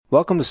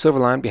Welcome to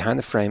Silverline Behind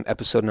the Frame,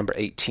 episode number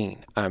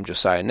 18. I'm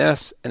Josiah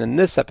Ness, and in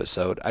this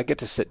episode, I get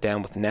to sit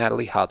down with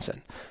Natalie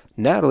Hodson.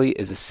 Natalie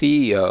is the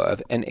CEO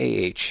of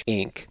NAH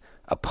Inc.,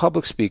 a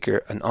public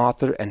speaker, an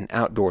author, and an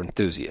outdoor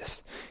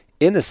enthusiast.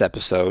 In this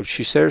episode,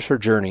 she shares her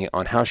journey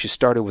on how she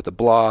started with a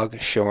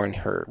blog, showing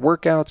her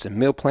workouts and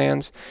meal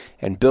plans,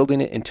 and building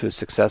it into a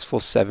successful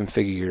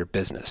 7-figure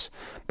business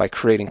by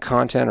creating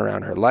content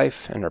around her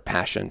life and her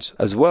passions,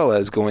 as well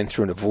as going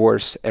through a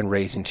divorce and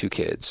raising 2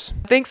 kids.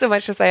 Thanks so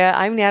much, Josiah.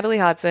 I'm Natalie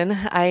Hodson.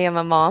 I am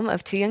a mom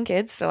of 2 young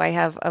kids. So I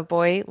have a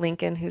boy,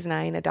 Lincoln, who's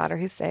 9, a daughter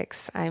who's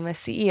 6. I'm a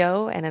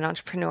CEO and an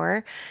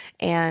entrepreneur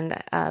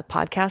and a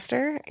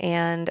podcaster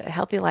and a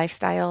healthy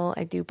lifestyle.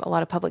 I do a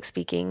lot of public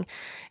speaking.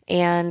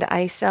 And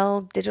I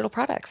sell digital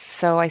products.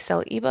 So I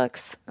sell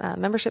ebooks,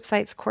 membership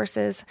sites,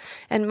 courses,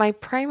 and my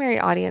primary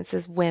audience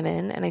is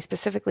women. And I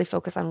specifically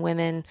focus on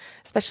women,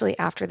 especially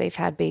after they've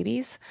had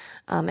babies.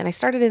 And I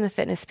started in the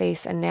fitness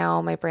space, and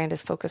now my brand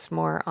is focused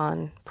more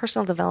on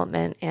personal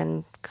development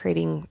and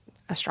creating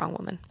a strong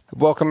woman.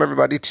 Welcome,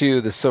 everybody,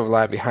 to the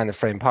Silverline Behind the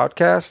Frame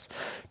podcast.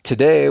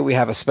 Today, we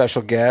have a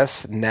special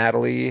guest,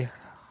 Natalie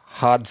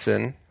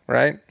Hodson.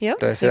 Right? Yep.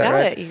 Did I say that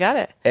right? You got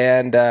it.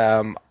 And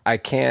I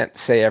can't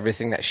say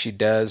everything that she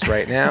does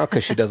right now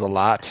because she does a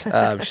lot.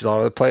 She's all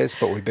over the place,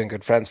 but we've been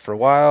good friends for a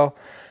while.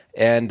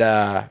 And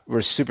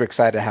we're super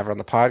excited to have her on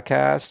the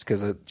podcast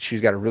because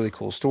she's got a really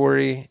cool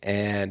story.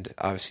 And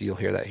obviously, you'll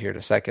hear that here in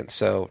a second.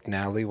 So,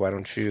 Natalie, why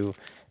don't you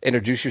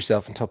introduce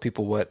yourself and tell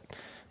people what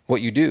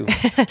you do?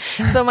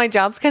 So my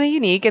job's kind of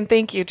unique. And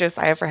thank you,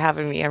 Josiah, for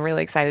having me. I'm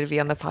really excited to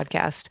be on the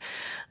podcast.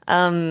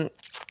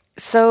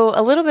 So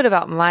a little bit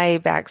about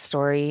my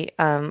backstory.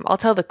 I'll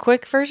tell the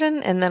quick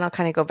version and then I'll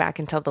kind of go back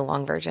and tell the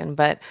long version.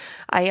 But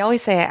I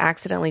always say I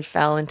accidentally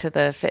fell into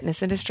the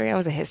fitness industry. I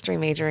was a history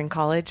major in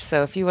college.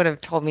 So if you would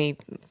have told me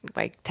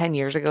like 10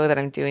 years ago that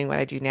I'm doing what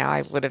I do now,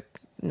 I would have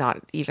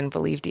not even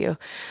believed you.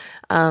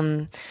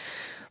 So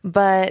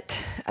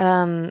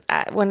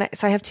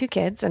I have 2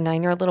 kids, a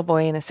 9-year-old little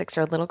boy and a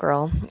 6-year-old little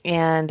girl.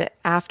 And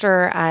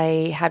after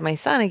I had my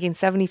son, I gained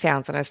 70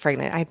 pounds when I was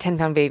pregnant. I had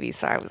 10-pound babies.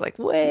 So I was like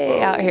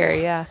way out here.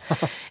 Yeah.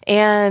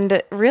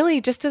 And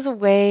really just as a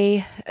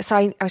way, so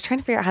I was trying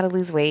to figure out how to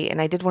lose weight, and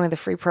I did one of the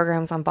free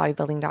programs on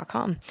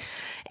bodybuilding.com.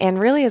 And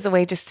really as a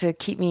way just to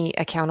keep me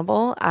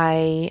accountable,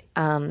 I,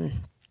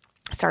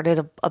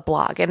 started a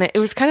blog, and it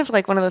was kind of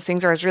like one of those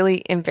things where I was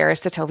really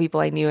embarrassed to tell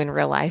people I knew in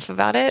real life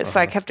about it. So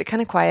I kept it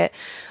kind of quiet,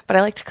 but I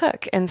like to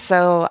cook. And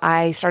so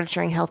I started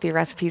sharing healthy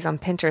recipes on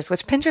Pinterest,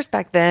 which Pinterest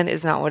back then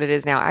is not what it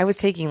is now. I was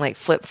taking like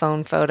flip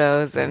phone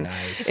photos and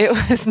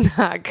It was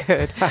not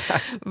good,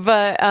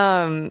 but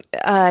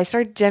I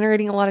started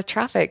generating a lot of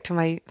traffic to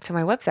my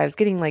website. I was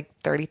getting like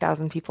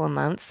 30,000 people a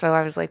month. So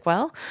I was like,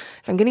 well,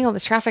 if I'm getting all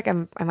this traffic,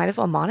 I might as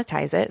well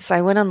monetize it. So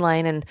I went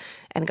online and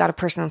got a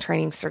personal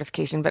training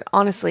certification. But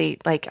honestly,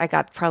 like I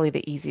got probably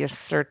the easiest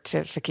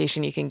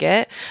certification you can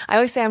get. I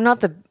always say I'm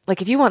not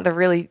if you want the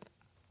really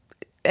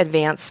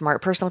advanced,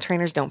 smart personal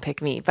trainers, don't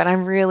pick me, but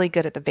I'm really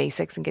good at the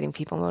basics and getting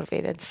people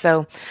motivated.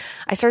 So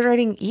I started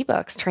writing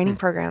ebooks, training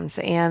programs,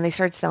 and they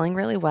started selling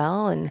really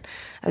well, and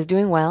I was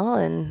doing well.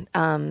 And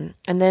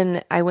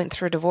then I went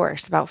through a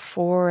divorce about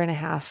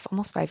 4.5,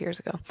 almost 5 years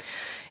ago.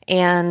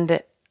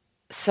 And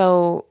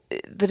so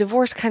the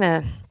divorce kind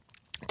of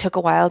took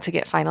a while to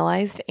get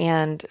finalized.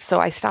 And so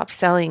I stopped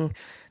selling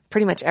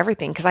pretty much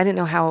everything because I didn't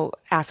know how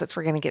assets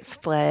were going to get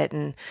split.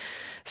 And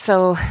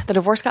so the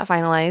divorce got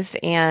finalized,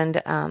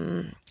 and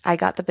I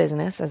got the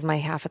business as my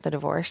half of the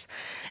divorce,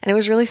 and it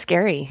was really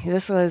scary. It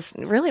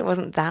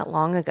wasn't that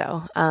long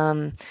ago.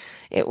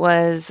 It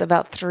was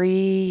about 3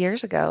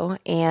 years ago,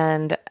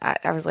 and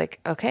I was like,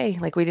 okay,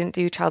 like we didn't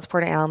do child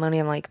support and alimony.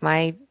 I'm like,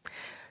 my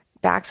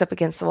back's up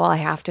against the wall. I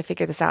have to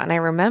figure this out. And I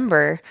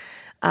remember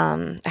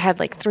I had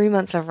like 3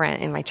 months of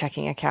rent in my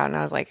checking account, and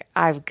I was like,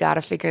 I've got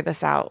to figure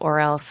this out or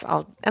else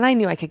and I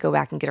knew I could go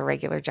back and get a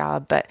regular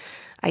job, but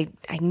I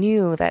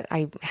knew that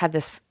I had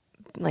this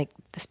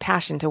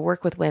passion to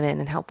work with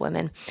women and help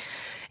women.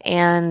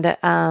 And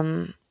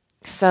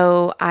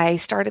so I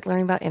started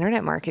learning about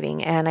internet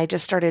marketing, and I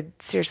just started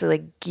seriously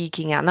like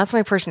geeking out. And that's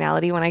my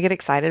personality. When I get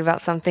excited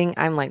about something,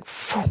 I'm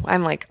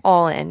like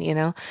all in,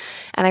 And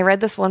I read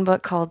this one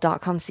book called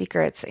 .com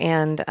Secrets,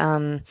 and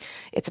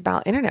it's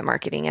about internet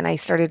marketing. And I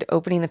started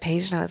opening the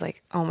page, and I was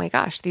like, oh my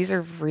gosh, these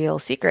are real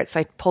secrets. So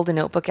I pulled a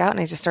notebook out, and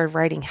I just started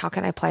writing, how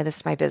can I apply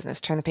this to my business?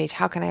 Turn the page,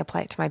 how can I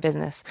apply it to my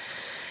business?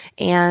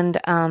 And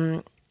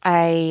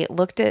I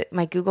looked at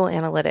my Google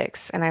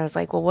Analytics, and I was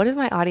like, well, what is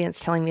my audience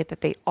telling me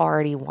that they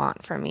already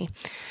want from me?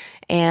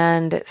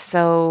 And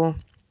so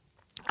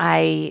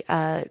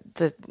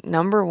the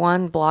number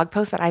one blog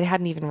post that I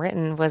hadn't even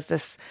written was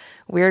this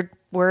weird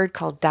word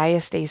called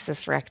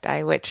diastasis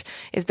recti, which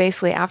is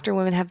basically after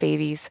women have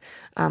babies,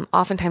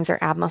 oftentimes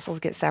their ab muscles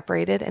get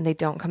separated and they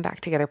don't come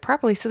back together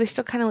properly. So they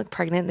still kind of look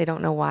pregnant. They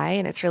don't know why.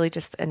 And it's really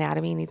just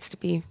anatomy needs to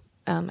be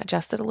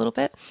adjusted a little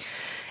bit.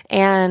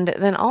 And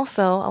then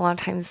also a lot of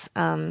times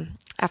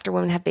after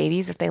women have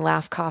babies, if they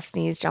laugh, cough,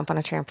 sneeze, jump on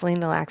a trampoline,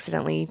 they'll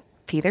accidentally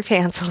pee their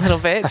pants a little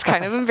bit. It's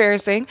kind of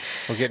embarrassing.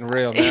 We're getting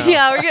real now.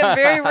 Yeah, we're getting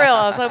very real.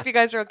 I hope you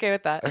guys are okay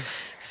with that.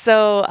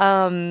 So,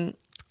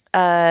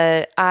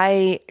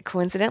 I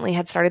coincidentally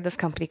had started this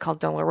company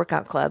called Dollar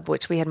Workout Club,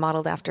 which we had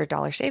modeled after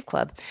Dollar Shave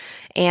Club.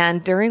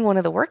 And during one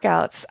of the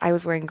workouts, I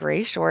was wearing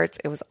gray shorts.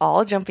 It was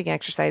all jumping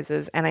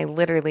exercises. And I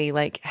literally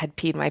had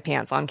peed my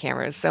pants on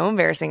camera. It was so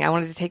embarrassing. I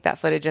wanted to take that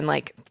footage and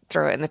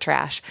throw it in the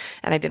trash.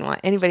 And I didn't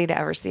want anybody to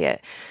ever see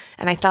it.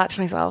 And I thought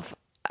to myself,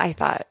 I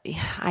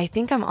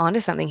think I'm onto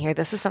something here.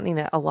 This is something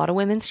that a lot of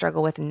women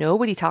struggle with.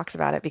 Nobody talks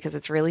about it because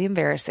it's really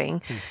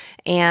embarrassing,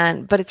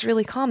 but it's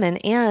really common.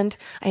 And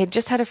I had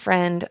just had a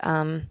friend,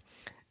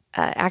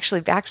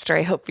 actually backstory.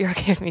 I hope you're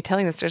okay with me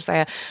telling this story,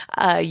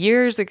 Josiah.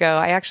 Years ago,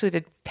 I actually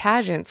did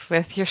pageants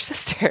with your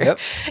sister. Yep.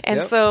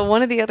 And so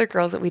one of the other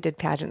girls that we did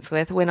pageants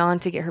with went on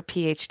to get her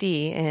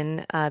PhD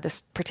in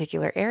this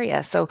particular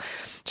area. So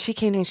she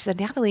came to me and she said,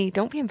 Natalie,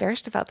 don't be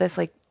embarrassed about this.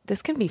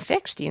 This can be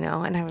fixed,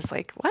 And I was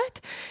like, what?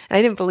 And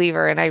I didn't believe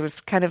her. And I was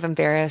kind of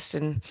embarrassed.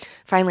 And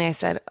finally I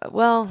said,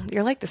 well,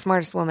 you're like the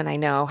smartest woman I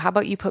know. How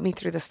about you put me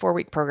through this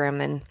 4-week program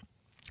and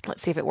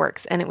let's see if it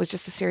works. And it was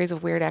just a series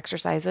of weird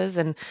exercises.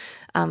 And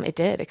it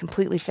did. It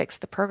completely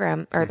fixed the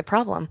program or the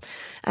problem.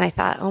 And I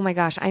thought, oh my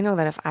gosh, I know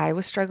that if I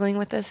was struggling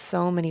with this,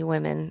 so many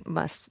women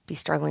must be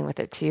struggling with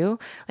it too.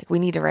 We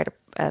need to write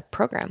a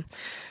program.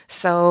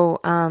 So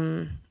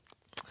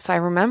I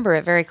remember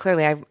it very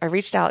clearly. I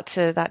reached out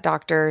to that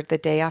doctor the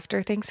day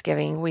after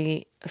Thanksgiving.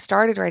 We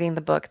started writing the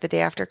book the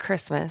day after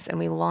Christmas, and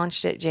we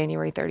launched it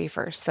January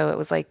 31st. So it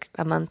was like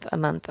a month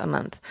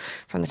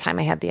from the time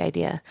I had the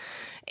idea.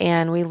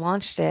 And we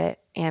launched it,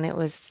 and it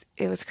was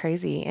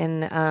crazy.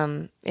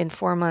 And in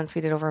 4 months, we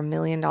did over $1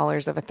 million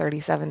of a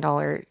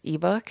 $37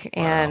 ebook. Wow.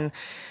 And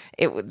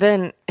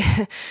then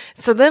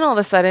all of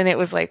a sudden it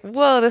was like,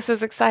 whoa, this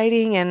is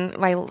exciting. And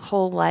my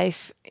whole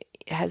life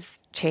has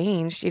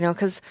changed,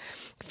 because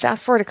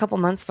fast forward a couple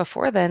months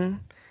before then,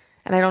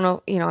 and I don't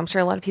know, I'm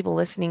sure a lot of people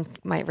listening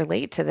might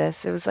relate to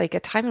this. It was like a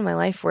time in my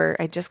life where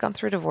I'd just gone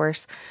through a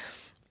divorce.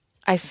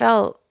 I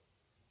felt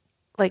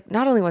like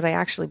not only was I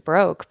actually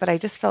broke, but I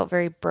just felt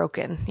very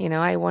broken.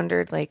 I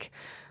wondered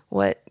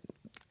what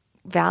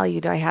value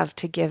do I have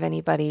to give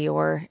anybody,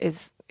 or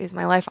is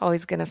my life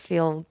always going to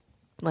feel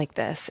like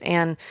this?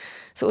 And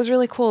so it was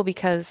really cool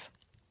because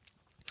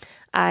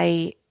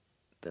I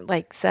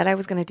said I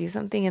was going to do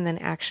something and then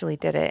actually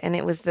did it. And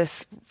it was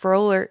this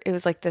it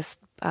was like this,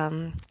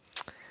 I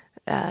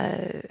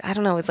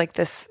don't know, it was like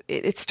this,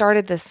 it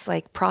started this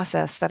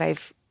process that I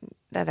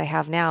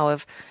have now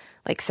of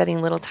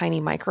setting little tiny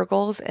micro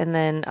goals and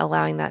then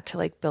allowing that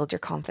to build your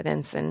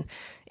confidence and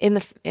in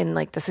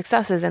the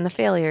successes and the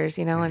failures,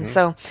 Mm-hmm. And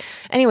so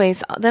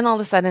anyways, then all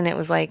of a sudden it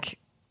was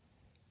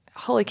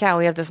holy cow,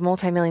 we have this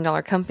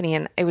multi-million-dollar company,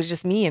 and it was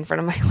just me in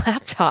front of my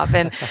laptop.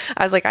 And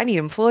I was like, I need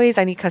employees,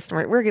 I need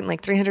customers. We're getting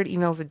 300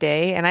 emails a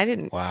day. And I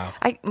didn't, wow.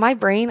 My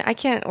brain, I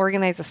can't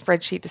organize a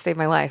spreadsheet to save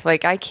my life.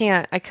 I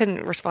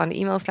couldn't respond to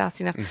emails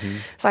fast enough. Mm-hmm.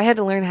 So I had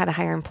to learn how to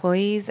hire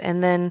employees.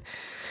 And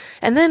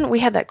then we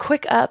had that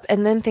quick up,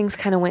 and then things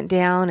kind of went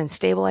down and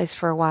stabilized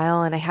for a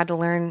while. And I had to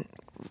learn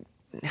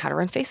how to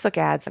run Facebook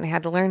ads, and I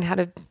had to learn how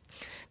to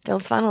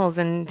build funnels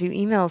and do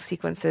email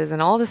sequences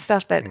and all this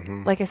stuff that,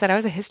 mm-hmm. like I said, I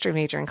was a history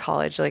major in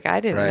college. I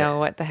didn't know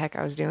what the heck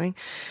I was doing.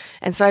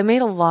 And so I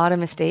made a lot of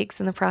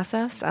mistakes in the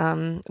process.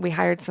 We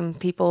hired some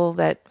people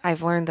that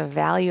I've learned the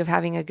value of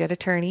having a good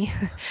attorney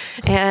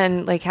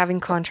and having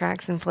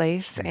contracts in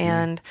place. Mm-hmm.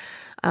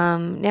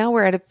 And now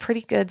we're at a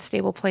pretty good,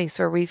 stable place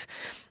where we've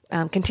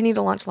continued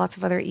to launch lots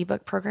of other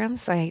ebook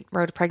programs. So I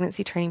wrote a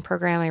pregnancy training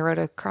program. I wrote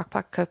a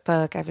crockpot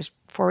cookbook. I have a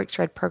 4-week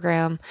shred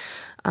program.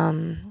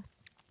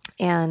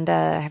 And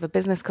I have a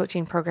business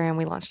coaching program.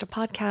 We launched a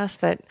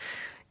podcast that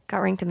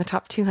got ranked in the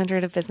top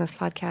 200 of business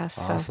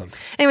podcasts. Awesome. So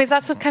anyways,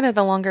 that's kind of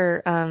the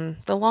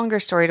longer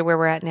story to where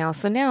we're at now.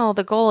 So now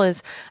the goal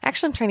is I'm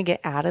trying to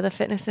get out of the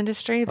fitness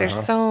industry. There's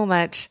so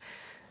much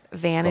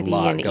vanity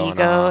and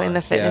ego in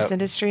the fitness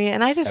industry.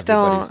 And I just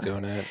Everybody's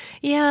doing it.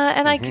 Yeah.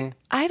 And mm-hmm.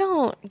 I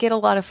don't get a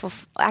lot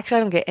of, I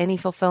don't get any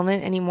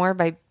fulfillment anymore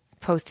by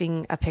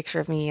posting a picture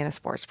of me in a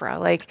sports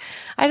bra. I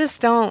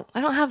don't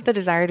have the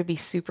desire to be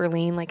super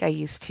lean like I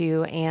used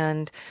to.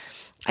 And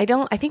I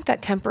think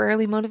that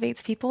temporarily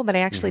motivates people, but I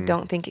actually mm-hmm.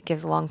 don't think it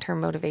gives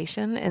long-term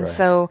motivation. And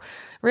so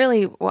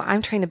really,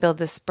 I'm trying to build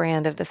this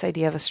brand of this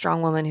idea of a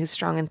strong woman who's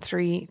strong in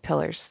 3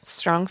 pillars: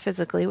 strong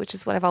physically, which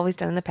is what I've always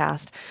done in the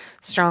past,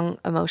 strong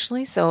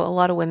emotionally. So a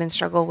lot of women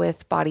struggle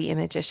with body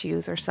image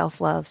issues or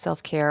self-love,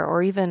 self-care,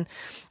 or even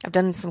I've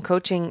done some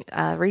coaching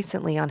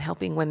recently on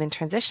helping women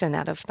transition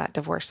out of that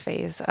divorce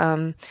phase.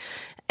 And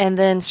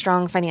then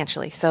strong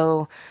financially.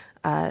 So,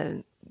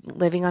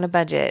 living on a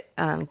budget,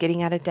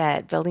 getting out of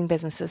debt, building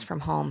businesses from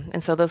home.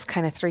 And so those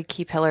kind of 3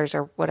 key pillars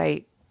are what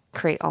I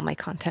create all my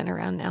content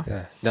around now.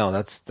 Yeah. No,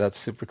 that's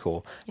super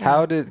cool. Yeah.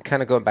 How did,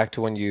 kind of going back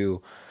to when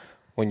you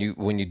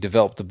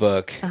developed the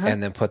book uh-huh.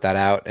 and then put that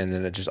out and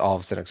then it just all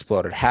of a sudden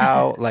exploded.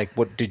 How,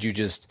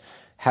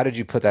 how did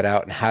you put that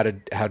out, and how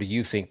do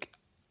you think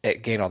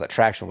it gained all that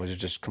traction? Was it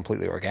just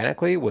completely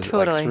organically? Was it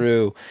like Totally.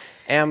 through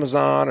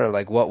Amazon, or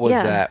like what was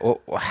Yeah. that?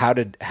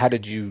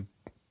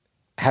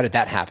 How did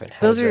that happen?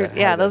 Those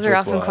are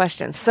awesome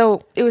questions.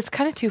 So it was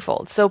kind of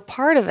twofold. So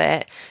part of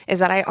it is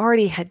that I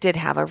already did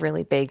have a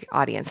really big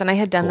audience, and I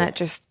had done that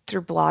just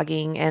through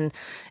blogging. And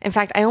in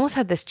fact, I almost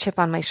had this chip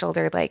on my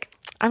shoulder, like,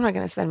 I'm not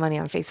going to spend money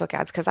on Facebook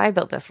ads because I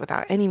built this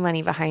without any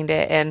money behind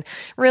it. And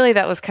really,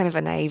 that was kind of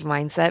a naive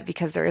mindset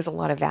because there is a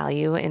lot of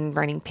value in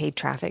running paid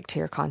traffic to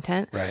your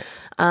content.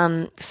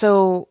 Right.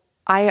 So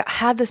I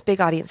had this big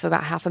audience of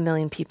about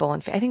 500,000 people,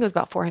 and I think it was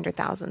about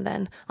 400,000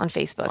 then on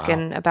Facebook,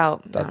 and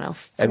about I don't know.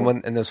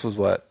 And this was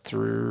what,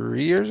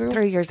 3 years ago?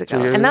 3 years ago,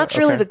 and that's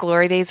really the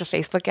glory days of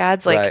Facebook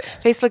ads. Like Right.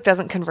 Facebook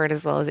doesn't convert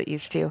as well as it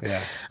used to.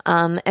 Yeah.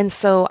 And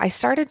so I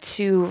started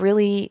to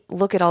really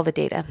look at all the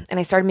data, and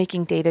I started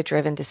making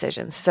data-driven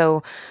decisions.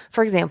 So,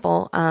 for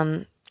example,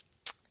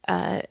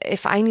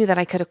 if I knew that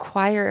I could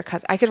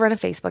I could run a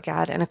Facebook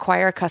ad and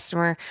acquire a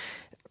customer.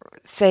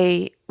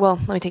 Well,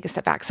 let me take a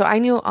step back. So I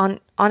knew on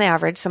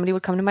average, somebody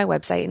would come to my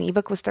website, an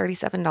ebook was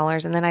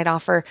 $37. And then I'd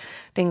offer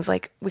things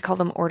like, we call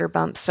them order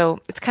bumps. So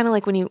it's kind of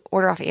like when you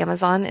order off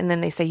Amazon and then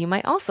they say, you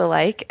might also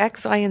like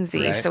X, Y, and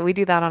Z. Right. So we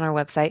do that on our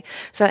website.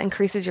 So that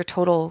increases your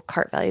total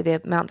cart value,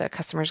 the amount that a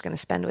customer is going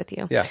to spend with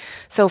you. Yeah.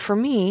 So for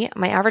me,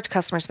 my average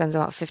customer spends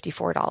about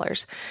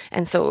 $54.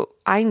 And so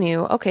I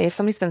knew, okay, if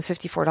somebody spends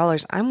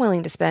 $54, I'm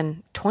willing to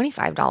spend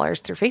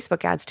 $25 through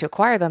Facebook ads to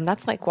acquire them.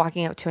 That's like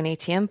walking up to an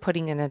ATM,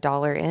 putting in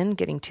 $1 in,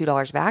 getting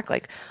 $2 back.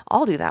 Like,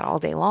 I'll do that all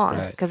day long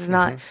because it's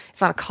not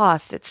a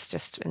cost. It's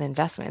just an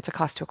investment. It's a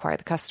cost to acquire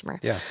the customer.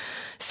 Yeah.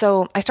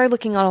 So I started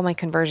looking at all my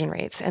conversion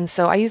rates. And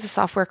so I use a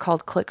software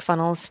called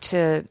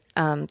ClickFunnels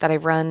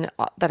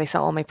that I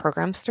sell all my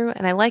programs through.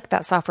 And I like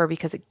that software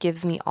because it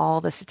gives me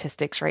all the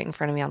statistics right in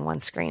front of me on one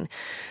screen.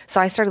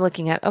 So I started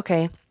looking at,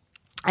 okay,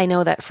 I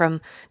know that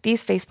from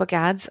these Facebook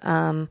ads,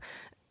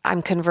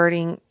 I'm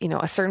converting,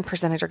 a certain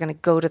percentage are going to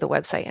go to the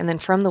website. And then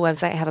from the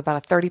website, I have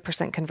about a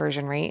 30%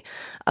 conversion rate.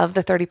 Of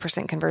the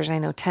 30% conversion, I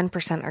know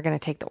 10% are going to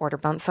take the order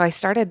bump. So I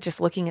started just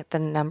looking at the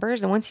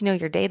numbers. And once you know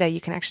your data, you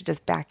can actually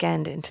just back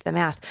end into the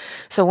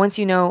math. So once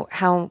you know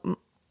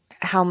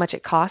how much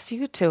it costs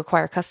you to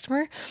acquire a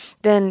customer,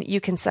 then you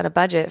can set a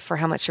budget for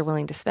how much you're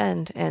willing to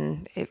spend.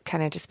 And it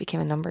kind of just became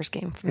a numbers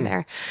game from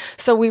there.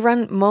 So we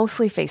run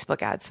mostly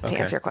Facebook ads to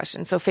answer your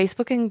question. So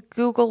Facebook and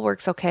Google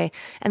works okay.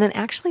 And then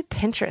actually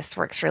Pinterest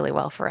works really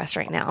well for us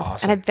right now.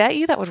 Awesome. And I bet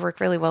you that would work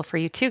really well for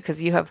you too,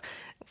 because you have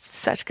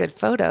such good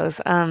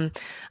photos. I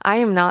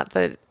am not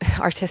the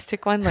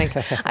artistic one. Like,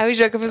 I always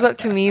joke, if it was up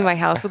to me, my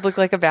house would look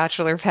like a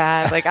bachelor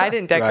pad. Like, I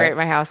didn't decorate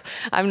my house.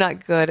 I'm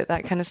not good at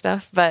that kind of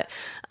stuff. But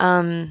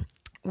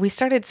we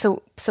started,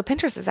 so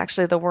Pinterest is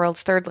actually the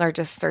world's third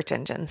largest search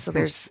engine. So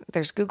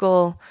there's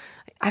Google,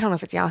 I don't know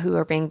if it's Yahoo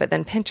or Bing, but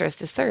then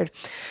Pinterest is third.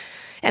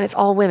 And it's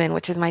all women,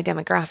 which is my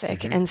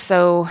demographic. And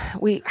so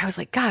I was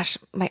like, gosh,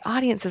 my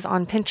audience is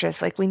on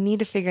Pinterest. Like, we need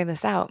to figure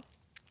this out.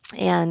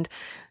 And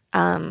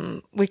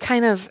we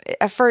kind of,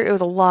 at first, it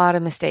was a lot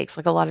of mistakes,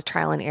 like a lot of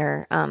trial and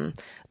error.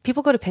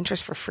 People go to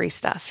Pinterest for free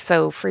stuff.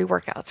 So free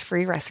workouts,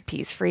 free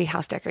recipes, free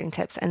house decorating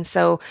tips. And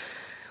so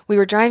we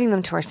were driving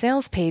them to our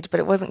sales page, but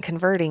it wasn't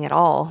converting at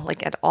all,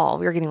 like at all.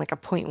 We were getting like a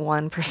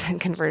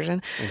 0.1%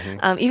 conversion,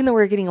 even though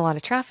we were getting a lot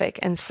of traffic.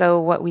 And so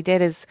what we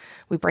did is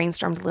we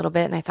brainstormed a little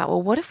bit, and I thought,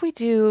 well, what if we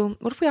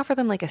offer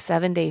them like a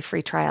 7-day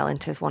free trial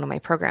into one of my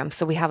programs?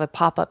 So we have a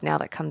pop-up now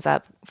that comes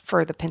up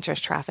for the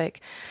Pinterest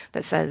traffic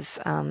that says,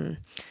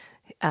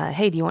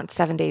 hey, do you want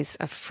 7 days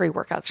of free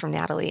workouts from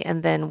Natalie?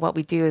 And then what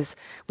we do is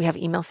we have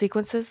email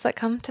sequences that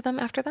come to them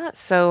after that.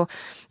 So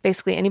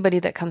basically anybody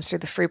that comes through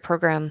the free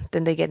program,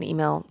 then they get an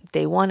email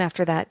day 1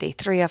 after that, day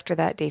 3 after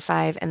that, day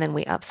 5, and then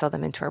we upsell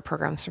them into our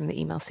programs from the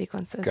email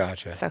sequences.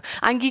 Gotcha. So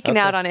I'm geeking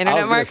out on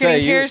internet marketing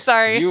here.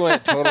 Sorry. You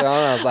went totally on.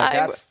 I was like,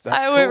 that's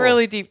I cool. went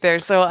really deep there.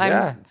 So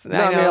I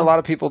mean, a lot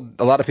of people,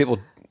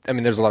 I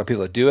mean, there's a lot of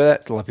people that do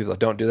that. There's a lot of people that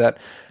don't do that.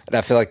 And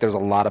I feel like there's a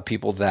lot of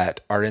people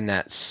that are in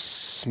that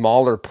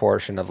smaller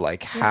portion of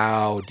like,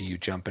 how do you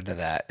jump into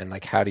that? And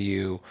like, how do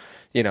you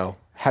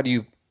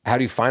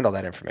find all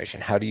that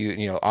information? How do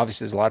you,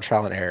 obviously there's a lot of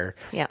trial and error,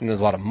 and there's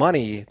a lot of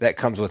money that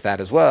comes with that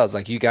as well. It's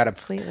like, you got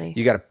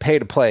to pay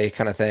to play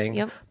kind of thing.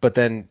 Yep. But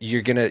then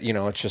you're going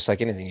to, it's just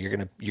like anything. You're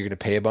going to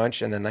pay a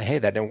bunch, and then like, hey,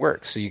 that didn't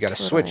work. So you got to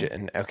switch it,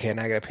 and okay,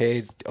 now I got to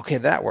pay. Okay,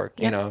 that worked,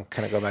 kind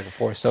of go back and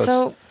forth.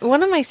 So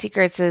one of my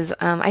secrets is,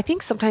 I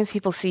think sometimes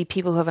people see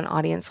people who have an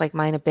audience like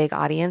mine, a big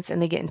audience,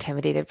 and they get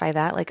intimidated by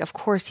that. Like, of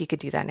course you could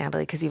do that,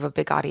 Natalie, because you have a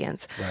big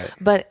audience. Right.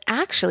 But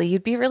actually,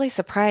 you'd be really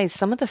surprised.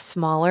 Some of the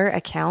smaller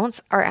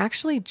accounts are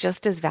actually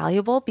just as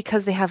valuable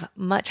because they have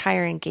much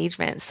higher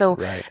engagement. So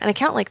an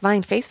account like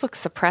mine, Facebook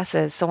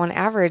suppresses. So on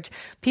average,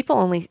 people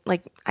only,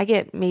 like, I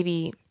get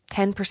maybe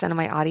 10% of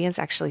my audience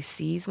actually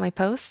sees my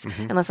posts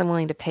unless I'm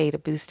willing to pay to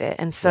boost it.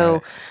 And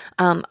so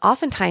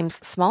oftentimes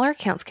smaller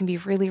accounts can be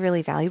really,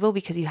 really valuable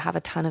because you have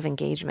a ton of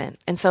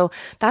engagement. And so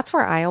that's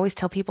where I always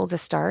tell people to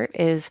start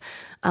is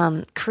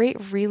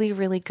create really,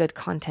 really good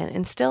content.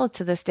 And still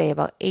to this day,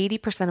 about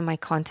 80% of my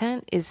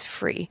content is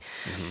free.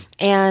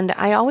 And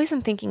I always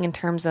am thinking in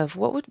terms of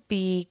what would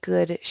be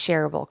good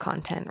shareable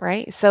content,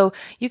 right? So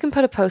you can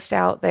put a post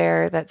out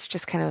there that's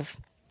just kind of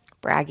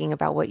bragging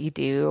about what you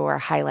do or a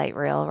highlight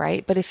reel,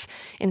 right? But if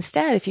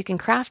you can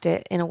craft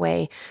it in a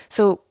way,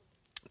 so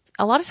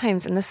a lot of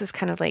times, and this is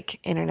kind of like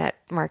internet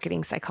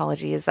marketing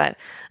psychology, is that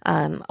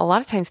a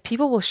lot of times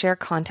people will share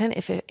content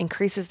if it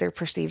increases their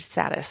perceived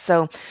status.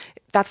 So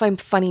that's why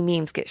funny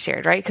memes get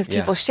shared, right? Because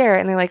people share it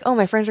and they're like, oh,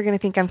 my friends are going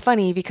to think I'm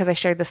funny because I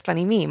shared this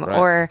funny meme. Right.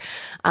 Or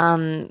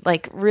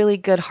like really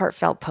good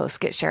heartfelt posts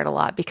get shared a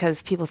lot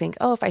because people think,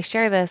 oh, if I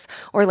share this,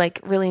 or like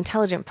really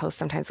intelligent posts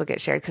sometimes will get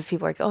shared because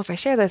people are like, oh, if I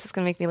share this, it's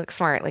going to make me look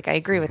smart. Like I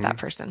agree with that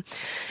person.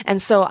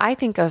 And so I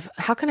think of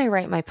how can I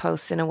write my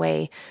posts in a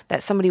way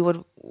that somebody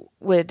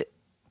would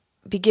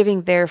be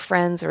giving their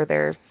friends or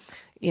their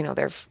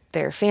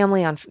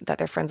family that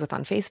they're friends with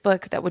on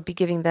Facebook, that would be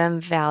giving them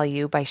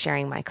value by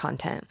sharing my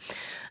content.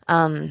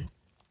 And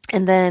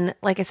then,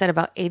 like I said,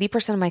 about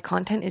 80% of my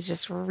content is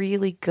just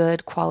really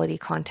good quality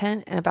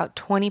content. And about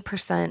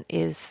 20%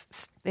 is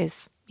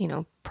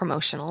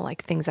promotional,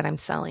 like things that I'm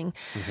selling.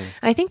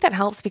 And I think that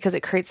helps because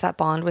it creates that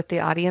bond with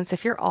the audience.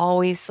 If you're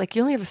always like,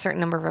 you only have a certain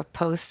number of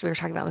posts, we were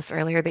talking about this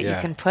earlier, that you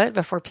can put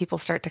before people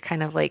start to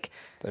kind of like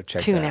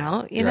tune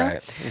out, you know?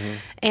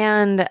 Right.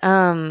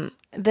 And,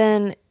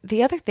 then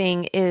the other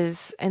thing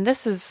is, and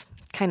this is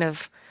kind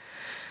of,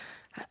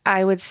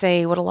 I would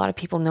say what a lot of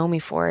people know me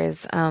for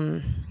is,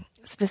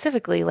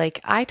 specifically, like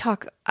I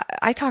talk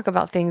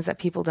about things that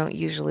people don't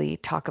usually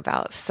talk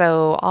about.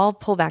 So I'll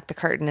pull back the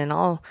curtain and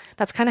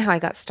that's kind of how I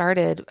got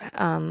started.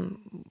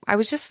 I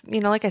was just,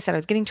 like I said, I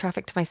was getting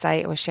traffic to my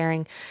site. I was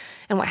sharing.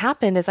 And what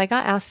happened is I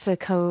got asked to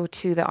go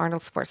to the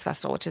Arnold Sports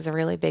Festival, which is a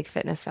really big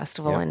fitness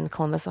festival in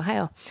Columbus,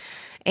 Ohio.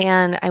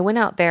 And I went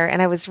out there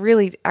and I was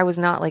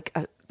not like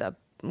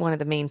one of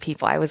the main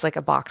people. I was like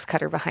a box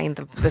cutter behind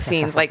the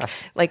scenes,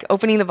 like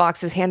opening the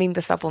boxes, handing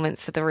the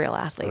supplements to the real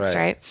athletes.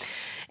 Right.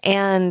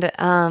 And,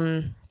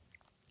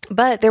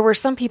 but there were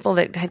some people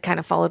that had kind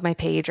of followed my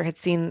page or had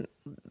seen,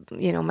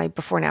 my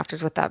before and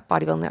afters with that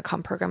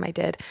bodybuilding.com program I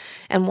did.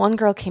 And one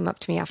girl came up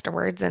to me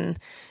afterwards and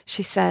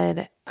she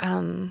said,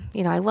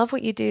 I love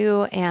what you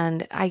do.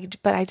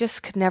 But I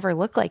just could never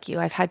look like you.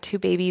 I've had 2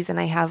 babies and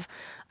I have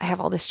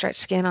all this stretched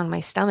skin on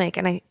my stomach.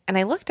 And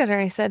I looked at her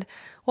and I said,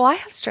 well, I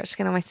have stretched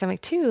skin on my stomach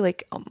too.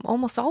 Like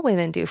almost all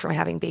women do from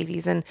having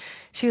babies. And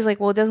she was like,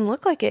 well, it doesn't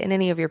look like it in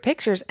any of your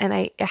pictures. And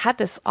I had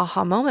this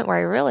aha moment where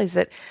I realized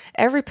that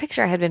every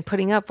picture I had been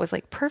putting up was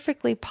like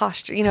perfectly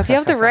postured. If you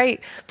have the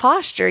right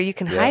posture, you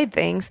can hide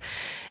things.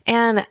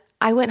 And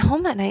I went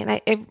home that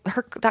night and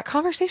that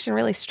conversation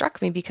really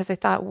struck me because I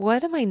thought,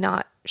 what am I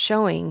not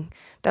showing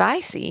that I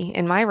see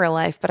in my real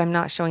life, but I'm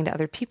not showing to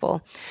other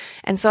people?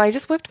 And so I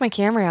just whipped my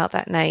camera out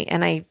that night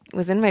and I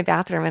was in my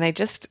bathroom and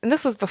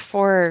this was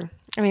before,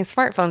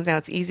 smartphones now,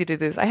 it's easy to do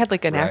this. I had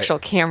like an actual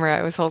camera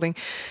I was holding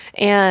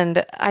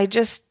and I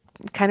just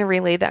kind of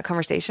relayed that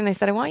conversation. I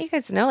said, I want you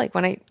guys to know, like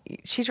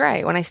she's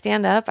right. When I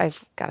stand up,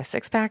 I've got a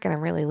 6-pack and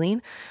I'm really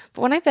lean.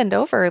 But when I bend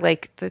over,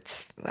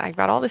 I've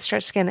got all this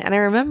stretched skin. And I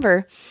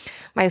remember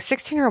my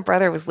 16-year-old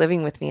brother was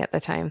living with me at the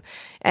time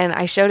and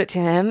I showed it to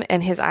him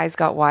and his eyes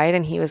got wide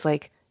and he was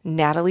like,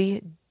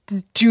 Natalie,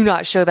 do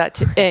not show that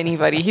to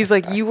anybody. He's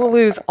like, you will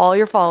lose all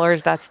your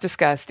followers. That's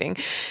disgusting.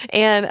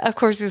 And of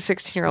course, he's a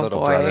 16-year-old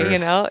boy,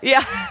 brothers.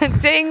 Yeah.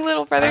 Dang,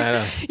 little brothers.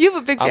 You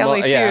have a big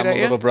family too, I'm don't a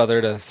you? little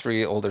brother to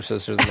 3 older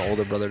sisters and an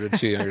older brother to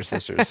 2 younger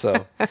sisters.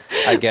 So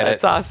I get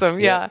it. That's awesome.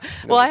 Yeah.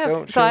 Well, I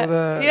have,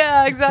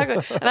 yeah, exactly.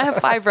 And I have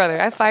 5 brothers.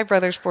 I have 5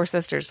 brothers, 4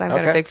 sisters. So I've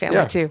got a big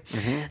family too.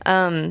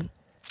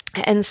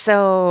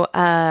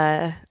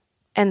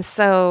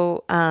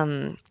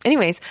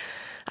 Anyways,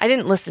 I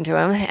didn't listen to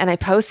him and I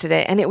posted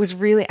it and it was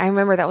really, I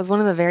remember that was one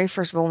of the very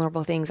first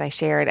vulnerable things I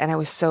shared and I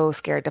was so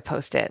scared to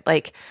post it.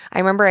 Like I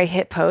remember I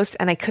hit post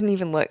and I couldn't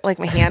even look, like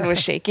my hand was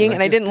shaking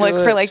and I didn't look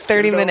for like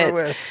 30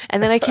 minutes.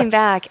 And then I came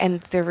back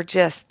and there were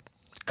just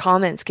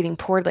comments getting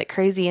poured like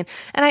crazy. And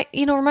I,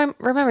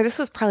 remember this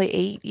was probably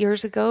 8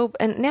 years ago.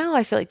 And now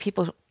I feel like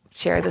people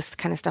share this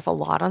kind of stuff a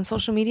lot on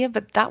social media,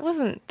 but that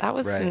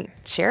wasn't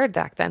shared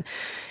back then.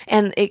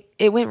 And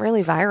it went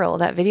really viral.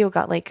 That video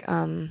got like,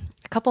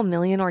 couple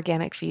million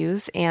organic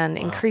views and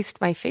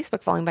increased my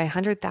Facebook following by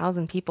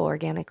 100,000 people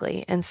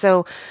organically. And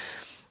so,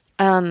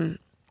 I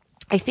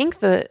think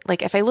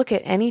if I look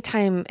at any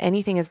time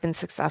anything has been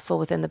successful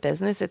within the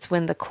business, it's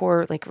when the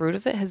core root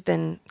of it has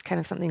been kind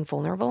of something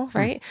vulnerable,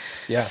 right?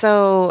 Yeah.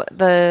 So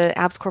the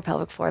Abs Core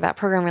Pelvic Floor, that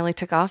program really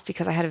took off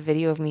because I had a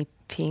video of me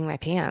peeing my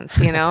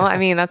pants, I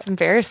mean, that's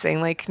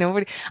embarrassing. Like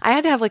I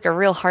had to have like a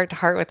real heart to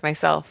heart with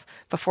myself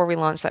before we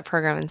launched that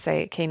program and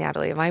say, okay,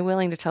 Natalie, am I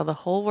willing to tell the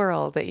whole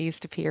world that you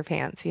used to pee your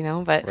pants,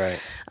 But Right.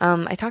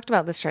 I talked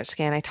about the stretch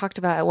scan. I talked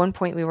about at one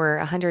point we were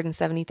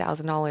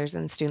 $170,000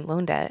 in student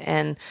loan debt.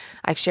 And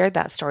I've shared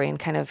that story and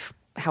kind of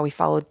how we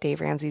followed Dave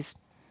Ramsey's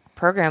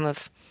program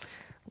of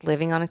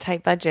living on a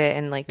tight budget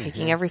and like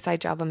taking every side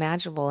job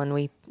imaginable. And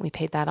we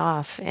paid that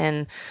off.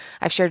 And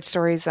I've shared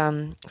stories.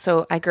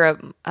 So I grew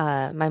up,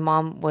 my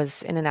mom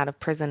was in and out of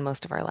prison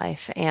most of our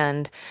life.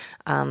 And,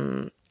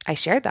 I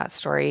shared that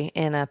story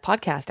in a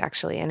podcast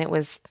actually. And it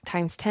was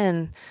times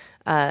 10,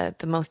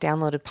 the most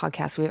downloaded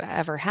podcast we've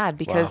ever had,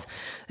 because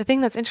the thing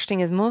that's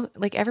interesting is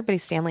like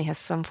everybody's family has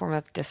some form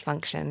of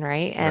dysfunction.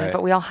 Right. And,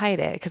 but we all hide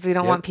it because we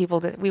don't want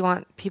people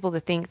to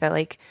think that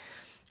like,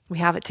 we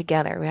have it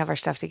together. We have our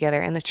stuff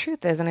together. And the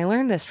truth is, and I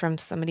learned this from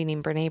somebody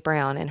named Brene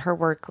Brown, and her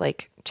work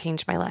like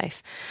changed my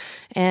life.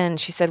 And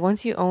she said,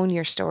 once you own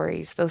your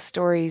stories, those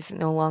stories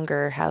no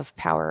longer have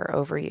power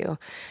over you.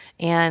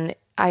 And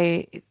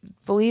I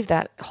believe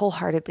that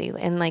wholeheartedly.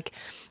 And like,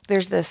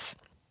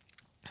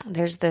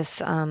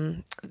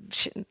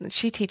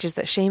 she teaches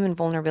that shame and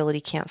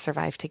vulnerability can't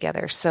survive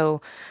together. So,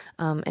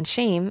 and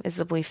shame is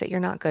the belief that you're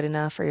not good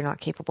enough or you're not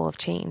capable of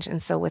change.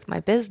 And so with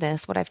my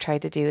business, what I've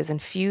tried to do is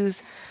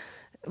infuse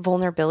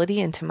vulnerability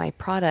into my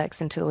products,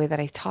 into the way that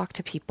I talk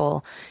to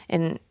people.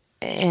 And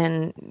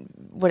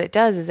what it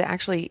does is it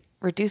actually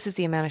reduces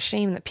the amount of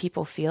shame that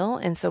people feel.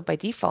 And so by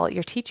default,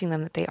 you're teaching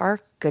them that they are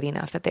good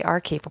enough, that they are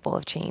capable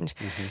of change.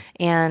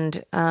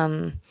 And,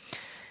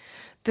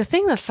 the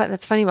thing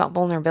that's funny about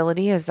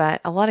vulnerability is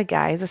that a lot of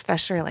guys,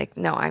 especially, are like,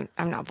 no, I'm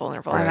not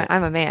vulnerable. Right.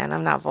 I'm a man.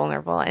 I'm not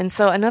vulnerable. And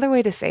so another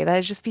way to say that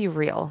is just be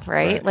real,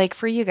 right? Like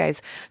for you guys,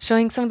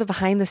 showing some of the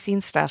behind the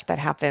scenes stuff that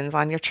happens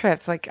on your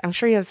trips. Like I'm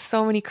sure you have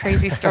so many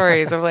crazy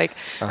stories of like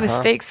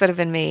mistakes that have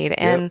been made.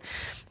 And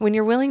when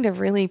you're willing to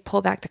really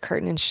pull back the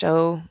curtain and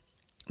show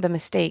the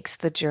mistakes,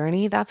 the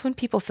journey, that's when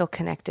people feel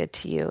connected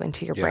to you and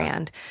to your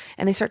brand,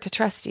 and they start to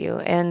trust you.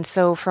 And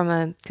so from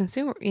a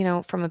consumer,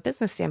 from a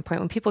business standpoint,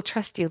 when people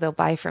trust you, they'll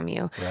buy from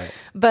you. Right.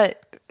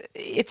 But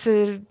it's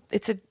a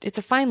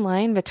fine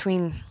line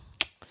between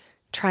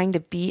trying to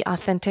be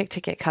authentic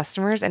to get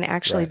customers and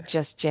actually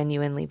just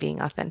genuinely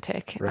being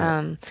authentic.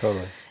 Right.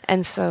 Totally.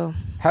 And so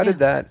how did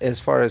that, as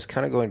far as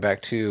kind of going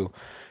back to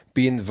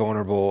being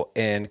vulnerable,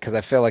 and because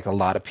I feel like a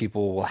lot of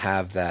people will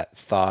have that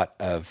thought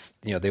of,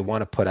 they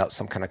want to put out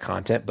some kind of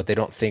content, but they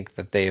don't think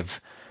that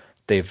they've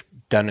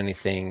done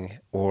anything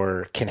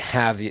or can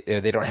have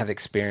they don't have the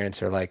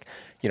experience, or like,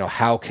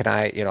 how can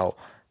I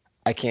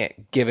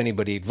can't give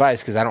anybody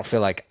advice because I don't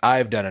feel like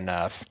I've done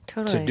enough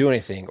to do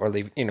anything, or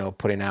leave,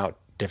 putting out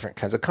different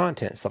kinds of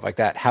content, stuff like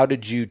that. How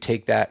did you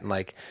take that and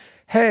like,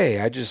 hey,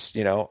 I just,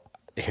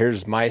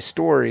 here's my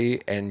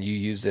story, and you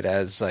use it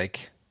as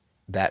like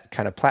that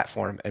kind of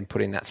platform and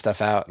putting that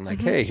stuff out and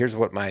like, hey, here's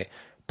what my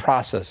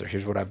process, or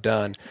here's what I've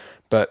done.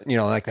 But,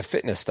 like the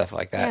fitness stuff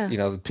like that,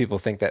 people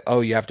think that,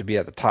 oh, you have to be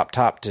at the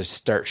top to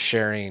start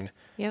sharing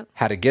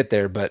how to get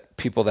there. But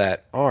people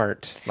that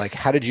aren't, like,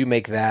 how did you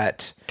make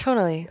that?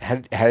 Totally. How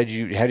did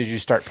you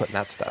start putting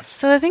that stuff?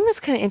 So the thing that's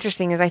kind of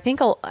interesting is I think,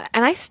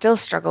 and I still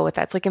struggle with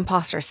that. It's like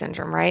imposter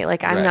syndrome, right?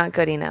 Like I'm not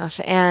good enough.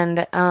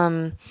 And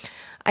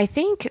I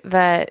think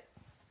the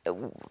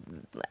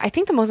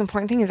most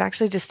important thing is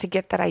actually just to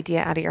get that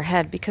idea out of your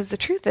head, because the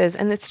truth is,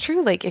 and it's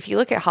true, like if you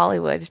look at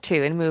Hollywood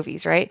too, in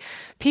movies, right?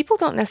 People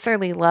don't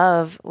necessarily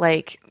love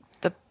like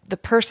the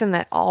person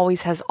that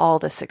always has all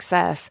the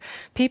success.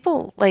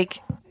 People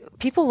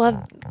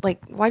love,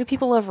 like, why do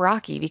people love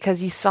Rocky?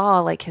 Because you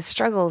saw like his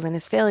struggles and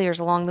his failures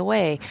along the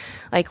way.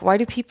 Like, why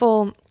do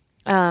people,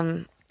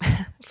 for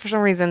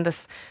some reason,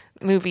 this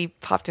movie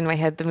popped in my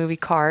head, the movie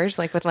Cars,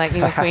 like with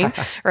Lightning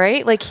McQueen,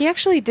 right? Like he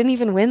actually didn't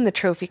even win the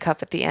trophy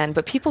cup at the end,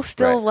 but people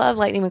still love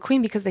Lightning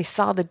McQueen because they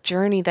saw the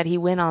journey that he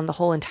went on the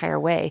whole entire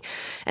way.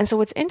 And so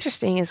what's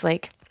interesting is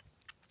like,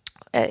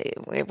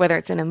 whether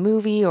it's in a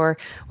movie or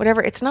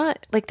whatever, it's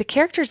not like the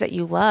characters that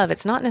you love,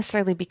 it's not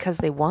necessarily because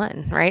they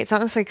won, right? It's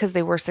not necessarily because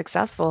they were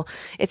successful.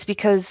 It's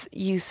because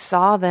you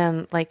saw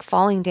them like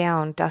falling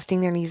down,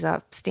 dusting their knees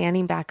up,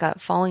 standing back up,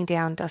 falling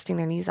down, dusting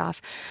their knees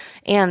off.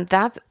 And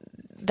that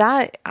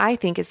I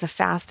think is the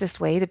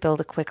fastest way to build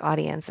a quick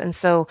audience. And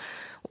so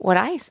what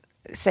I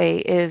say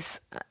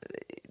is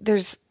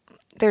there's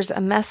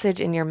a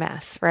message in your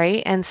mess,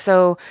 right? And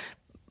so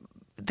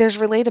there's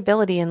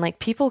relatability, and like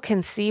people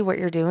can see what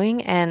you're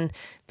doing and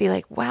be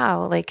like,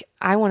 wow, like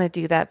I want to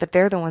do that, but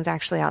they're the ones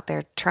actually out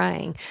there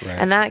trying. Right.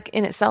 And that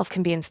in itself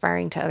can be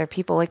inspiring to other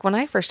people. Like when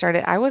I first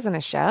started, I wasn't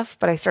a chef,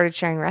 but I started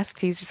sharing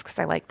recipes just because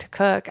I like to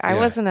cook. I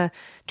wasn't a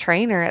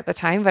trainer at the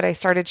time, but I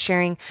started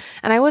sharing,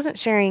 and I wasn't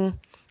sharing,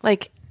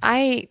 like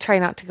I try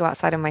not to go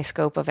outside of my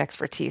scope of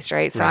expertise,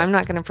 right? So I'm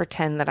not going to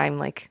pretend that I'm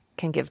like,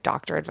 can give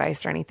doctor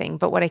advice or anything,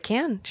 but what I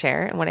can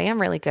share and what I am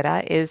really good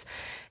at is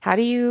how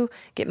do you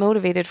get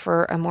motivated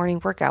for a morning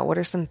workout? What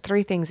are some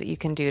 3 things that you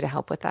can do to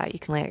help with that? You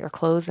can lay out your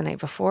clothes the night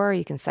before.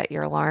 You can set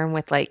your alarm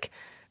with like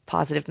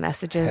positive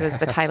messages is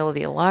the title of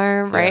the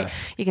alarm, right? Yeah.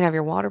 You can have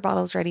your water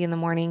bottles ready in the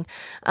morning.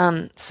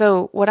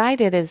 So what I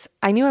did is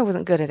I knew I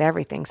wasn't good at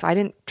everything. So I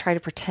didn't try to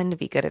pretend to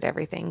be good at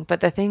everything, but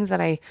the things that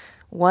I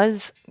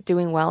was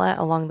doing well at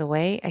along the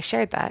way, I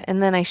shared that.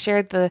 And then I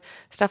shared the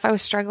stuff I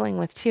was struggling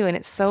with too. And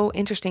it's so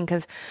interesting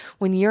because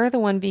when you're the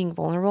one being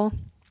vulnerable,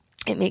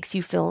 it makes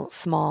you feel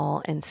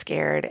small and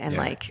scared and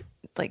like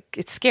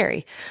it's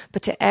scary,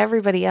 but to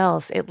everybody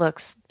else, it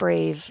looks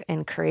brave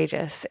and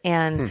courageous.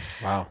 And,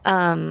 Wow.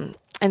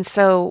 And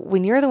so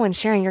when you're the one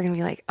sharing, you're going to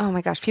be like, oh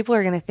my gosh, people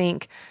are going to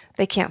think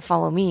they can't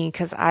follow me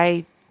because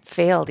I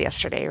failed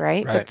yesterday.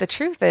 Right? But the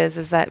truth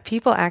is that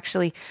people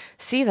actually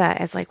see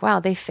that as like, wow,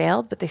 they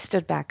failed, but they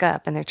stood back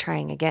up and they're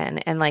trying again.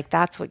 And like,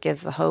 that's what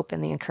gives the hope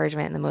and the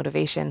encouragement and the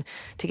motivation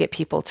to get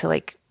people to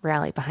like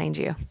rally behind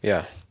you.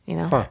 Yeah. You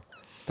know? Huh.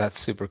 That's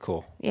super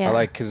cool. Yeah. I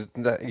like, cause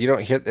you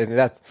don't hear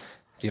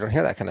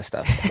that kind of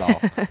stuff at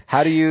all.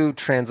 How do you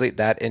translate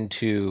that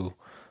into,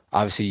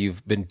 obviously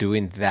you've been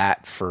doing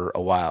that for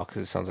a while,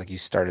 because it sounds like you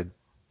started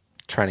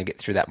trying to get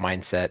through that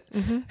mindset.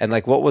 And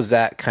like, what was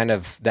that kind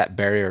of that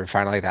barrier,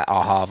 finally that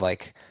aha of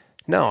like,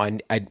 no,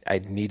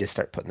 I need to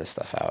start putting this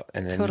stuff out,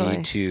 and I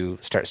need to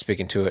start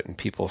speaking to it and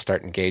people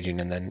start engaging.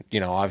 And then, you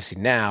know,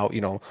 obviously now,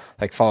 you know,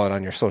 like following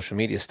on your social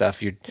media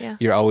stuff,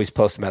 you're always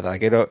posting about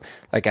that.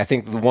 Like, I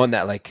think the one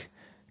that like,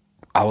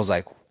 I was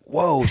like,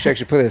 whoa, she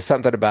actually put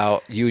something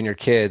about you and your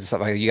kids,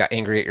 something like you got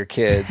angry at your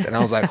kids. And I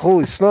was like,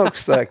 holy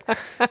smokes, like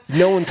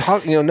no one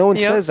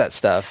says that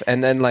stuff.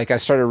 And then like I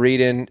started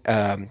reading,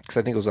 cause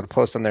I think it was a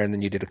post on there, and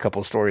then you did a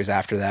couple of stories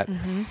after that.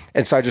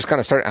 And so I just kind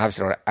of started,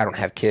 obviously I don't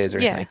have kids or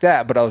anything like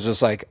that, but I was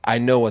just like, I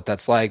know what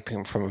that's like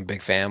being from a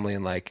big family.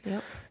 And like,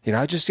 you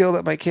know, I just yelled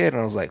at my kid,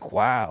 and I was like,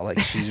 wow, like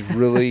she's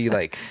really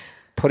like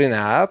putting that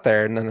out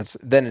there. And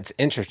then it's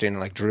interesting, and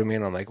like drew me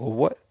in. I'm like,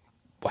 well,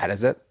 how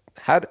does it?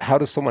 How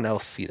does someone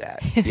else see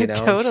that? You know,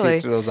 Totally.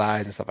 see through those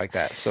eyes and stuff like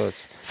that. So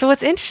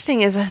what's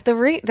interesting is the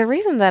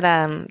reason that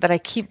I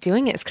keep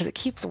doing it is because it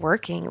keeps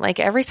working.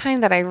 Like every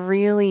time that I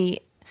really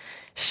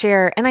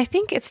share, and I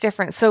think it's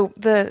different. So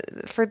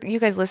for you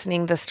guys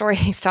listening, the story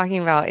he's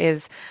talking about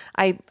is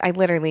I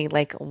literally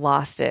like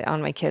lost it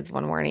on my kids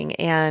one morning,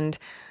 and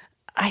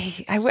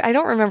I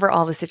don't remember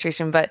all the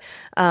situation, but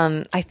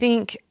I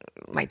think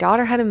my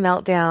daughter had a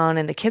meltdown,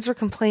 and the kids were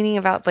complaining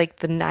about like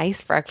the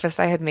nice breakfast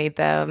I had made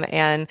them.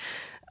 And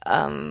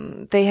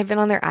they had been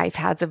on their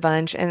iPads a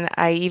bunch. And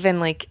I even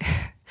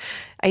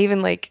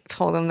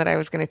told them that I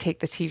was going to take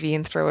the TV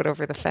and throw it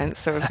over the fence.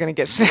 So it was going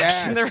to get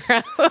smashed in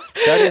the road.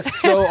 That is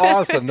so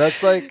awesome.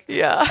 That's like,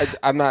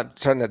 I'm not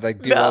trying to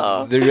like do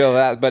all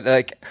that, but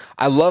like,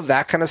 I love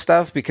that kind of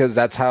stuff because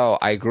that's how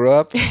I grew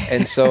up.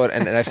 And so,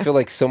 and I feel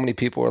like so many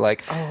people were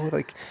like, oh,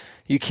 like,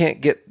 you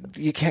can't get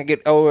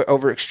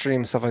over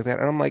extreme stuff like that.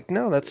 And I'm like,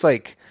 no, that's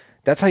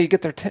how you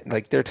get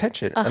their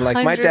attention. And like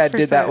 100%. My dad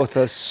did that with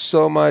us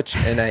so much.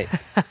 And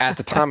at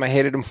the time I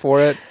hated him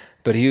for it,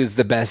 but he was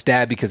the best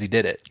dad because he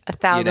did it.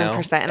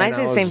 1,000%. And I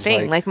say the same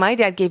thing. Like my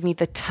dad gave me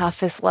the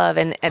toughest love,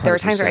 and there were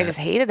times where I just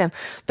hated him,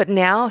 but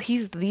now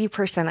he's the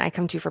person I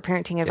come to for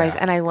parenting advice.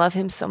 And I love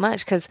him so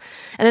much and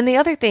then the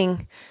other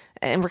thing,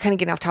 and we're kind of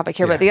getting off topic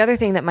here, but the other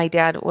thing that my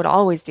dad would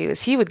always do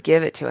is he would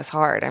give it to us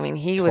hard. I mean,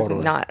 he was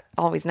not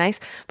always nice,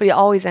 but he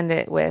always ended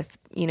it with,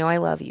 you know, I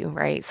love you,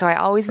 right? So I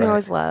always knew I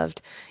was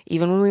loved,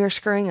 even when we were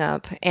screwing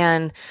up.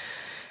 And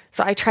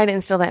so I try to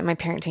instill that in my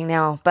parenting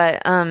now.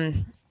 But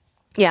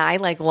I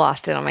like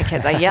lost it on my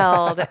kids. I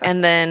yelled,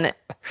 and then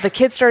the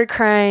kids started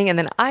crying, and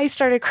then I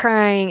started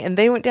crying, and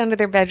they went down to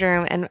their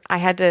bedroom, and I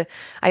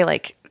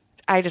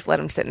just let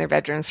them sit in their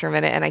bedrooms for a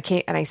minute.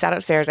 And I sat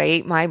upstairs, I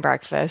ate my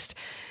breakfast.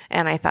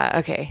 And I thought,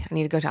 okay, I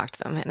need to go talk to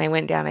them. And I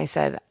went down, I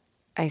said,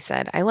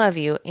 I love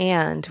you,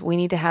 and we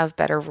need to have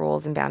better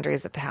rules and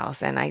boundaries at the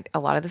house. And a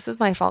lot of this is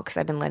my fault because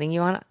I've been letting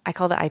you on. I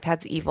call the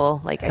iPads evil.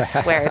 Like, I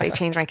swear, they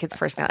changed my kids'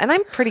 personality. And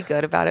I'm pretty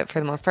good about it for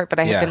the most part, but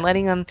I had been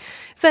letting them,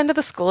 it's the end of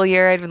the school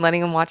year, I'd been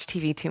letting them watch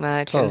TV too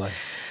much. Totally.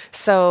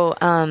 So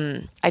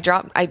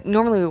I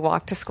normally would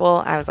walk to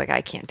school. I was like,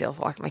 I can't deal with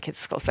walking my kids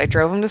to school. So I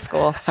drove them to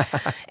school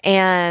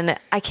and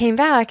I came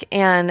back,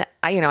 and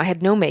I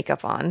had no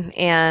makeup on,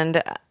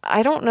 and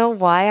I don't know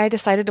why I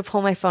decided to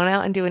pull my phone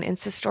out and do an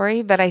Insta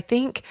story, but I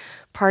think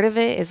part of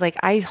it is like,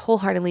 I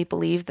wholeheartedly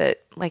believe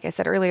that, like I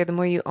said earlier, the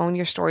more you own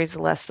your stories,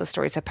 the less the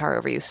stories have power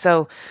over you.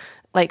 So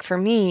like for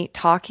me,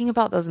 talking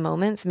about those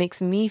moments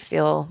makes me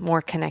feel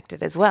more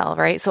connected as well,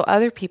 right? So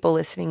other people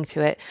listening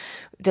to it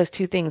does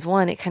two things.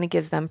 One, it kind of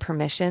gives them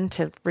permission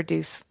to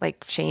reduce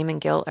like shame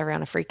and guilt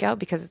around a freak out,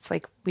 because it's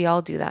like we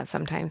all do that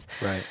sometimes.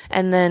 Right.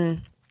 And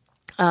then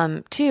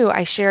two,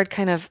 I shared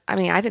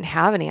I didn't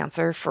have an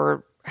answer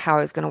for how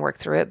I was going to work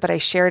through it, but I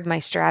shared my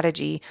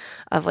strategy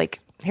of like,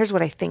 here's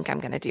what I think I'm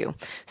going to do.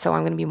 So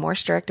I'm going to be more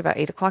strict about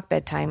 8:00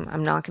 bedtime.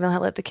 I'm not going to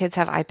let the kids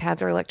have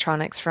iPads or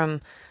electronics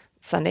from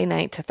Sunday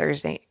night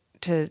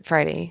to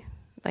Friday,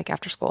 like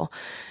after school.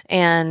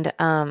 And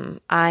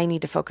I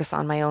need to focus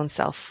on my own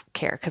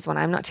self-care, because when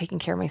I'm not taking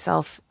care of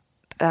myself,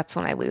 that's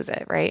when I lose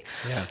it, right?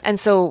 Yeah. And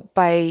so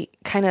by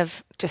kind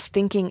of just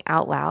thinking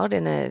out loud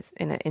in an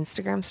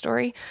Instagram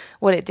story,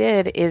 what it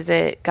did is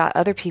it got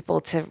other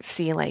people to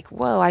see like,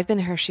 whoa, I've been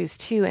in her shoes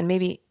too. And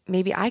maybe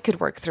I could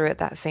work through it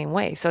that same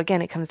way. So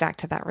again, it comes back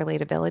to that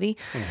relatability.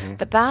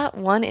 But that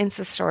one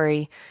Insta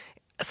story,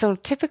 so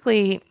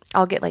typically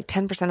I'll get like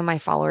 10% of my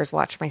followers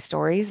watch my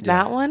stories.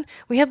 Yeah. That one,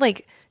 we had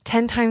like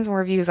 10 times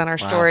more views on our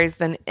stories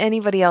than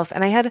anybody else.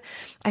 And I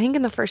think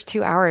in the first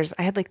 2 hours,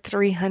 I had like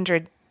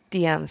 300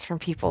 DMs from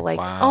people like,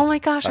 oh my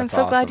gosh, I'm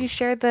so glad you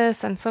shared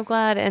this. I'm so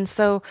glad. And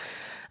so,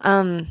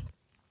 I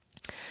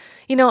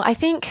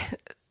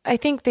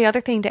think the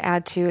other thing to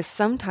add to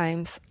is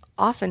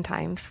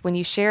oftentimes when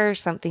you share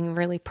something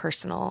really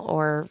personal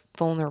or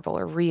vulnerable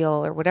or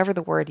real or whatever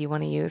the word you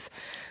want to use,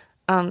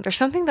 there's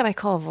something that I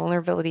call a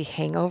vulnerability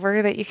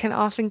hangover that you can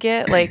often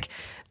get. Like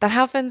that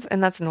happens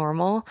and that's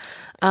normal.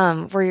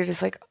 Where you're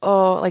just like,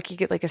 oh, like you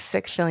get like a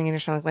sick feeling in your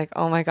stomach, like,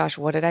 oh my gosh,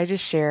 what did I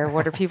just share?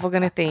 What are people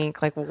going to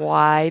think? Like,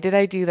 why did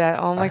I do that?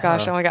 Oh my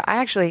gosh. Oh my God. I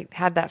actually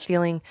had that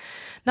feeling,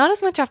 not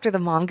as much after the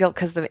mom guilt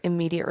because the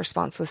immediate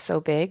response was so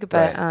big,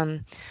 but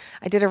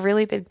I did a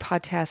really big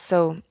podcast.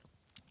 So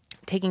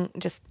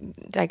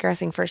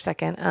digressing for a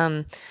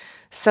second.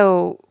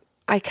 So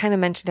I kind of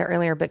mentioned it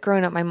earlier, but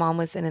growing up, my mom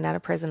was in and out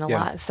of prison a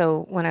lot.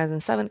 So when I was in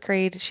 7th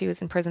grade, she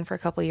was in prison for a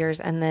couple of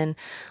years. And then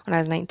when I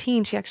was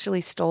 19, she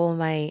actually stole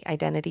my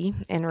identity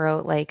and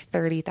wrote like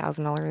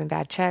 $30,000 in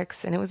bad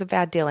checks. And it was a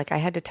bad deal. Like I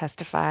had to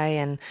testify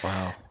and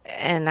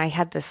I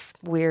had this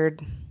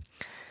weird,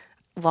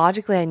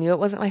 logically, I knew it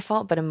wasn't my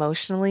fault, but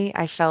emotionally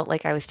I felt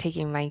like I was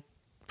taking my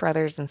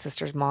brothers and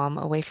sisters' mom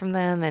away from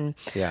them. And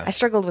I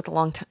struggled with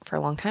for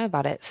a long time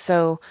about it.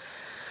 So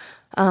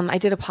I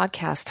did a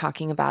podcast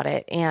talking about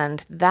it,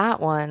 and that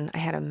one, I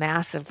had a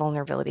massive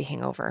vulnerability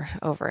hangover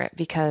over it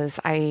because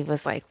I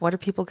was like, what are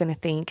people going to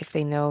think if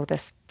they know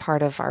this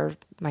part of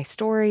my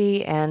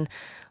story? And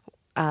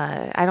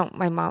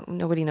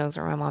nobody knows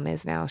where my mom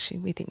is now.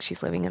 We think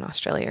she's living in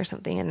Australia or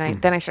something.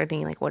 And then I started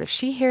thinking like, what if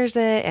she hears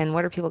it and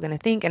what are people going to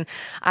think? And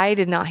I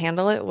did not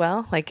handle it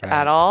well,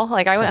 at all.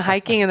 Like I went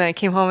hiking and then I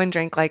came home and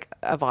drank like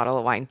a bottle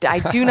of wine. I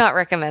do not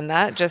recommend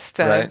that, just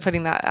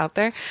putting that out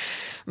there.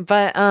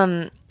 But,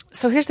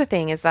 so here's the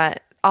thing is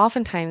that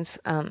oftentimes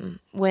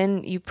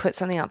when you put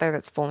something out there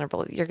that's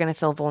vulnerable, you're going to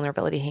feel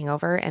vulnerability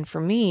hangover. And for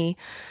me,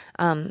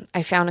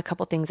 I found a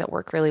couple things that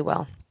work really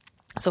well.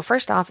 So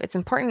first off, it's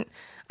important,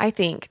 I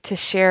think, to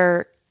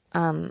share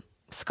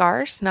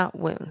scars, not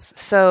wounds.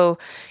 So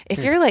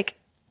if you're like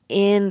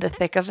in the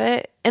thick of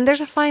it, and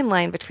there's a fine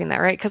line between that,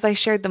 right? Because I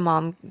shared the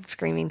mom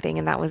screaming thing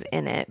and that was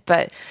in it.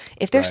 But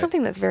if there's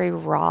something that's very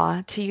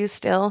raw to you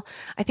still,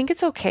 I think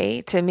it's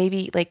okay to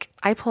maybe like,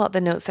 I pull out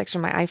the notes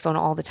section of my iPhone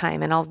all the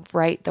time and I'll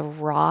write the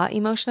raw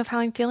emotion of how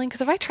I'm feeling.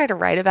 Because if I try to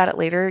write about it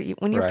later,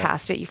 when you're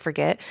past it, you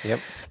forget. Yep.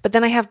 But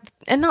then I have,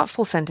 and not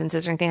full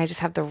sentences or anything, I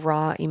just have the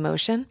raw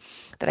emotion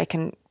that I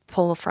can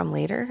pull from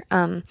later.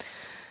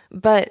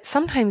 But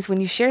sometimes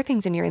when you share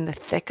things and you're in the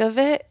thick of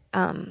it,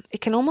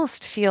 it can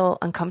almost feel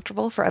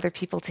uncomfortable for other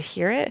people to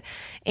hear it.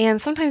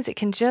 And sometimes it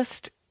can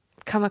just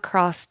come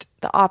across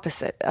the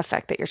opposite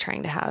effect that you're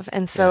trying to have.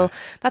 And so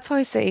that's why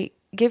I say,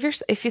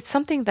 if it's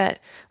something that,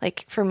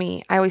 like for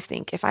me, I always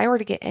think if I were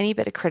to get any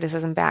bit of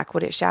criticism back,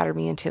 would it shatter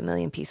me into a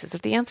million pieces?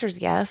 If the answer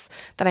is yes,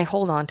 then I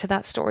hold on to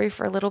that story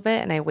for a little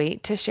bit and I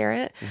wait to share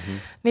it.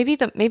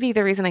 Mm-hmm. Maybe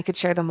the reason I could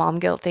share the mom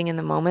guilt thing in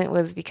the moment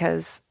was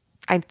because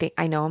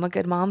I know I'm a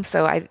good mom,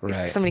 so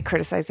if somebody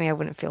criticized me, I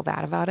wouldn't feel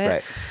bad about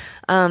it.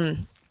 Right.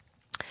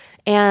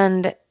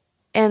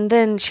 And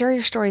then share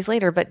your stories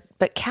later, but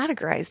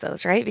categorize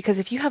those, right? Because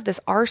if you have this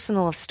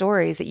arsenal of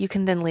stories that you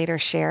can then later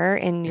share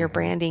in your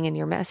branding and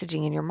your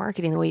messaging and your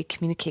marketing, the way you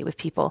communicate with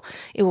people,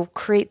 it will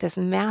create this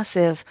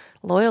massive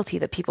loyalty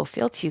that people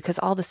feel to you because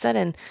all of a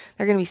sudden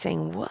they're going to be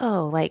saying,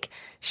 whoa, like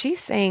she's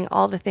saying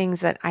all the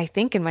things that I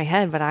think in my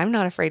head, but I'm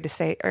not afraid to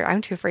say, or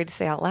I'm too afraid to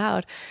say out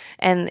loud.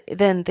 And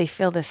then they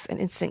feel an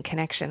instant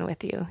connection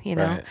with you, you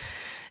know? Right.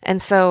 And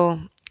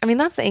so, I mean,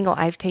 that's the angle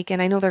I've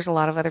taken. I know there's a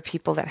lot of other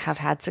people that have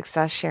had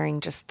success sharing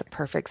just the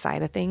perfect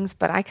side of things,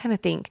 but I kind of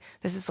think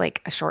this is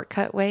like a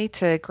shortcut way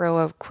to grow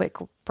a quick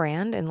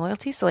brand and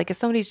loyalty. So like if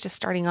somebody's just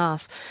starting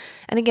off,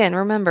 and again,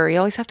 remember, you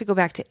always have to go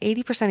back to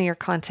 80% of your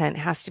content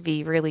has to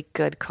be really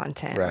good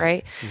content,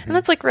 right? Mm-hmm. And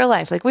that's like real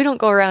life. Like we don't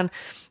go around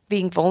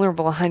being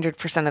vulnerable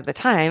 100% of the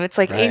time. It's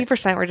like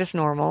 80% we're just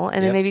normal.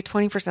 And then maybe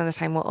 20% of the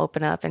time we'll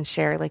open up and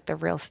share like the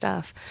real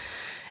stuff.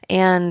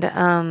 And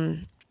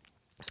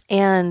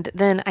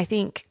then I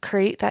think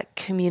create that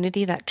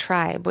community, that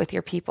tribe with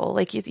your people.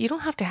 Like you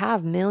don't have to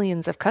have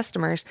millions of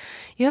customers.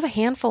 You have a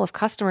handful of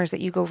customers that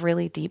you go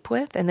really deep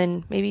with. And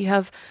then maybe you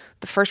have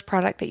the first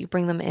product that you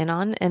bring them in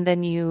on. And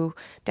then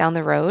down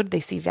the road, they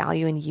see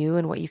value in you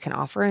and what you can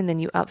offer. And then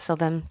you upsell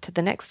them to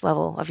the next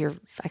level of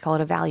I call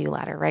it a value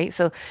ladder, right?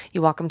 So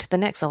you walk them to the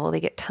next level.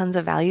 They get tons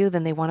of value.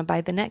 Then they want to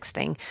buy the next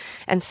thing.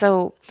 And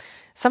so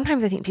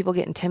sometimes I think people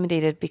get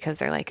intimidated because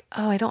they're like,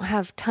 oh, I don't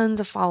have tons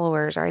of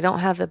followers or I don't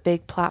have a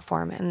big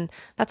platform. And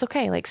that's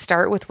okay. Like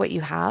start with what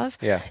you have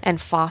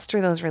and foster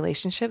those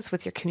relationships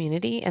with your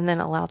community and then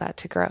allow that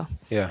to grow.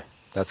 Yeah.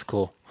 That's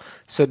cool.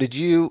 So did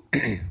you,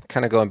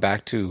 kind of going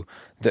back to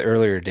the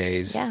earlier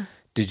days, Yeah.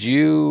 did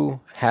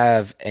you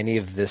have any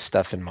of this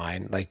stuff in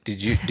mind? Like,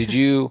 did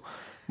you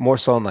more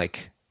so on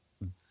like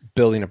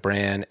building a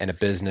brand and a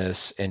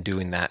business and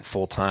doing that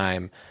full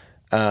time?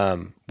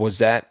 Did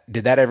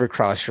that ever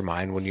cross your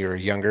mind when you were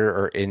younger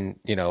or in,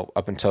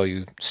 up until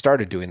you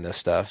started doing this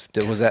stuff?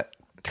 Was that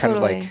kind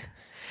of Totally. like,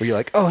 were you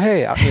like, oh,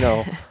 hey,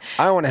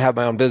 I want to have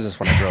my own business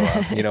when I grow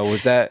up?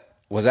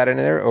 Was that in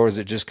there, or was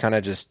it just kind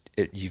of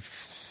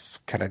you've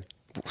kind of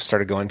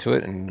started going to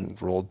it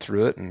and rolled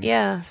through it? And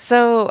Yeah.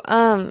 So,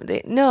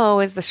 no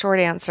is the short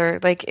answer.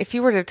 Like, if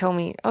you were to have told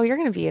me, oh, you're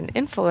going to be an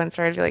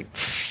influencer, I'd be like,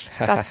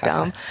 that's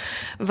dumb.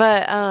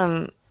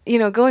 But,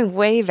 going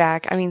way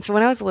back, I mean, so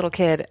when I was a little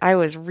kid, I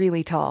was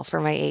really tall for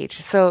my age.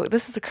 So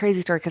this is a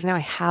crazy story because now I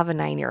have a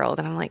 9-year-old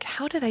and I'm like,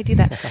 how did I do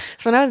that?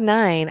 So when I was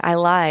 9, I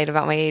lied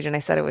about my age and I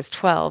said it was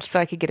 12 so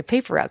I could get a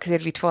paper route because you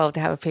had to be 12 to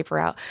have a paper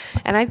route.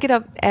 And I'd get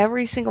up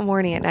every single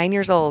morning at 9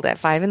 years old at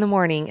 5 a.m.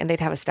 and they'd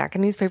have a stack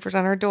of newspapers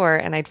on our door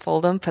and I'd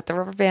fold them, put the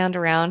rubber band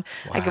around.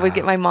 Wow. I would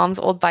get my mom's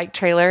old bike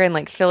trailer and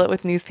like fill it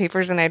with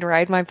newspapers and I'd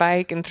ride my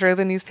bike and throw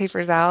the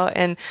newspapers out.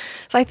 And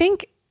so I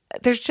think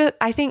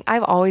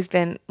I've always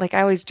been like, I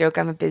always joke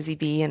I'm a busy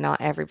bee and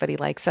not everybody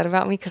likes that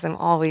about me because I'm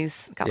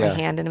always got my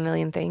hand in a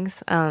million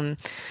things.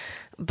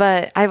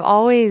 But I've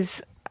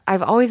always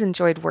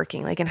enjoyed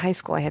working. Like in high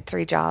school, I had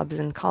 3 jobs.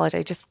 In college,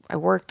 I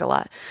worked a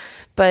lot.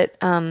 But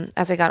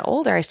as I got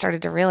older, I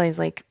started to realize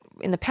like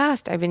in the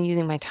past, I've been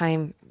using my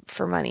time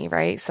for money,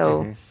 right?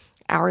 So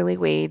hourly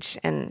wage,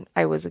 and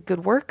I was a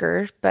good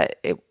worker,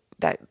 but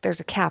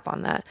there's a cap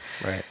on that.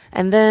 Right.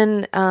 And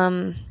then,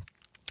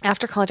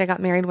 after college, I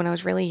got married when I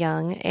was really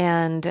young,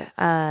 and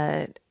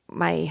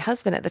my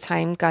husband at the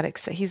time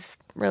he's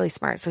really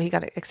smart, so he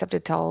got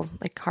accepted to all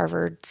like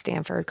Harvard,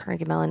 Stanford,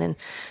 Carnegie Mellon, and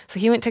so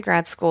he went to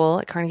grad school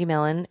at Carnegie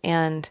Mellon,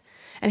 and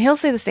he'll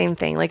say the same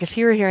thing. Like if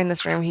he were here in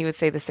this room, he would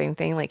say the same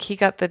thing. Like he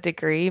got the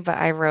degree, but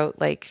I wrote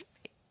like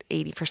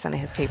 80% of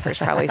his papers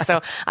probably.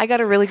 So I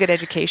got a really good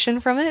education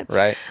from it.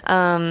 Right.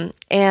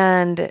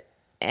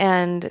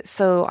 And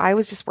so I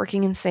was just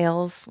working in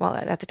sales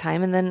at the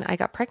time. And then I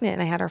got pregnant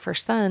and I had our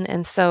first son.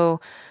 And so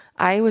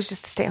I was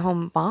just a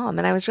stay-at-home mom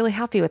and I was really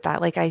happy with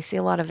that. Like I see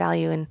a lot of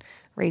value in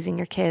raising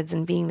your kids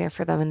and being there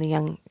for them in the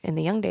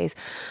young days.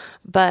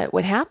 But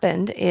what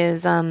happened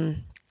is,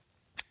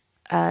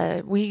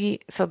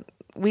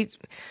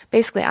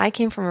 basically I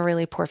came from a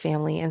really poor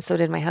family and so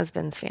did my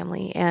husband's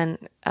family and,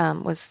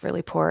 was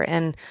really poor.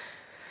 And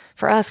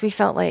for us, we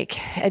felt like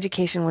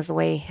education was the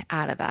way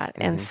out of that.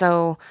 And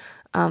so,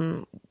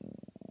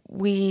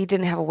 we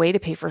didn't have a way to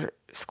pay for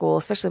school,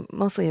 especially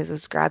mostly it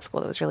was grad school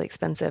that was really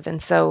expensive.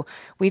 And so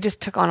we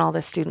just took on all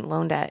this student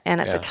loan debt.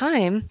 And at the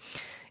time,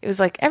 it was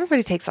like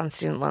everybody takes on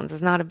student loans.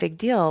 It's not a big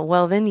deal.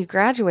 Well, then you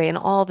graduate and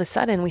all of a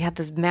sudden we had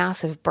this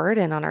massive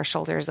burden on our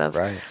shoulders of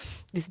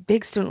these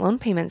big student loan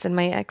payments. And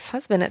my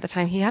ex-husband at the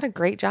time, he had a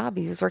great job.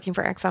 He was working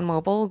for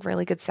ExxonMobil,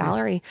 really good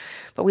salary,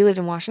 but we lived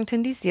in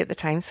Washington, D.C. at the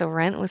time. So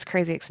rent was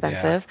crazy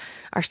expensive.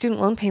 Yeah. Our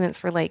student loan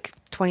payments were like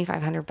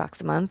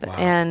 $2,500 a month. Wow.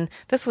 And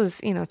this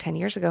was, 10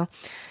 years ago.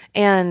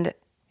 And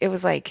it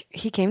was like,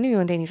 he came to me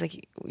one day and he's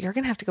like, you're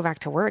going to have to go back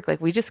to work. Like,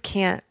 we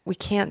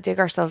can't dig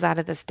ourselves out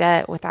of this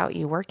debt without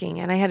you working.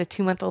 And I had a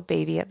 2-month-old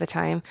baby at the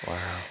time. Wow.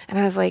 And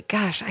I was like,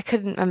 gosh, I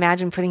couldn't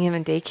imagine putting him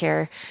in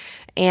daycare.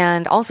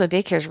 And also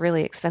daycare is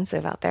really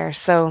expensive out there.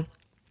 So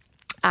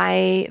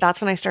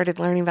that's when I started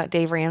learning about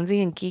Dave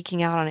Ramsey and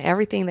geeking out on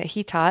everything that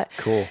he taught.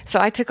 Cool. So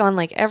I took on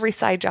like every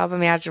side job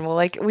imaginable.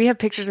 Like we have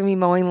pictures of me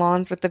mowing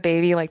lawns with the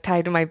baby like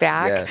tied to my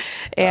back.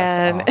 Yes,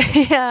 and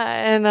awesome.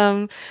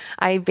 and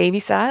I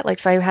babysat. Like,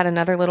 so I had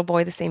another little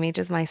boy the same age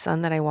as my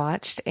son that I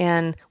watched.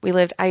 And we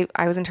lived, I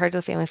was in charge of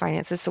the family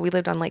finances. So we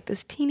lived on like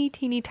this teeny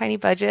tiny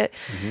budget.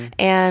 Mm-hmm.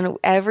 And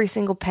every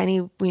single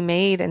penny we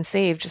made and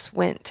saved just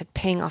went to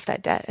paying off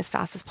that debt as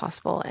fast as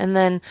possible. And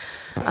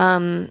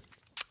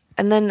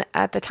then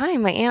at the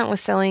time, my aunt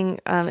was selling,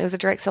 it was a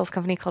direct sales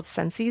company called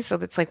Scentsy. So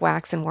that's like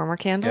wax and warmer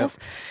candles.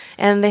 Yep.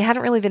 And they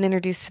hadn't really been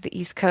introduced to the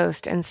East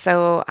Coast. And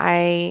so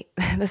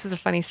this is a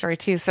funny story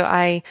too. So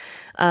I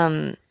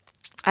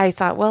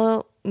thought,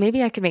 well,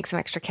 maybe I could make some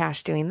extra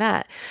cash doing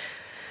that.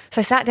 So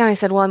I sat down, I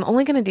said, well, I'm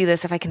only going to do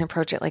this if I can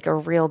approach it like a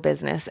real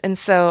business. And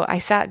so I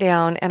sat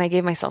down and I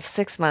gave myself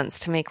 6 months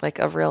to make like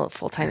a real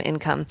full-time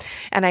income.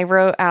 And I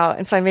wrote out,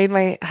 and so I made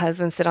my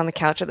husband sit on the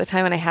couch at the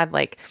time and I had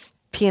like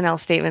P&L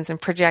statements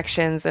and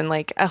projections and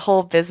like a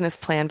whole business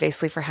plan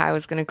basically for how I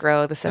was going to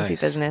grow the Scentsy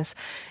business.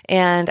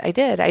 And I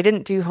did. I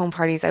didn't do home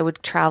parties. I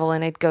would travel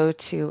and I'd go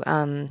to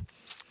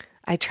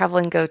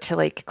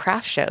like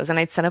craft shows and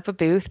I'd set up a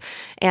booth.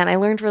 And I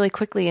learned really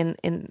quickly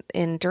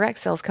in direct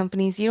sales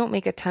companies, you don't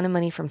make a ton of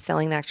money from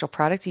selling the actual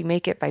product. You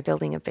make it by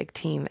building a big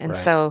team. And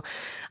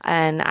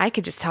and I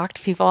could just talk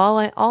to people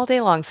all day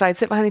long. So I'd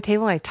sit behind the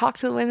table and I'd talk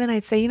to the women.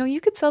 I'd say,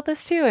 you could sell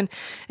this too. And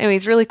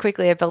anyways, really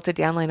quickly, I built a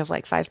downline of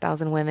like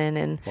 5,000 women.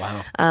 And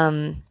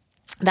wow.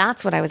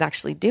 That's what I was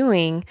actually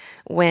doing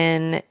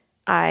when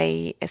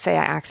I say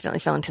I accidentally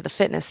fell into the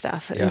fitness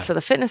stuff. Yeah. And so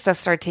the fitness stuff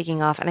started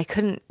taking off and I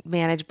couldn't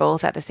manage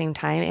both at the same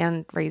time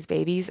and raise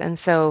babies. And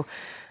so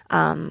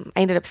I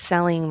ended up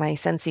selling my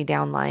Scentsy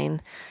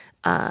downline,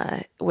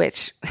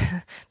 which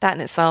that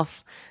in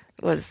itself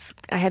was,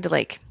 I had to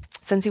like,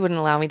 Scentsy wouldn't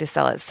allow me to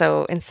sell it.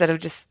 So instead of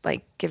just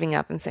like giving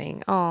up and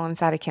saying, oh, I'm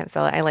sad I can't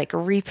sell it, I like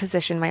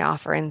repositioned my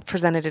offer and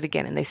presented it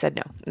again. And they said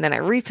no. And then I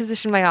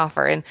repositioned my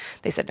offer and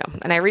they said no.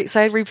 And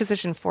so I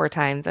repositioned 4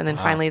 times. And then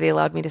finally they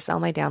allowed me to sell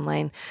my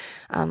downline.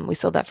 We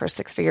sold that for a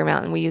 6-figure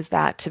amount and we used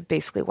that to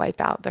basically wipe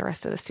out the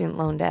rest of the student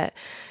loan debt.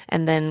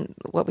 And then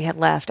what we had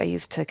left, I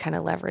used to kind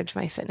of leverage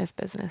my fitness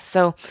business.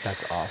 So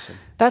That's awesome.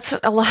 that's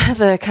a lot of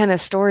the kind of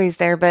stories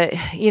there. But,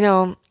 you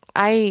know,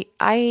 I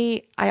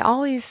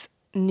always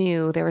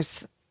knew there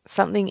was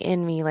something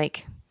in me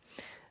like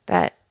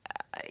that.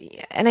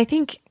 And I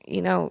think,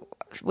 you know,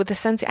 with the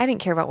Scentsy, I didn't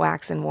care about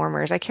wax and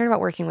warmers. I cared about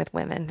working with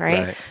women,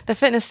 right? The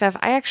fitness stuff,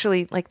 I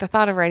actually like the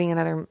thought of writing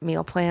another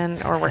meal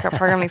plan or workout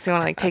program makes me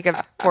want to like take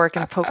a fork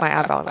and poke my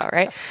eyeballs out,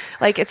 right?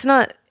 Like it's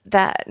not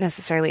that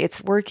necessarily.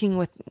 It's working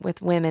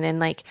with women and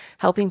like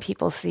helping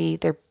people see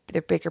their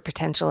bigger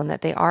potential and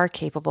that they are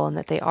capable and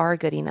that they are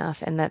good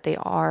enough and that they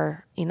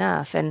are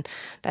enough and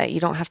that you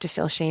don't have to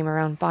feel shame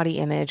around body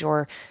image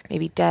or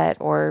maybe debt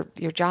or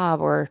your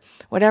job or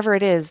whatever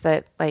it is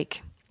that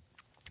like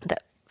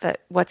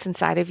that what's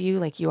inside of you,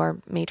 like you are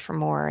made for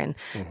more. And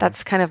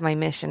that's kind of my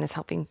mission, is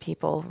helping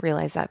people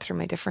realize that through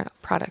my different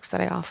products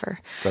that I offer.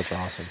 That's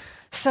awesome.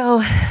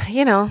 So,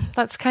 you know,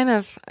 that's kind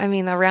of, I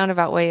mean, a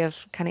roundabout way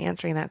of kind of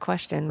answering that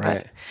question,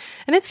 but,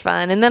 and it's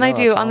fun. And then I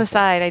do on the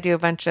side, I do a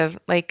bunch of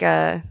like,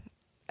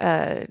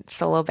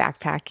 solo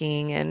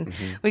backpacking and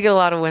we get a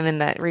lot of women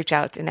that reach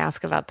out and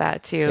ask about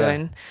that too. Yeah.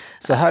 And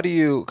so how do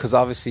you, cause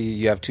obviously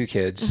you have 2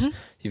 kids,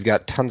 you've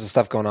got tons of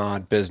stuff going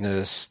on,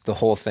 business, the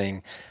whole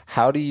thing.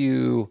 How do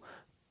you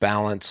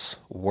balance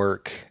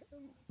work?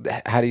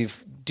 How do you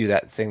do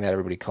that thing that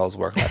everybody calls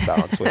work-life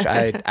balance, which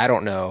I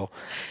don't know.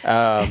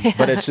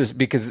 But it's just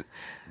because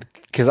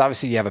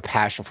obviously you have a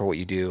passion for what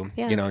you do,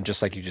 you know, and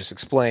just like you just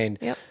explained,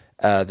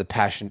 the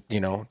passion,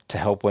 you know, to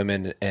help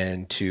women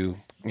and to,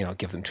 you know,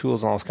 give them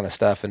tools and all this kind of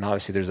stuff. And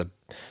obviously there's a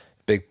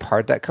big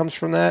part that comes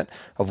from that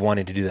of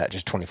wanting to do that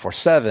just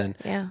 24/7.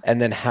 Yeah.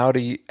 And then how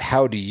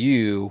do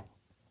you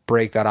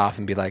break that off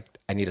and be like,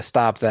 I need to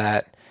stop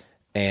that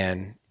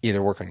and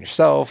either work on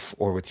yourself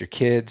or with your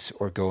kids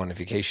or go on a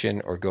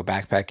vacation or go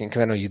backpacking?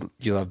 Because I know you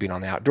love being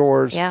on the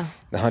outdoors,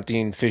 the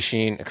hunting,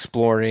 fishing,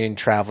 exploring,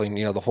 traveling,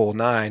 you know, the whole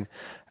 9.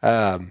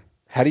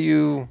 How do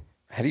you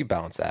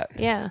balance that?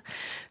 Yeah.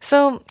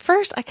 So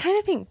first, I kind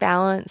of think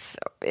balance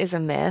is a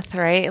myth,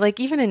 right? Like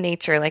even in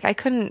nature, like I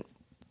couldn't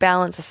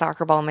balance a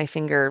soccer ball on my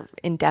finger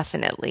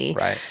indefinitely.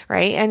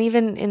 Right. And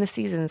even in the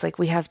seasons, like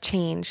we have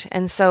change.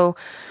 And so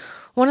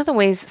one of the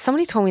ways,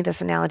 somebody told me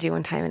this analogy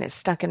one time and it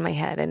stuck in my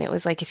head. And it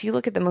was like, if you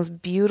look at the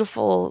most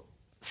beautiful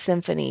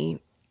symphony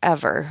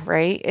ever,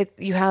 right?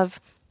 You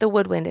have the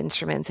woodwind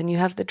instruments and you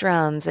have the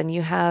drums and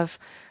you have,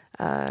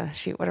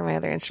 what are my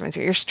other instruments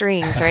here? Your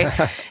strings, right?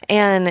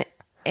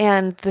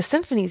 And the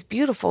symphony is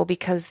beautiful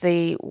because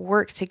they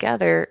work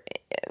together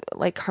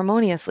like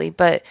harmoniously.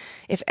 But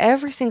if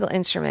every single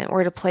instrument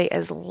were to play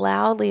as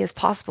loudly as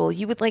possible,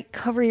 you would like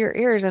cover your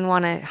ears and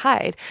want to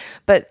hide.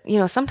 But, you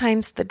know,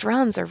 sometimes the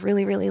drums are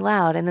really, really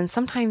loud. And then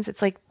sometimes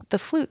it's like the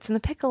flutes and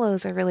the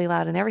piccolos are really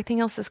loud and everything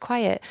else is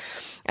quiet.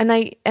 And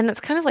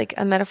that's kind of like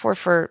a metaphor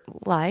for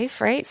life,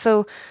 right?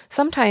 So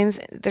sometimes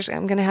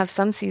I'm going to have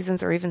some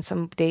seasons or even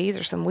some days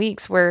or some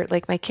weeks where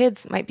like my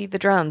kids might be the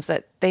drums,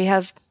 that they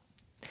have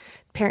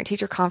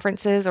parent-teacher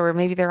conferences or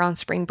maybe they're on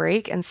spring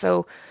break. And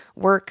so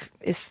work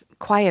is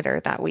quieter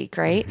that week,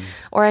 right?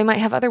 Or I might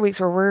have other weeks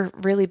where we're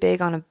really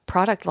big on a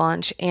product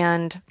launch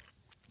and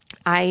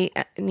I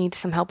need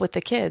some help with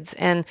the kids.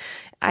 And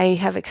I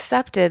have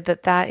accepted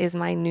that that is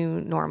my new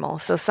normal.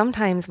 So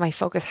sometimes my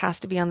focus has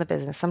to be on the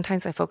business.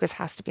 Sometimes my focus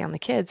has to be on the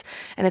kids.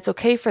 And it's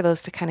okay for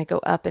those to kind of go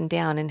up and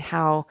down in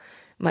how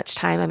much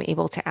time I'm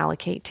able to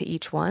allocate to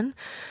each one.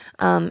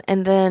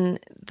 And then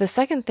the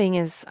second thing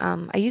is,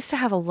 I used to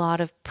have a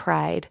lot of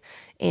pride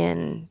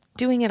in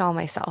doing it all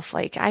myself.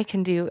 Like I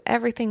can do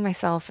everything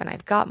myself and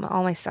I've got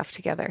all my stuff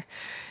together.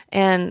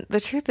 And the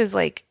truth is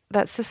like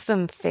that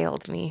system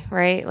failed me,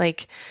 right?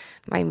 Like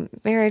my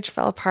marriage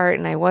fell apart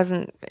and I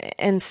wasn't.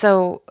 And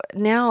so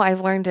now I've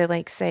learned to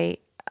like say,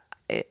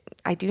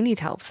 I do need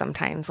help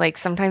sometimes. Like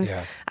sometimes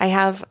I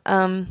have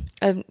a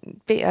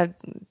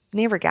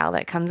neighbor gal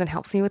that comes and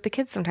helps me with the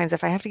kids. Sometimes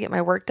if I have to get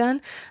my work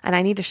done and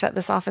I need to shut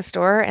this office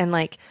door and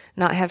like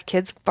not have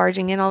kids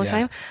barging in all the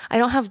time, I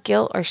don't have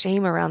guilt or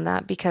shame around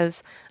that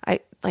because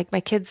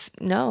my kids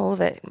know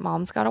that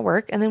mom's got to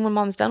work. And then when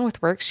mom's done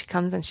with work, she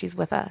comes and she's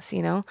with us,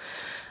 you know?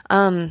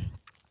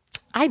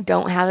 I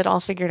don't have it all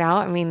figured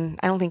out. I mean,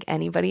 I don't think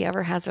anybody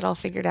ever has it all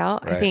figured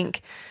out. I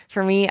think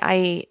for me,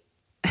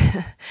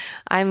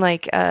 I'm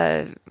like,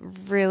 I'm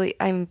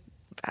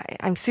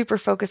super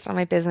focused on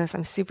my business.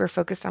 I'm super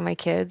focused on my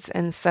kids.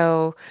 And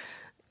so,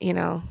 you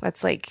know,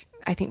 that's like,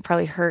 I think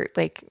probably hurt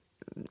like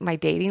my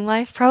dating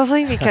life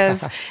probably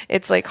because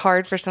it's like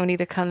hard for somebody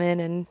to come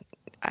in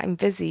I'm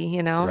busy,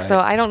 you know? Right. So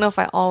I don't know if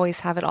I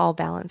always have it all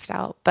balanced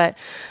out, but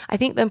I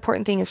think the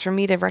important thing is for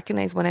me to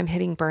recognize when I'm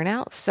hitting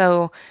burnout.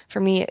 So for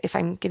me, if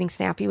I'm getting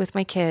snappy with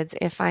my kids,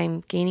 if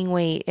I'm gaining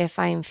weight, if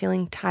I'm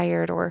feeling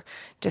tired or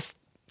just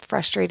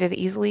frustrated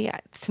easily,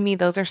 to me,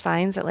 those are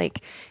signs that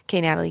like,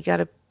 okay, Natalie, you got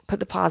to put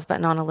the pause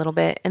button on a little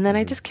bit. And then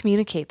I just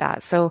communicate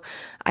that. So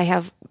I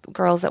have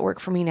girls that work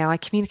for me now. I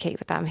communicate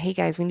with them. Hey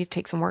guys, we need to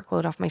take some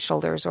workload off my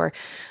shoulders, or,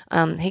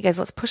 hey guys,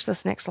 let's push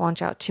this next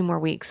launch out 2 more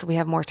weeks so we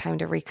have more time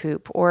to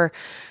recoup. Or,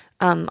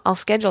 I'll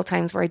schedule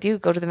times where I do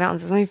go to the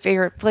mountains. It's my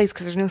favorite place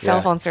because there's no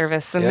cell phone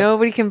service. So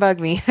nobody can bug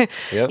me,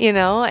 you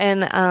know?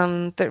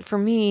 And, for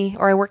me,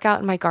 or I work out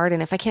in my garden.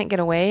 If I can't get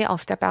away, I'll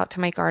step out to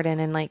my garden,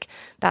 and like,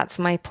 that's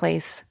my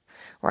place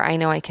where I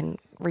know I can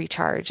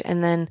recharge.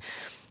 And then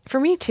for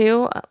me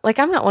too, like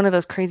I'm not one of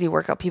those crazy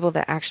workout people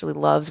that actually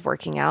loves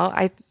working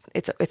out.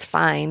 It's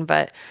fine,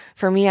 but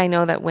for me, I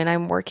know that when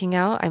I'm working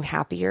out, I'm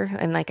happier,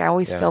 and like I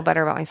always feel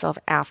better about myself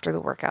after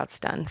the workout's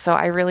done. So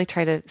I really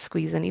try to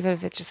squeeze in, even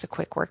if it's just a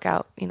quick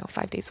workout,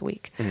 5 days a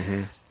week.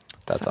 Mm-hmm.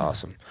 That's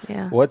awesome.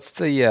 Yeah. What's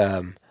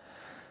the,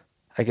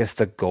 I guess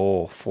the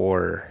goal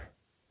for,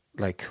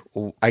 like,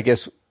 I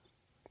guess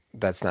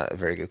that's not a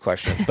very good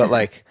question, but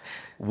like,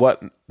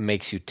 what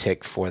makes you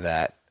tick for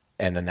that?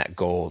 And then that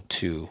goal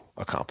to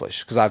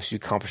accomplish, because obviously you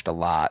accomplished a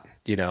lot,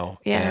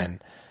 and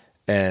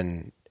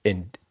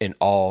in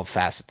all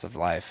facets of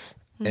life.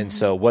 Mm-hmm. And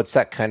so what's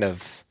that kind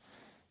of,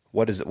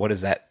 what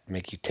does that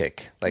make you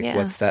tick? Like,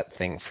 what's that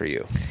thing for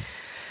you?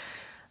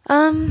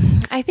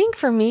 I think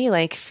for me,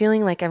 like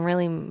feeling like I'm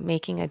really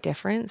making a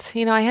difference,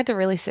 I had to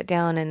really sit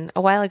down, and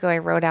a while ago I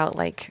wrote out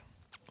like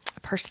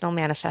personal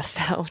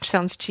manifesto, which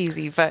sounds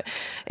cheesy, but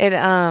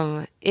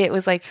it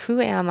was like, who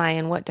am I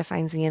and what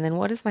defines me? And then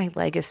what is my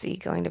legacy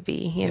going to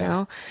be, you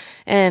know?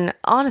 And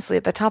honestly,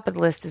 at the top of the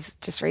list is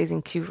just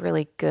raising 2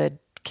 really good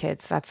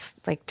kids. That's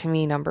like, to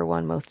me, number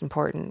 1, most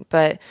important.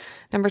 But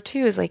number 2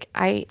 is like,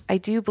 I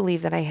do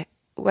believe that I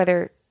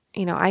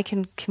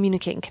can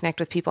communicate and connect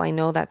with people. I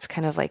know that's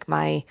kind of like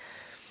my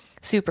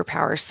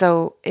superpower.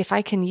 So if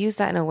I can use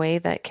that in a way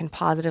that can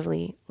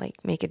positively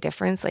like make a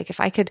difference, like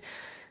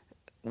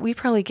we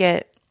probably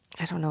get,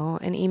 I don't know,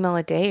 an email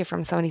a day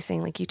from somebody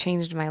saying like, you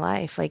changed my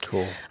life. Like,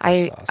 cool.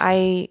 Awesome.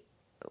 I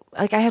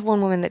had one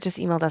woman that just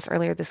emailed us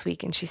earlier this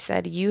week, and she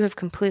said, you have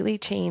completely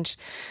changed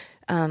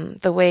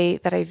the way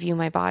that I view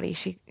my body.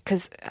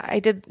 Because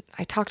I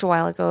talked a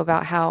while ago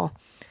about how,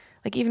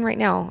 like, even right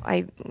now,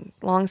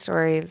 long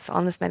story, it's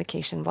on this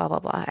medication, blah, blah,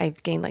 blah. I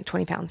gained like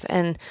 20 pounds.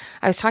 And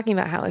I was talking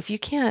about how if you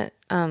can't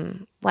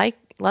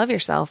love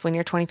yourself when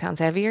you're 20 pounds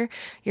heavier,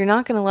 you're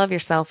not going to love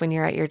yourself when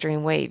you're at your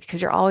dream weight,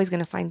 because you're always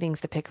going to find things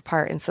to pick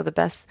apart. And so the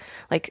best,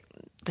 like,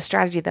 the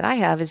strategy that I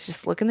have is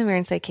just look in the mirror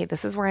and say, okay,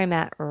 this is where I'm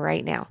at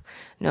right now.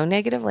 No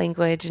negative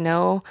language,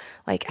 no,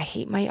 like, I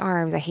hate my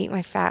arms, I hate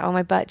my fat, oh,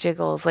 my butt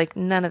jiggles, like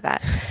none of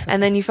that.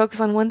 And then you focus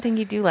on one thing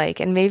you do like,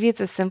 and maybe it's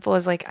as simple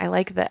as like, I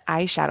like the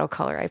eyeshadow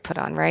color I put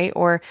on, right?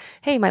 Or,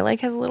 hey, my leg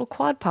has a little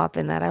quad pop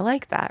in that, I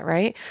like that,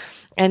 right?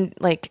 And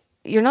like,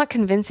 you're not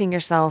convincing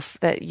yourself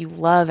that you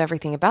love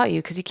everything about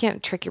you, because you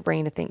can't trick your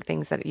brain to think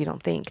things that you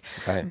don't think.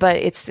 Right. But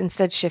it's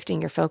instead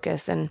shifting your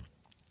focus. And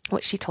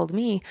what she told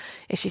me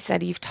is, she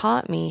said, you've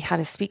taught me how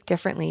to speak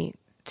differently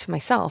to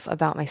myself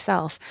about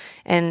myself.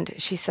 And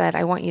she said,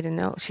 I want you to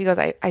know, she goes,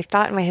 I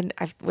thought in my head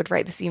I would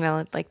write this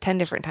email like 10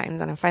 different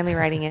times, and I'm finally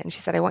writing it. And she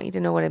said, I want you to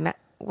know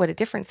what a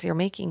difference you're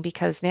making,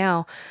 because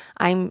now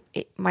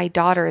my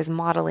daughter is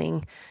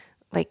modeling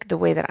like the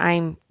way that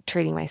I'm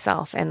treating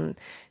myself, and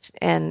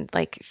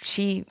like,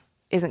 she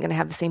isn't going to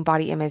have the same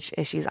body image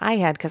issues I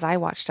had, because I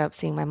watched up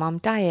seeing my mom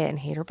diet and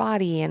hate her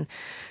body. And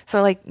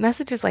so like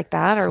messages like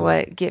that are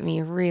what get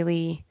me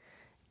really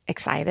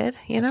excited,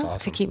 awesome,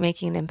 to keep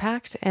making an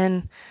impact.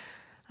 And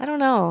I don't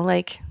know,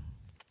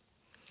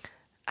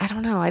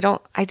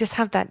 I just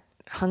have that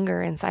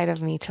hunger inside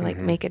of me to like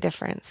make a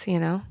difference,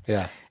 and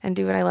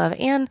do what I love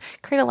and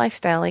create a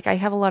lifestyle. Like, I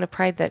have a lot of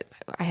pride that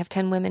I have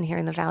 10 women here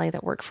in the Valley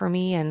that work for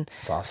me, and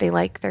awesome, they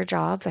like their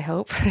jobs, I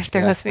hope, if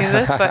they're listening to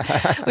this.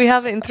 But we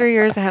haven't, in 3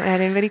 years, I haven't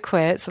had anybody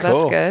quit. So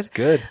cool. That's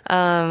good.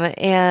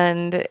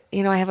 And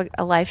I have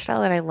a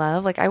lifestyle that I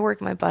love. Like, I work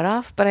my butt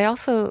off, but I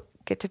also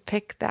get to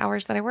pick the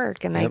hours that I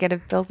work, and I get to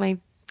build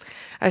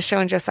I was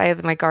showing Josiah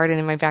my garden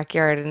in my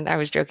backyard, and I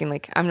was joking,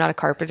 like, I'm not a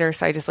carpenter,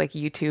 so I just like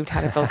YouTubed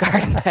how to build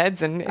garden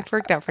beds, and it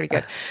worked out pretty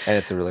good. And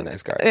it's a really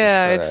nice garden.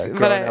 Yeah,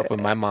 growing up with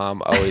my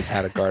mom, always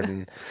had a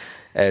garden,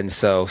 and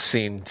so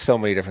seeing so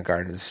many different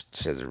gardens,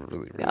 she has a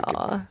really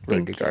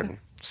good garden.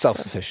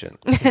 Self-sufficient,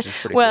 which is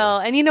pretty well,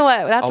 cool. And you know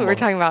what? That's what we were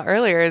talking about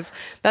earlier. Is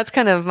that's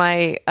kind of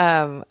my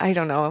I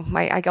don't know.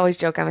 I always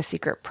joke I'm a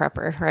secret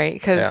prepper, right?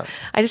 Because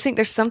I just think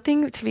there's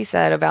something to be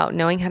said about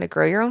knowing how to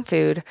grow your own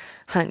food,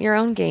 hunt your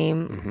own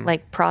game,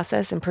 like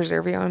process and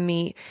preserve your own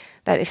meat.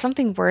 That if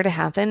something were to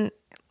happen,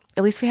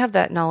 at least we have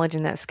that knowledge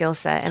and that skill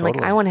set. And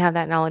like, I want to have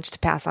that knowledge to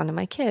pass on to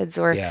my kids,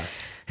 or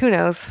who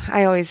knows?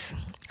 I always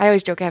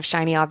joke I have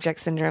shiny object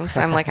syndrome, so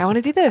I'm like, I want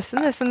to do this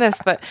and this and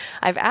this, but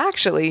I've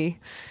actually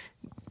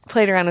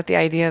played around with the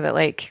idea that,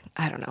 like,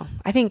 I don't know.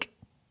 I think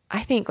I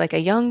think like a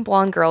young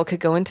blonde girl could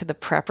go into the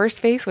prepper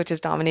space, which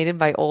is dominated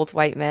by old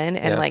white men,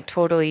 and like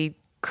totally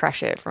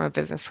crush it from a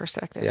business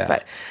perspective. Yeah.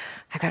 But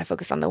I got to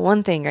focus on the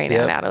one thing right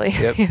now, Natalie.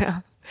 You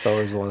know? It's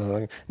always one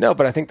thing. No,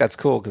 but I think that's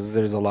cool because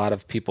there's a lot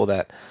of people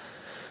that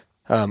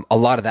a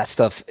lot of that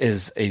stuff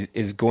is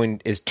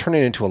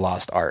turning into a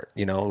lost art,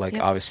 you know, like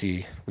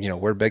obviously, you know,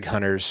 we're big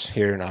hunters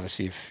here, and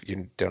obviously if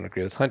you don't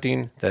agree with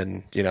hunting,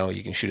 then, you know,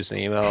 you can shoot us an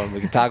email and we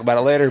can talk about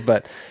it later.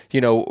 But,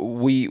 you know,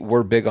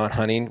 we're big on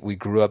hunting. We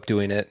grew up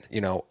doing it. You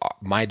know,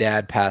 my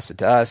dad passed it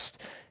to us,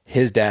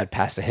 his dad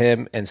passed to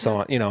him, and so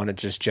on, you know, and it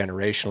just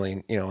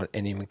generationally, you know,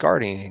 and even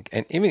gardening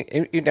and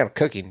even down to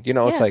cooking, you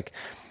know, it's like,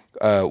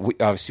 we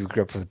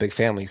grew up with a big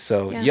family,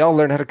 so y'all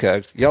learned how to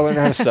cook, y'all learned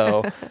how to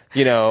sew,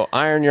 you know,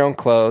 iron your own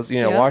clothes, you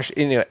know, wash,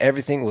 you know,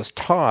 everything was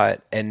taught.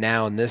 And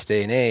now in this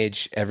day and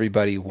age,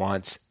 everybody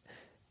wants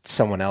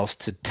someone else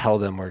to tell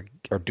them or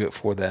do it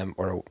for them,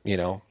 or, you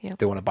know,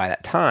 they want to buy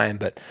that time.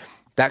 But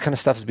that kind of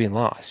stuff is being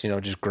lost, you know,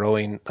 just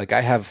growing. Like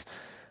I have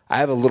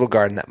a little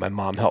garden that my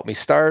mom helped me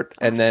start,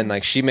 and then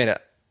like she made it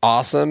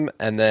awesome,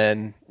 and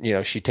then, you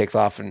know, she takes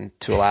off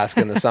to Alaska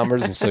in the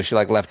summers, and so she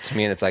like left it to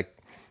me, and it's like,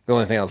 the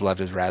only thing else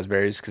left is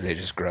raspberries because they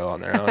just grow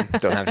on their own.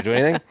 Don't have to do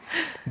anything.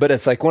 But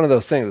it's like one of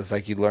those things. It's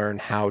like you learn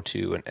how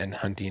to and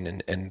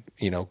hunting and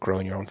you know,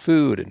 growing your own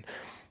food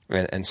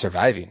and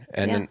surviving.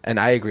 And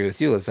I agree with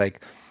you. It's like,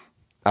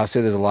 I'll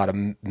say there's a lot of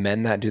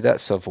men that do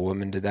that. So if a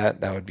woman did that,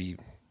 that would be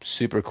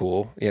super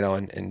cool, you know,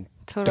 and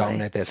totally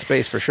dominate that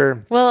space for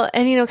sure. Well,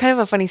 and you know, kind of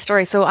a funny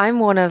story. So I'm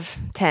one of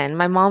 10.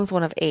 My mom's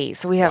one of 8.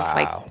 So we have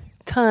like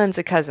tons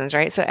of cousins,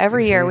 right? So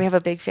every year we have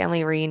a big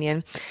family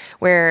reunion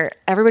where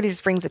everybody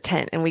just brings a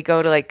tent and we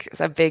go to like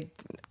a big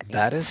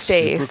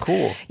space. Super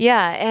cool.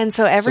 Yeah. And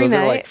so every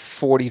night, like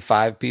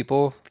 45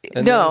 people?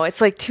 No,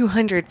 it's like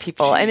 200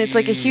 people. Jeez. And it's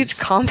like a huge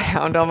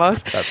compound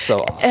almost. That's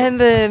so awesome. And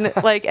then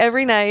like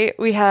every night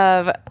we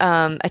have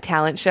a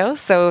talent show.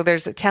 So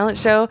there's a talent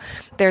show,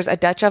 there's a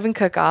Dutch oven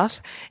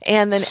cook-off,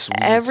 and then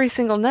every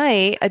single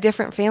night a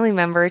different family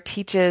member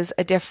teaches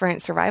a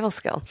different survival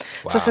skill.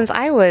 Wow. So since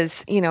I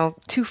was, you know,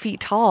 2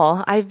 feet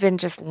tall, I've been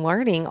just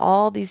learning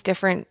all these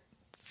different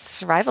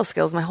survival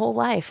skills my whole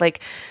life. Like,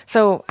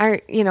 so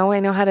I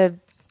know how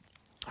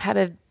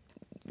to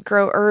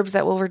grow herbs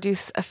that will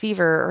reduce a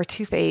fever or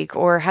toothache,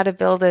 or how to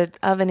build an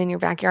oven in your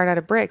backyard out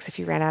of bricks if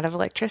you ran out of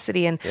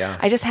electricity. And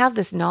I just have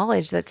this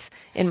knowledge that's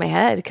in my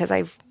head because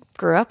I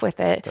grew up with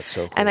it. That's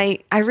so cool. And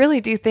I really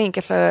do think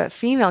if a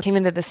female came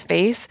into this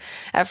space,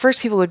 at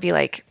first people would be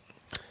like,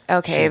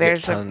 okay,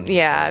 there's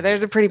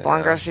a pretty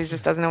blonde girl. She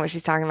just doesn't know what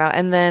she's talking about.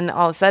 And then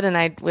all of a sudden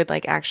I would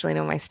like actually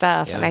know my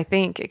stuff. Yeah. And I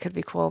think it could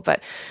be cool,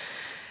 but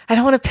I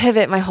don't want to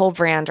pivot my whole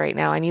brand right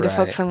now. I need to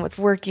focus on what's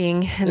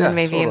working, and then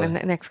maybe in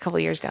the next couple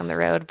of years down the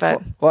road.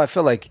 But well, I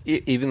feel like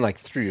even like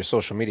through your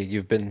social media,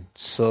 you've been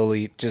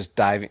slowly just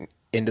diving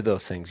into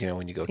those things. You know,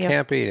 when you go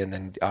camping, and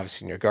then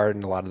obviously in your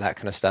garden, a lot of that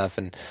kind of stuff,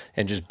 and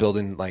just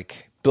building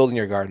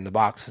your garden, the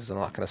boxes and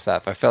all that kind of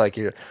stuff. I feel like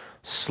you're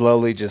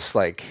slowly just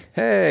like,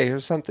 hey,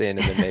 here's something, and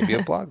then maybe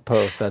a blog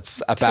post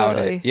that's about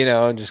it. You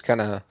know, and just kind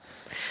of.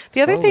 The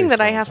other thing that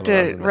I have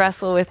to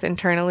wrestle with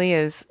internally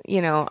is,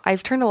 you know,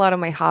 I've turned a lot of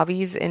my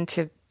hobbies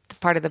into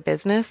part of the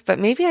business, but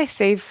maybe I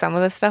save some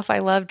of the stuff I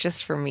love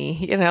just for me,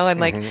 you know, and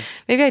like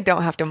maybe I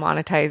don't have to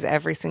monetize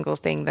every single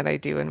thing that I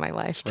do in my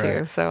life too.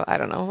 Right. So I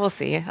don't know. We'll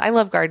see. I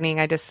love gardening.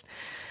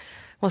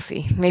 We'll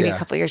see. Maybe a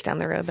couple of years down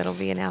the road, that'll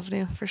be an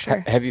avenue for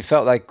sure. Have you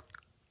felt like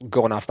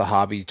going off the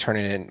hobby,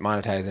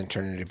 monetizing,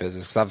 turning it into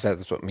business? Because obviously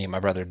that's what me and my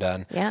brother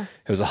done. Yeah.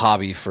 It was a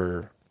hobby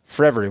for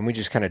forever, and we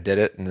just kind of did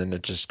it, and then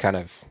it just kind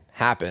of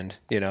happened,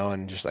 you know,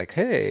 and just like,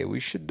 hey, we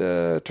should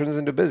turn this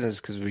into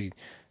business, because we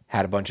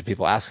had a bunch of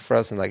people asking for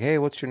us and like, hey,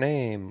 what's your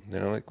name? You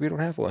know, like, we don't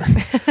have one.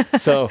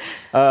 So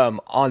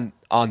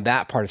on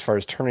that part, as far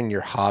as turning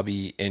your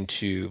hobby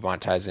into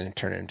monetizing and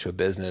turning it into a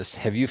business,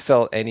 have you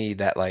felt any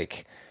that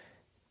like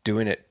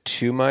doing it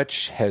too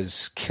much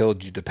has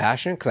killed you the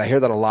passion? Because I hear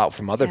that a lot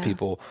from other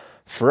people.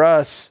 For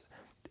us,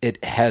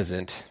 it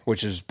hasn't,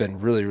 which has been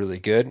really, really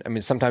good. I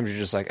mean, sometimes you're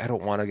just like, I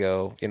don't want to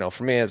go, you know,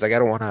 for me, it's like, I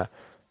don't want to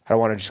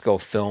just go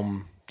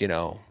film, you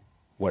know,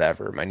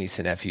 whatever, my niece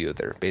and nephew at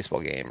their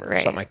baseball game or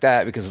something like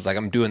that, because it's like,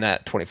 I'm doing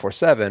that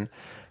 24/7.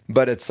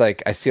 But it's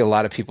like, I see a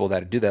lot of people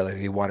that do that. Like,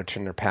 they want to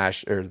turn their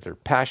passion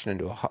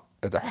into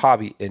their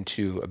hobby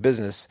into a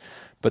business,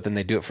 but then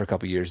they do it for a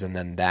couple of years, and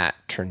then that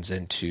turns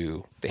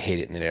into they hate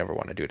it and they never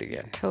want to do it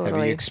again. Totally.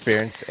 Have you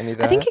experienced any of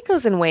that? I think it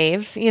goes in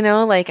waves, you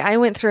know, like I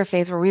went through a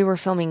phase where we were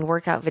filming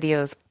workout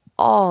videos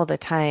all the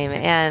time,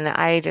 and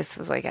I just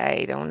was like,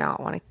 I do not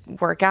want to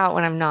work out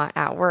when I'm not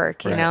at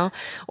work, you know,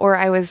 or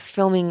I was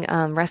filming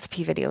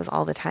recipe videos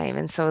all the time,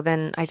 and so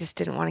then I just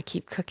didn't want to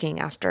keep cooking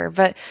after.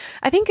 But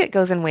I think it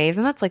goes in waves,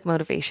 and that's like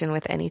motivation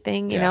with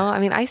anything, you know. I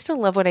mean, I still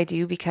love what I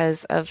do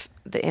because of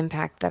the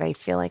impact that I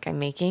feel like I'm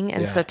making,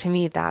 and so to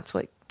me, that's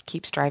what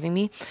keeps driving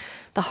me.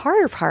 The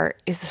harder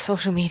part is the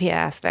social media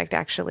aspect,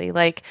 actually.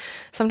 Like,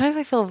 sometimes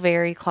I feel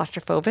very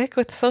claustrophobic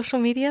with social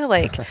media,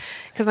 like,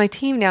 because my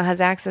team now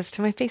has access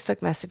to my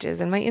Facebook messages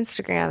and my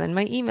Instagram and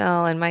my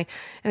email and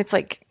it's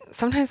like,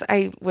 sometimes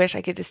I wish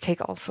I could just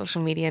take all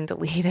social media and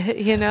delete it,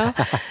 you know,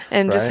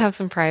 and just Right. have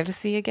some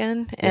privacy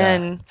again. Yeah.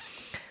 And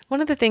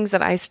one of the things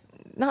that I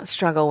not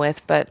struggle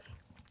with, but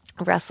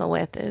wrestle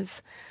with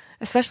is,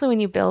 especially when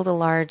you build a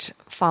large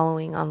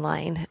following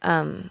online.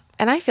 And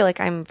I feel like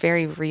I'm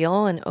very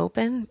real and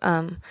open.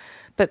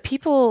 But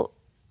people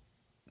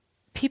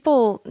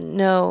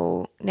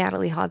know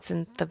Natalie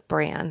Hodson, the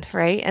brand,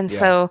 right? And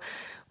Yeah.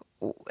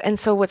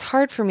 so what's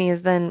hard for me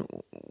is then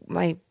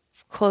my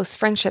close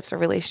friendships or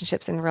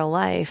relationships in real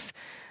life.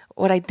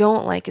 What I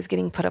don't like is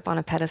getting put up on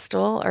a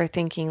pedestal or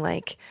thinking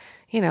like,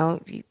 you know,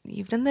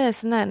 you've done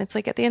this and that. And it's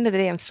like, at the end of the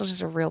day, I'm still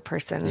just a real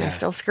person. And I Yeah.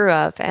 still screw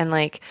up. And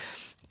like,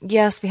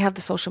 yes, we have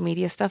the social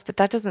media stuff, but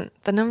that doesn't,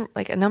 a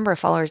number of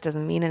followers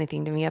doesn't mean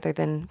anything to me other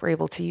than we're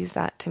able to use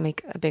that to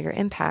make a bigger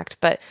impact.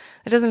 But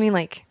it doesn't mean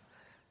like,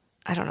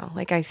 I don't know,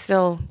 like I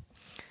still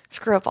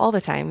screw up all the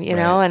time, you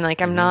know, Right. and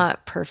like I'm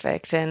not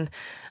perfect. And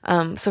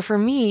so for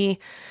me,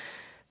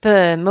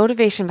 the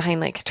motivation behind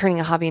like turning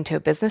a hobby into a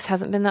business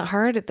hasn't been that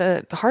hard.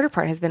 The harder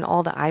part has been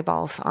all the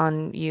eyeballs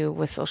on you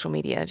with social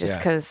media, just Yeah.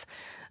 because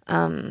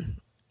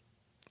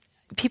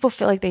people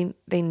feel like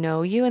they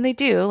know you, and they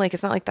do. Like,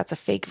 it's not like that's a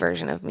fake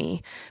version of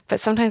me, but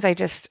sometimes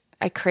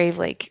I crave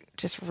like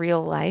just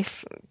real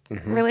life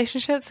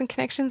relationships and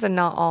connections, and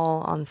not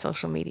all on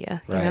social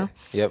media, you Right. know?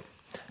 Yep.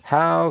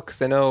 How?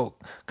 So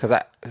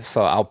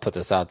I'll put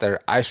this out there.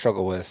 I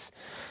struggle with,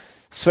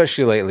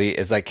 especially lately,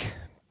 is like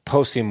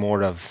posting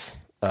more of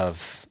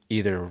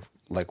either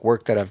like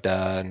work that I've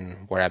done,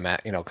 where I'm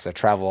at, you know, because I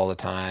travel all the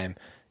time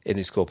in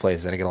these cool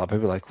places, and I get a lot of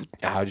people like,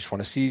 I just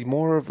want to see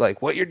more of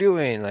like what you're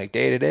doing, like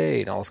day to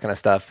day and all this kind of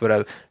stuff.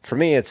 But for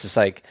me, it's just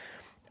like,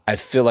 I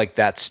feel like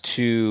that's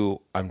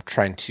too, I'm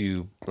trying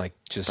to like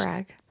just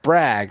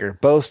brag or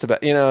boast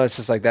about, you know, it's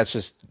just like, that's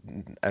just,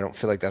 I don't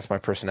feel like that's my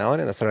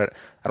personality. That's what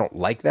I don't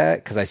like that,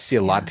 because I see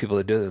a lot of people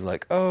that do it,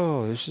 like,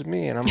 oh, this is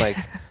me. And I'm like,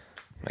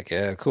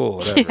 yeah, cool,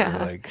 whatever. Yeah.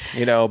 Like,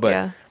 you know,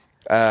 but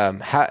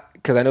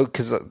because I know,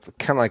 because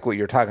kind of like what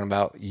you're talking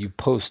about, you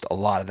post a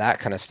lot of that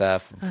kind of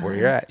stuff where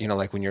you're at, you know,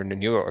 like when you're in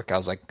New York, I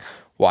was like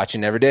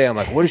watching every day. I'm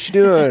like, what is she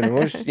doing?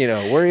 You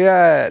know, where are you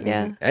at?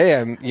 Yeah. And,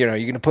 hey, you're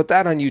going to put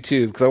that on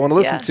YouTube because I want to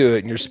listen Yeah. to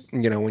it.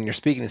 And you know, when you're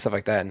speaking and stuff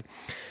like that.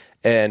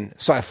 And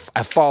so I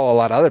follow a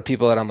lot of other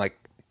people that I'm like,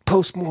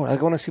 post more. I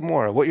want to see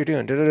more of what you're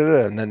doing. Da, da, da,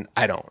 da. And then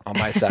I don't on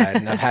my side.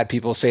 And I've had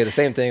people say the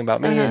same thing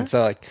about me. And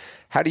so like,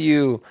 how do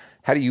you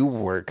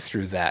work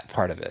through that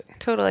part of it?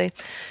 Totally.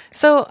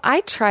 So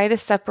I try to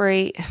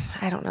separate,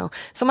 I don't know.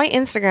 So my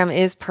Instagram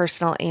is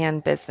personal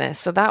and business.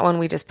 So that one,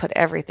 we just put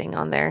everything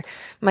on there.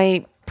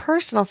 My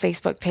personal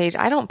Facebook page,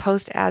 I don't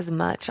post as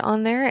much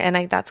on there.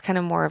 And that's kind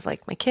of more of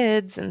like my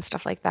kids and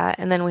stuff like that.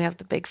 And then we have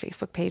the big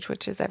Facebook page,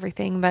 which is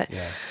everything. But,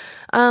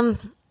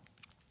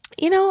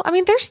 you know, I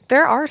mean,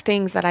 there are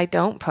things that I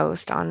don't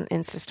post on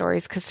Insta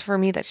stories, because for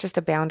me, that's just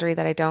a boundary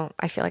that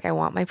I feel like I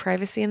want my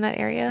privacy in that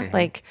area.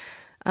 Like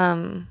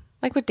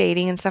with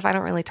dating and stuff, I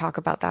don't really talk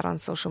about that on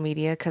social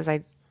media, because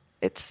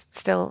it's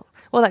still,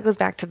 well, that goes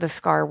back to the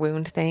scar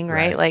wound thing,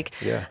 right? Like,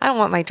 Yeah. I don't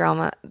want my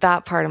drama,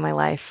 that part of my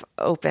life,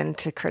 open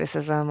to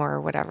criticism or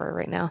whatever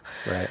right now.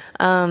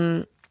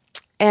 Right.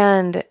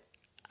 And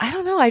I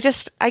don't know,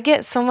 I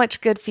get so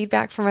much good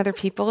feedback from other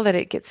people that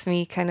it gets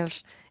me kind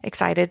of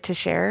excited to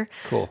share.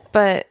 Cool.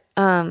 But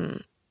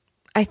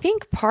I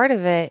think part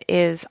of it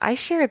is I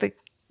share the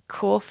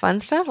cool, fun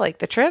stuff, like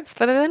the trips,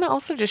 but then I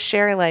also just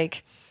share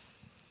like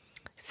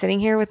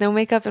sitting here with no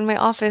makeup in my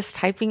office,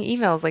 typing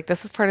emails. Like,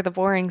 this is part of the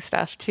boring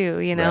stuff too,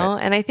 you know?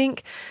 Right. And I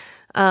think,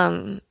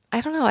 I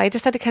don't know, I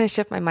just had to kind of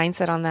shift my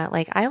mindset on that.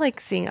 Like, I like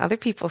seeing other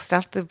people's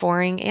stuff, the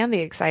boring and the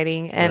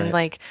exciting. And Right.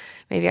 like,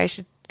 maybe I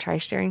should try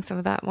sharing some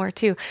of that more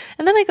too.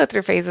 And then I go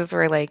through phases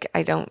where like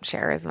I don't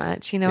share as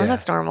much, you know, and Yeah.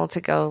 that's normal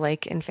to go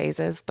like in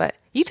phases, but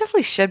you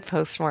definitely should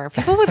post more.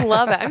 People would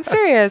love it. I'm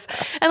serious.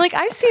 And like,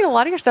 I've seen a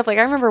lot of your stuff. Like,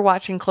 I remember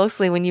watching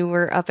closely when you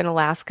were up in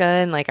Alaska,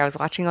 and like I was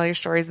watching all your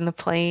stories in the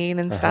plane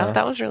and stuff.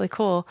 That was really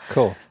cool.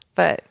 Cool.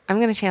 But I'm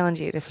going to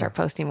challenge you to start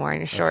posting more on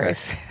your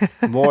stories.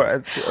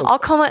 More. I'll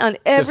comment on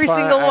every Define-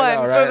 single I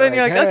one. know, So right? then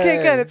you're like, Like, okay,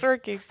 hey. good. It's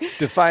working.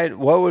 Define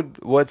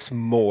what's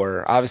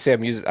more. Obviously, I'm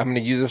going to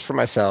use this for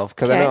myself,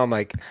 because I Okay. know I'm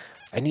like,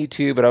 I need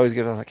to, but I always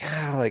get like,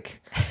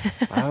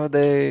 why would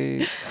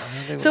they?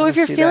 So wanna if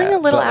you're see feeling that? a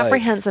little But, like,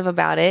 apprehensive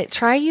about it,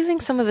 try using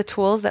some of the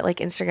tools that like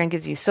Instagram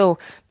gives you. So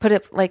put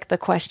up like the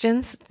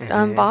questions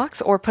box,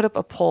 or put up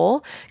a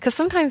poll, because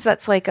sometimes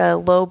that's like a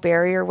low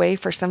barrier way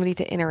for somebody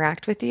to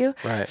interact with you.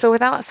 Right. So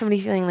without somebody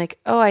feeling like,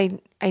 oh, I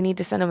need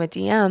to send them a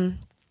DM,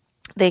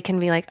 they can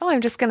be like, oh, I'm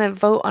just going to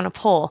vote on a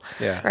poll.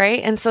 Yeah. Right.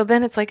 And so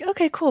then it's like,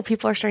 okay, cool.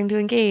 People are starting to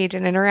engage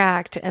and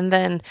interact. And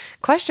then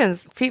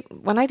questions,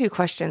 when I do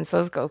questions,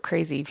 those go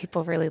crazy.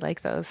 People really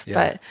like those. Yeah.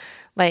 But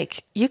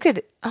like you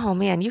could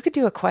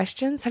do a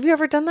questions. Have you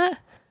ever done that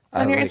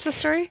on your like- Insta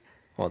story?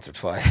 once or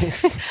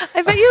twice.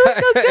 I bet you would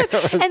go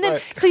good. And then,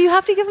 so you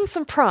have to give them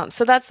some prompts.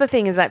 So that's the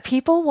thing, is that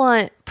people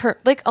want,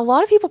 like a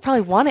lot of people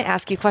probably want to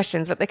ask you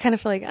questions, but they kind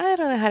of feel like, I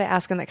don't know how to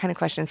ask them that kind of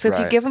question. So if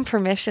you Right. give them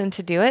permission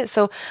to do it,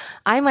 so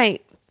I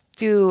might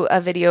do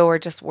a video or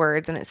just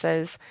words, and it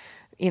says,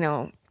 you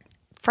know,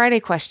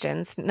 Friday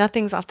questions.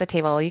 Nothing's off the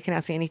table. You can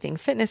ask me anything,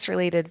 fitness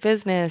related,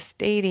 business,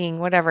 dating,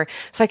 whatever.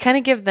 So I kind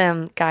of give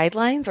them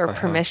guidelines or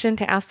permission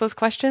to ask those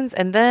questions.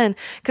 And then,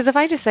 because if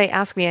I just say,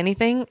 ask me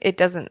anything, it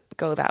doesn't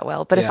go that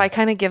well. But if I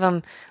kind of give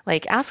them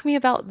like, ask me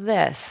about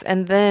this,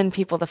 and then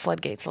the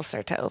floodgates will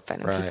start to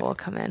open and people will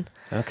come in.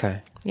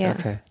 Okay. Yeah.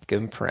 Okay.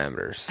 Give them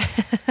parameters.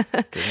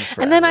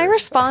 And then I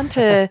respond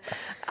to,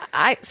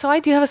 so I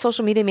do have a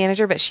social media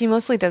manager, but she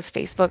mostly does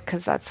Facebook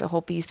because that's a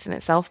whole beast in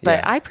itself.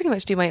 But I pretty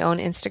much do my own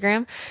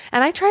Instagram,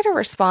 and I try to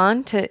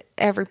respond to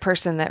every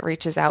person that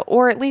reaches out,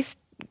 or at least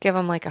give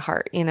them like a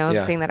heart,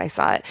 saying that I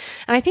saw it.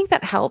 And I think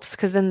that helps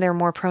because then they're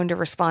more prone to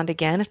respond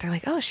again if they're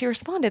like, oh, she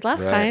responded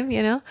last time,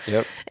 Yep.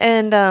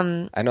 And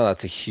I know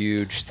that's a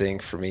huge thing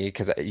for me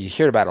because you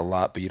hear about it a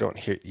lot, but you don't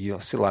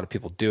see a lot of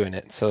people doing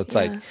it. So it's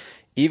like,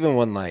 even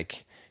when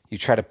like you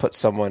try to put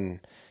someone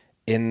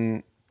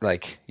in,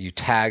 like you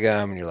tag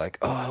them and you're like,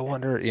 oh, I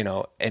wonder,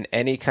 in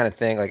any kind of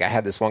thing. Like I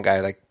had this one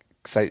guy, like,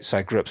 so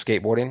I grew up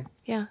skateboarding.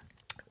 Yeah.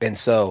 And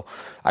so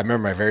I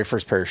remember my very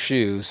first pair of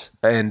shoes,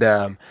 and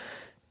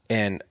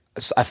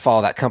so I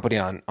follow that company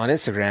on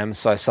Instagram.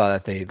 So I saw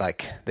that they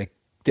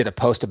did a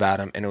post about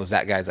him, and it was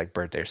that guy's like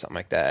birthday or something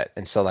like that.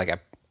 And so like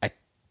I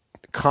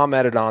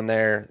commented on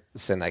there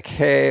saying like,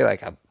 hey,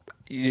 like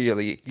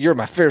you're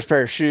my first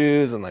pair of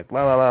shoes, and like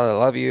la la la, I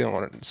love you,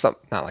 and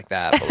something not like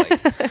that, but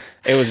like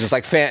it was just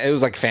like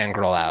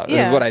fangirl out. It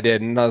was what I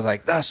did, and I was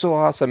like, that's so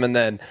awesome. And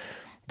then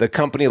the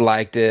company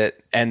liked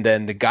it, and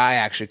then the guy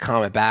actually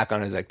commented back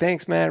on it. He's like,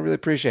 thanks, man, I really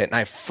appreciate it. And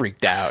I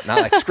freaked out, and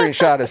I like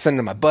screenshot it, send it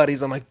to my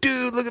buddies. I'm like,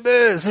 dude, look at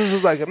this. This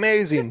is like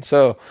amazing.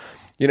 So,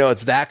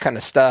 it's that kind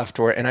of stuff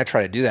to where, and I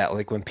try to do that.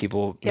 Like when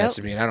people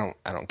message me, and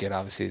I don't get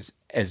obviously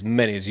as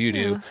many as you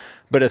do,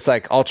 but it's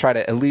like, I'll try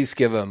to at least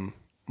give them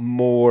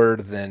more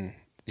than,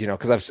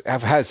 because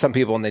I've had some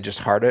people and they just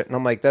heart it, and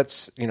I'm like,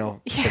 that's,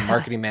 it's a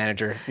marketing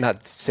manager,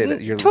 not to say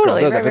that your girl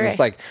does that, but it's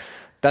like,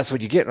 that's what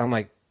you get. And I'm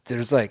like,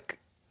 there's no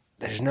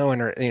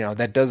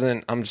that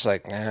doesn't, I'm just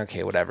like,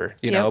 okay, whatever,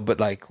 but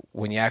like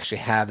when you actually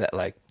have that,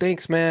 like,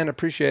 thanks, man,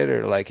 appreciate it,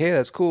 or like, hey,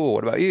 that's cool,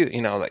 what about you,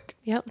 like,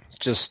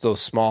 just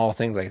those small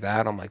things like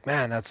that. I'm like,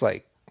 man, that's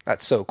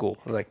so cool.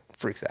 Like,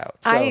 freaks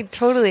out. So, I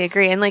totally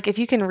agree. And like, if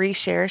you can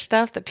reshare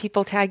stuff that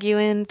people tag you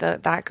in,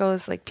 that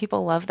goes, like,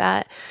 people love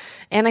that.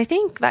 And I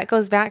think that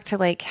goes back to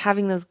like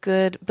having those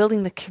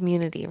building the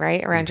community,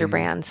 right, around your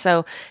brand.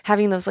 So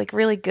having those like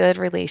really good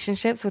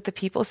relationships with the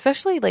people,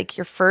 especially like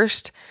your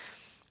first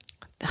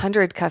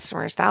 100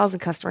 customers, 1,000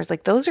 customers,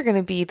 like those are going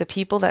to be the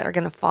people that are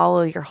going to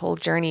follow your whole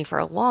journey for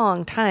a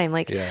long time.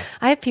 Like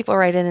I have people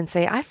write in and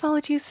say, I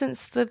followed you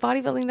since the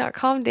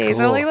bodybuilding.com days.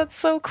 Cool. I'm like, that's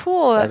so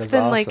cool. That's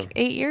been awesome. Like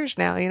 8 years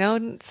now,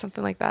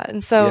 something like that.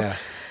 And so,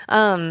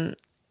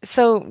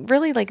 so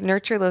really like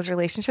nurture those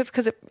relationships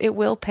because it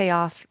will pay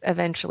off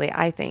eventually.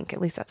 I think,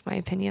 at least that's my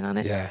opinion on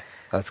it. Yeah,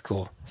 that's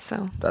cool.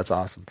 So that's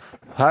awesome.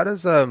 How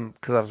does, cause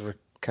I was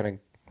kind of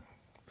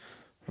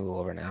a little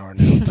over an hour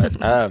now,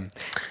 but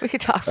we could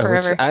talk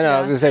forever. I know.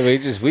 I was gonna say we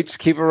just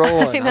keep it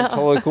rolling. I'm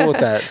totally cool with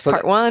that. So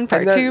part 1,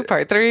 part 2,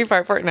 part 3,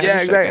 part 4. No,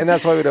 yeah, exactly. And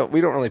that's why we don't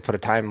really put a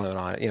time limit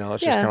on it.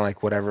 It's just kind of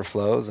like whatever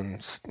flows,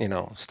 and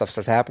stuff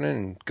starts happening,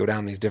 and go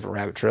down these different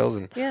rabbit trails.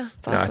 And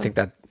awesome. I think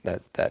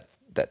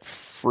that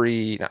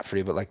free, not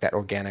free, but like that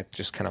organic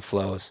just kind of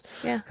flows.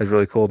 Yeah, is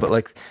really cool. But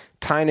like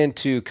tying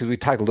into, because we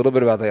talked a little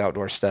bit about the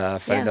outdoor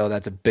stuff. I know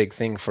that's a big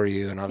thing for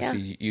you, and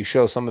obviously you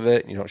show some of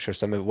it, you don't show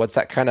some of it. What's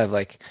that kind of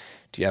like?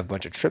 Do you have a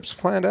bunch of trips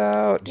planned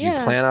out? Do you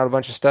plan out a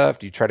bunch of stuff?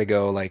 Do you try to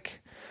go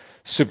like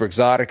super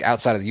exotic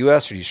outside of the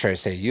U.S., or do you try to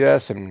stay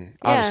U.S.? And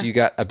obviously you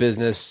got a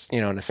business,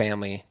 and a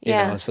family, you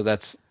know, so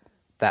that's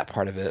that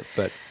part of it.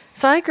 But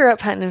so I grew up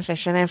hunting and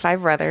fishing. I have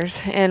 5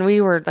 brothers, and we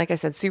were, like I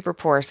said, super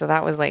poor. So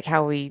that was like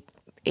how we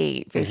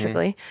ate,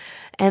 basically.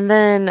 And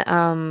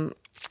then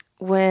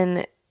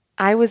when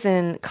I was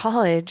in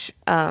college,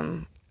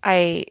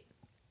 I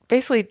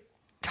basically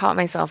taught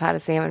myself how to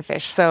salmon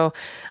fish. So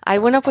I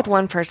went up with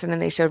one person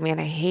and they showed me, and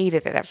I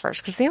hated it at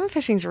first because salmon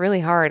fishing is really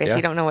hard if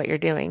you don't know what you're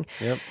doing.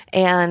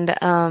 And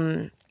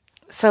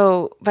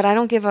but I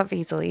don't give up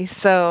easily.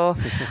 So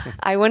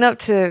I went up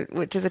to,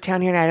 which is a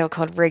town here in Idaho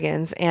called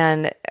Riggins,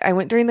 and I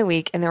went during the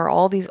week, and there were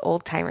all these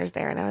old timers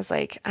there. And I was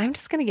like, I'm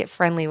just going to get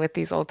friendly with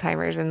these old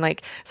timers. And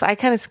like, so I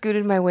kind of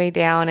scooted my way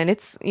down, and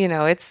it's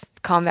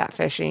combat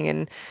fishing,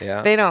 and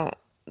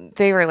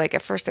they were like,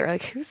 at first they were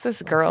like, who's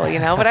this girl,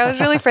 but I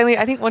was really friendly.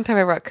 I think one time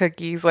I brought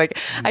cookies. Like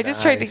I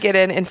just tried to get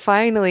in, and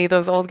finally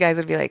those old guys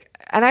would be like,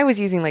 and I was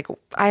using like,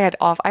 I had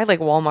like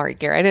Walmart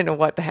gear. I didn't know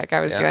what the heck I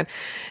was doing.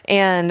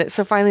 And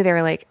so finally they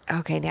were like,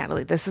 okay,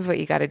 Natalie, this is what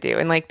you got to do.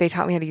 And like, they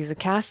taught me how to use a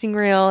casting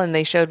reel, and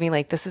they showed me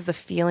like, this is the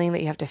feeling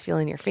that you have to feel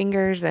in your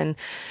fingers. And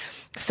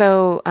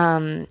so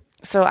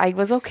I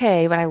was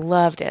okay, but I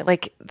loved it.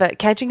 Like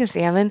catching a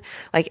salmon,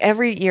 like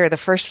every year, the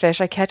first fish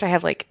I catch, I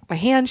have like my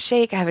hands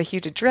shake. I have a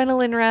huge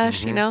adrenaline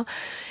rush,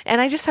 and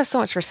I just have so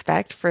much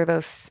respect for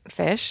those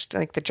fish,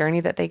 like the journey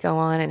that they go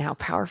on and how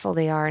powerful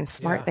they are and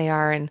smart they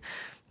are. And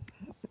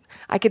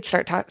I could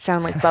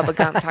sound like Bubba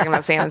Gump talking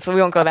about salmon, so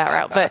we won't go that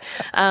route. But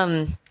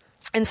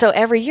And so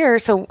every year,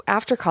 so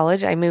after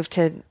college, I moved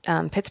to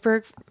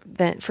Pittsburgh,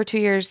 then for 2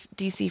 years,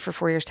 DC for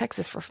 4 years,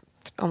 Texas for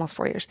almost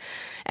 4 years.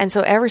 And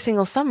so every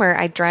single summer,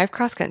 I'd drive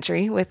cross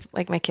country with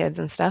like my kids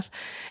and stuff,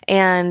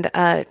 and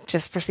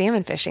just for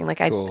salmon fishing. Like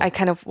Cool. I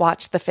kind of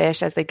watched the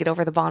fish as they get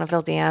over the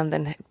Bonneville Dam,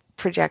 then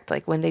project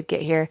like when they'd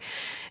get here.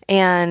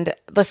 And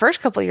the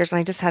first couple of years when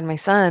I just had my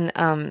son,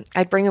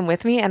 I'd bring him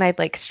with me and I'd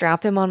like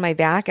strap him on my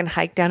back and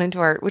hike down into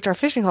our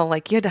fishing hole.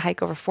 Like you had to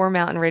hike over 4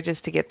 mountain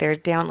ridges to get there,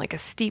 down like a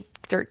steep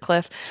dirt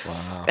cliff.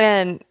 Wow.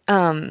 And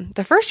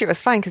the first year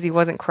was fine because he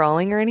wasn't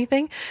crawling or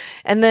anything.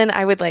 And then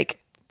I would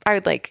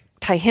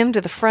tie him to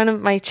the front of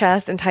my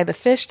chest and tie the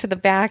fish to the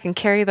back and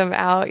carry them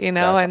out, you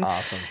know. That's and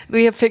awesome.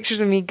 we have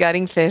pictures of me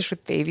gutting fish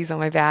with babies on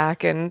my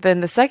back. And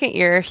then the second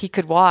year he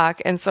could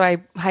walk. And so I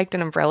hiked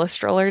an umbrella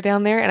stroller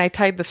down there and I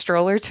tied the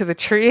stroller to the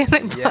tree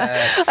and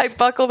Yes. I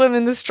buckled him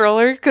in the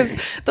stroller because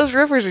those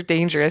rivers are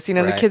dangerous. You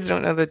know, Right. the kids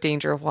don't know the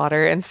danger of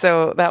water. And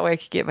so that way I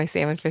could get my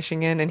salmon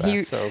fishing in. And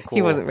That's so he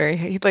cool. wasn't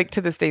he like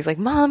to this day, he's like,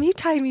 Mom, you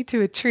tied me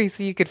to a tree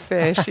so you could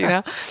fish, you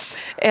know?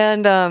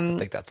 And I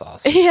think that's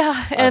awesome.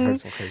 yeah. I've And heard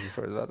some crazy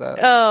stories about that.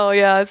 oh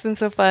yeah, it's been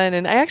so fun.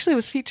 And I actually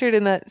was featured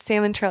in that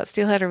Salmon Trout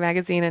Steelheader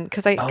magazine, and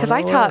because I no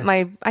taught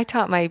way. I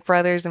taught my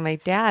brothers and my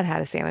dad how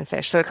to salmon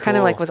fish, so it's kind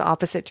of Cool. like was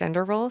opposite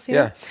gender roles, you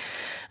know?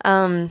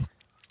 Yeah.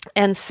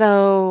 And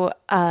so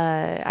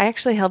I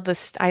actually held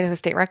this Idaho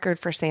state record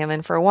for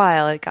salmon for a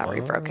while. It got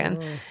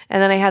rebroken,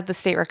 and then I had the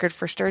state record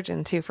for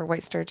sturgeon too, for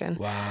white sturgeon.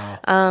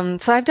 Wow.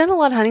 So I've done a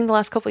lot of hunting the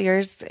last couple of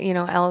years, you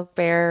know, elk,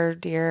 bear,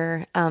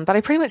 deer, but I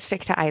pretty much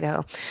stick to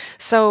Idaho.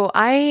 So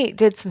I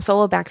did some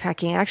solo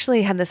backpacking. I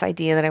actually had this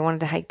idea that I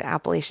wanted to hike the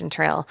Appalachian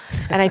Trail,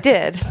 and I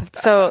did.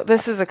 So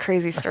this is a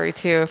crazy story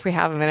too. If we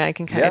have a minute, I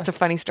can Yeah. it's a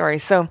funny story.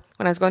 So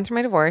when I was going through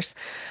my divorce,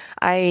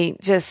 I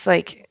just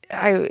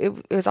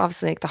it was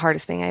obviously like the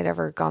hardest thing I'd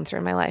ever gone through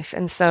in my life.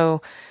 And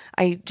so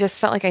I just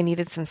felt like I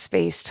needed some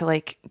space to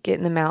like get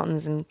in the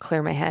mountains and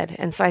clear my head.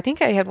 And so I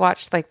think I had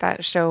watched like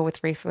that show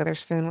with Reese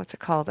Witherspoon. What's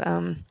it called? If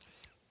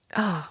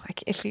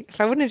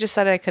I wouldn't have just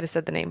said it, I could have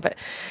said the name. But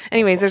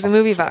anyways, there's a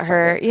movie about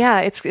her.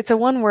 Yeah, it's a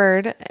one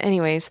word.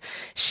 Anyways,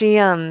 she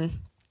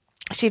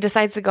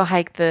decides to go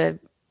hike the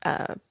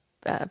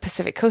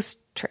Pacific Coast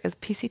is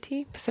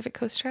PCT, Pacific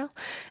Coast Trail.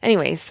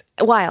 Anyways,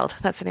 Wild.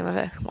 That's the name of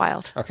it.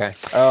 Wild. Okay.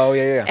 Oh,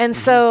 yeah. And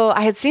so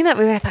I had seen that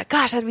movie. And I thought,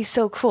 gosh, that'd be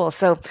so cool.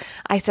 So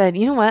I said,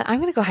 you know what?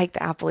 I'm going to go hike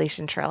the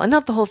Appalachian Trail, and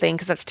not the whole thing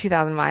because that's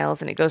 2,000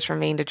 miles and it goes from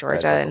Maine to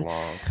Georgia. Right, that's and,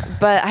 long.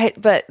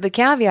 But the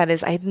caveat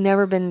is I had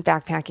never been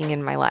backpacking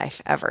in my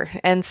life ever.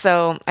 And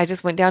so I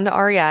just went down to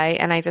REI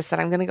and I just said,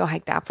 I'm going to go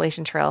hike the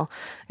Appalachian Trail.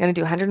 I'm going to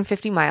do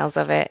 150 miles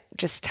of it.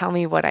 Just tell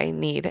me what I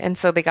need. And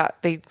so they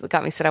got me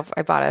set up.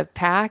 I bought a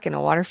pack and a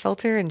water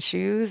filter and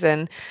shoes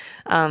and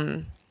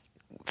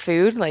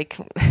food, like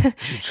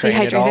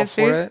Train it all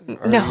for it?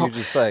 Or no, you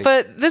just like,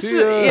 but this "See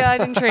is ya." I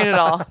didn't train at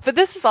all. But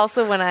this is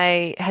also when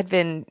I had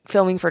been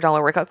filming for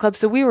Dollar Workout Club,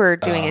 so we were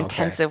doing okay.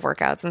 intensive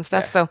workouts and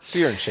stuff. Yeah. So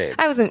you're in shape.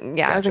 I was in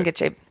good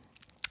shape.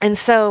 And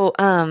so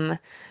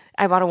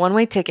I bought a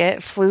one-way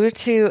ticket, flew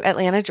to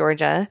Atlanta,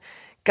 Georgia,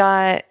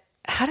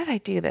 how did I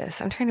do this?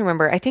 I'm trying to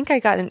remember. I think I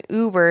got an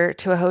Uber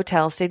to a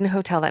hotel, stayed in a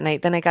hotel that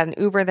night. Then I got an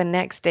Uber the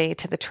next day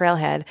to the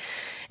trailhead,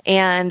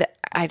 and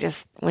I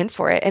just went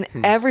for it. And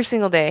every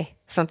single day,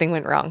 something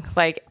went wrong.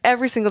 Like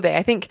every single day.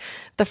 I think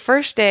the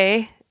first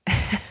day,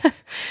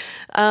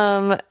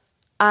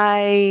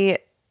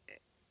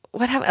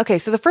 what happened? Okay,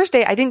 so the first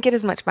day I didn't get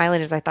as much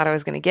mileage as I thought I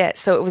was going to get.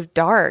 So it was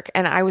dark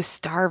and I was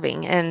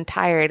starving and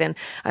tired. And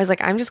I was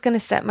like, I'm just going to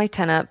set my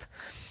tent up.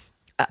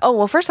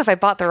 First off, I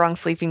bought the wrong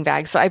sleeping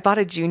bag. So I bought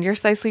a junior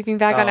size sleeping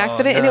bag on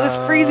accident and it was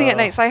freezing at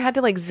night. So I had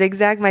to like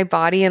zigzag my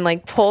body and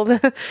like pull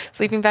the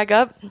sleeping bag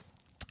up.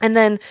 And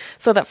then,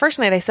 so that first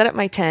night I set up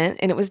my tent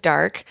and it was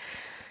dark.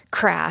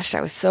 Crashed.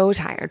 I was so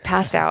tired,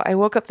 passed out. I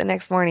woke up the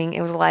next morning.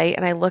 It was light,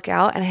 and I look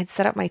out, and I had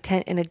set up my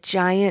tent in a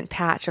giant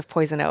patch of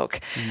poison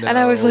oak. And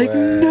I was like,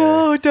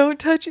 "No, don't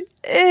touch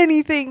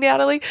anything,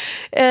 Natalie."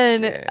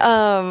 And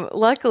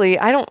luckily,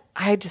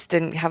 I just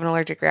didn't have an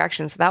allergic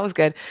reaction, so that was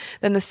good.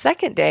 Then the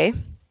second day,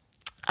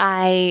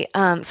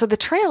 so the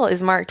trail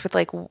is marked with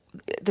like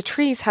the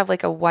trees have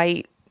like a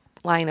white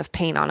line of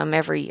paint on them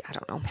every, I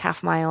don't know,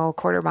 half mile,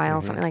 quarter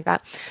mile, something like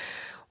that.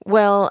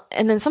 Well,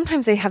 and then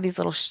sometimes they have these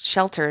little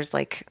shelters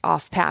like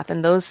off path,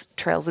 and those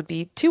trails would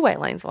be 2 white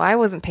lines. Well, I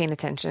wasn't paying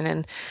attention,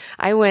 and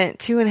I went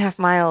 2.5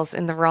 miles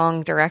in the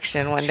wrong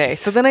direction one day.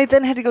 So then I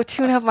had to go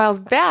 2.5 miles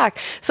back.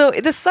 So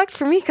this sucked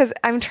for me because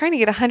I'm trying to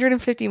get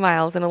 150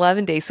 miles in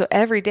 11 days. So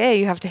every day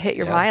you have to hit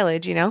your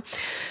mileage, you know?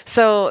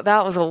 So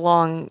that was a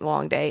long,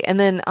 long day. And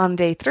then on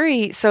day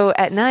 3, so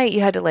at night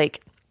you had to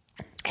like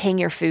hang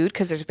your food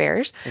because there's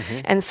bears.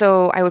 And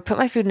so I would put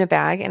my food in a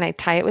bag and I'd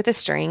tie it with a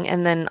string.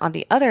 And then on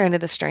the other end of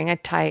the string,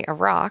 I'd tie a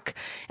rock,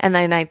 and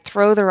then I'd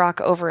throw the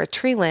rock over a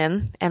tree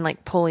limb and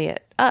like pulley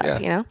it up, Yeah.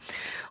 you know?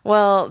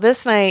 Well,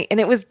 this night, and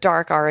it was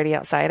dark already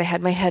outside. I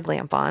had my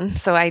headlamp on,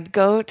 so I'd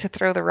go to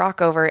throw the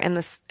rock over, and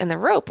the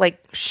rope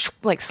like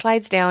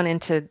slides down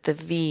into the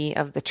V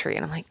of the tree,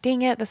 and I'm like,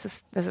 dang it,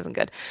 this isn't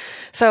good.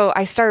 So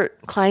I start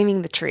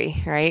climbing the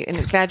tree, right? And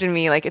imagine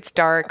me like it's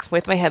dark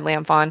with my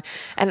headlamp on,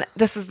 and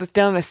this is the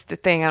dumbest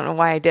thing. I don't know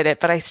why I did it,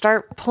 but I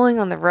start pulling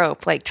on the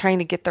rope, like trying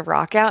to get the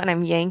rock out, and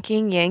I'm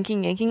yanking.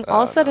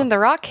 All of a sudden, the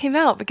rock came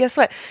out, but guess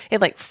what? It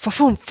like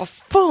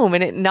boom,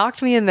 and it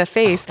knocked me in the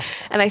face,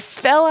 and I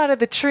fell out of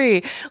the tree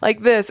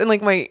like this, and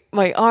like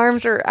my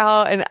arms are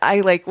out, and I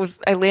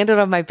landed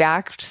on my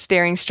back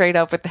staring straight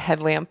up with the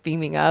headlamp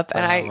beaming up,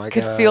 and I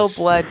could feel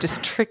blood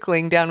just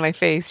trickling down my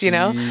face, you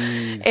know?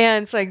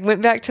 And so I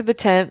went back to the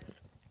tent,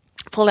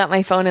 pulled out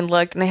my phone and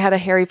looked, and I had a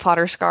Harry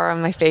Potter scar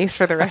on my face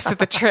for the rest of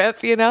the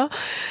trip, you know?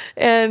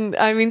 And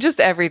I mean, just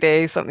every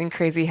day something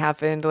crazy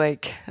happened,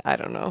 like, I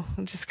don't know,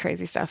 just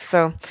crazy stuff.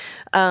 So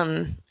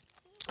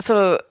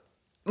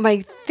my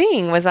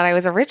thing was that I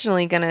was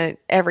originally going to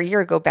every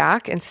year go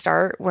back and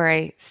start where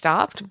I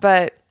stopped.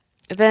 But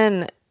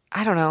then,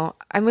 I don't know,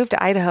 I moved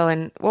to Idaho,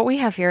 and what we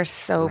have here is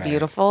so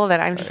beautiful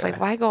that I'm just like,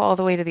 why go all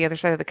the way to the other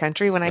side of the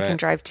country when I can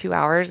drive 2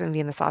 hours and be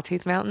in the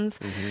Sawtooth Mountains?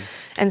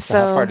 And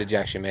so how far did you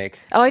actually make?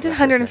 Oh, I did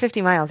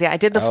 150 miles. Yeah, I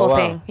did the full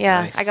thing.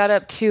 Yeah. Nice. I got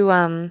up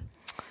to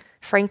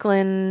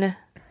Franklin,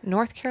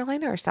 North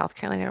Carolina or South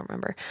Carolina, I don't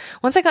remember.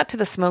 Once I got to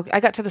the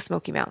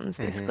Smoky Mountains,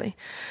 basically.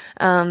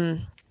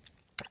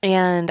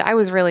 And I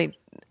was really,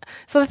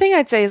 so the thing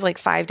I'd say is like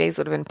 5 days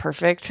would have been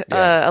perfect.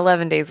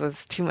 11 days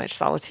was too much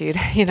solitude.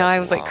 You know, I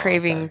was like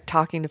craving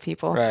talking to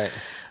people. Right.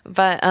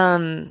 But,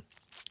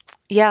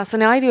 yeah, so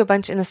now I do a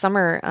bunch in the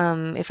summer.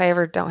 If I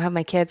ever don't have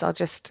my kids, I'll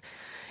just,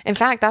 in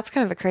fact, that's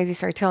kind of a crazy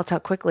story too. I'll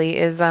tell quickly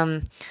is,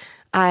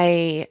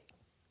 I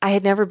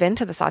had never been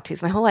to the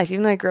Sawtooth my whole life.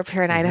 Even though I grew up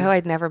here in Idaho,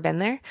 I'd never been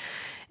there.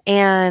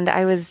 And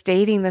I was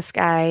dating this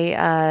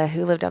guy,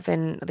 who lived up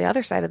in the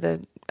other side of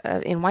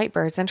in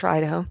Whitebird, Central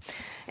Idaho.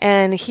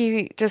 And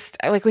he just,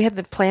 like, we had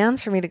the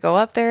plans for me to go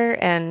up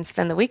there and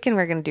spend the weekend.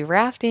 We were going to do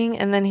rafting.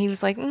 And then he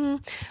was like,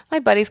 my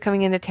buddy's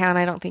coming into town.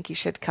 I don't think you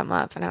should come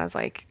up. And I was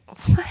like,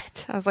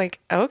 what? I was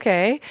like,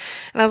 okay.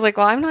 And I was like,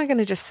 well, I'm not going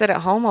to just sit at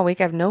home all week.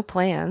 I have no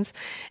plans.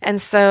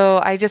 And so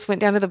I just went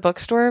down to the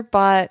bookstore,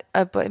 bought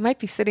a book. It might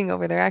be sitting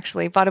over there,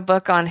 actually. Bought a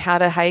book on how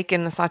to hike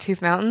in the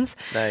Sawtooth Mountains.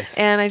 Nice.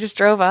 And I just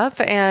drove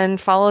up and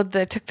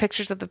took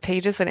pictures of the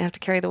pages. So I didn't have to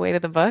carry the weight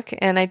of the book.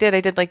 And I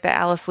did like the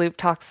Alice Loop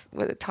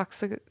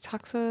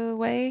Toxaway.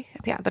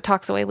 Yeah, the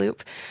Toxaway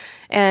Loop.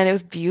 And it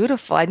was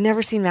beautiful. I'd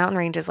never seen mountain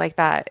ranges like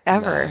that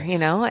ever, Nice. you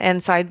know?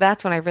 And so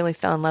that's when I really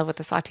fell in love with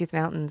the Sawtooth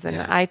Mountains.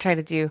 And I've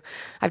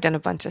done a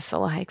bunch of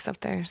solo hikes up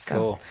there. So.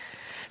 Cool.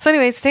 So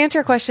anyways, to answer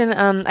your question,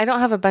 I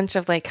don't have a bunch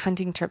of like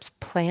hunting trips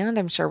planned.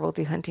 I'm sure we'll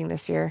do hunting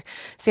this year.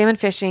 Salmon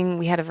fishing,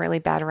 we had a really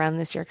bad run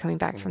this year coming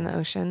back from the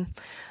ocean.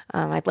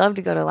 I'd love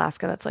to go to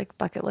Alaska. That's like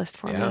bucket list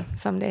for me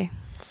someday.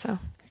 So.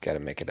 Got to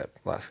make it up.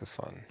 Alaska's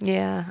fun.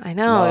 Yeah, I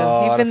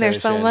know. You've been there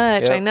so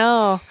much. Yep. I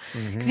know.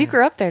 Because you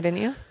grew up there, didn't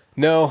you?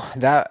 No,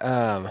 that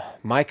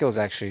Micah was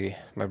actually,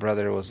 my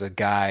brother was a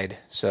guide.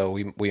 So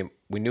we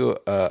knew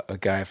a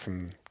guy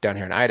from down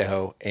here in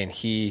Idaho, and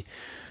he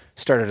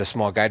started a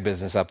small guide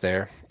business up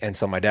there. And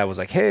so my dad was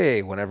like,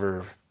 hey,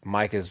 whenever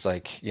Mike is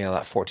like, you know,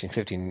 that 14,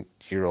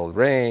 15-year-old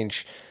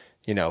range,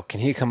 you know, can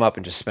he come up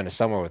and just spend a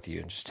summer with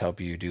you and just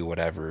help you do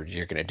whatever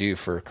you're going to do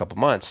for a couple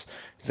months?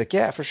 He's like,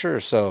 yeah, for sure.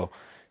 So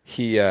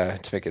he,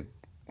 to make a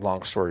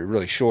long story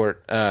really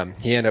short,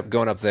 he ended up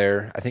going up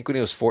there, I think when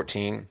he was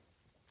 14,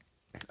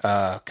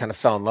 kind of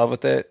fell in love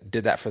with it,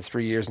 did that for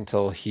 3 years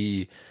until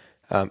he,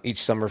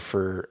 each summer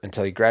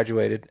until he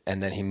graduated.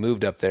 And then he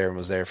moved up there and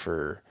was there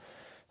for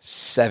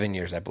 7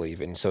 years, I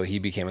believe. And so he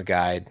became a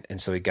guide. And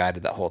so he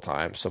guided that whole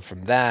time. So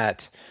from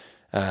that,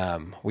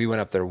 we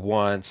went up there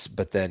once,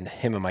 but then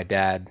him and my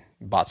dad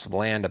bought some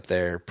land up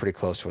there pretty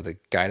close to where the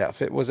guide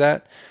outfit was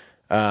at.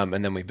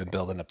 And then we've been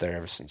building up there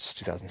ever since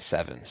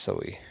 2007. So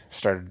we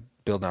started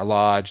building our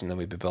lodge, and then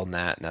we've been building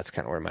that, and that's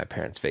kind of where my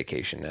parents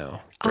vacation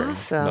now during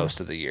most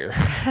of the year.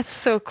 That's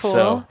so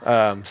cool.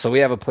 So we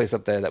have a place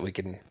up there that we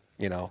can,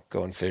 you know,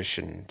 go and fish,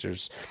 and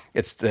because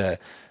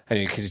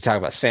you talk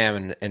about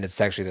salmon, and it's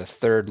actually the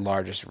third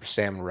largest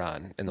salmon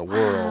run in the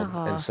world,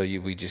 and so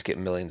we just get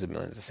millions and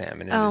millions of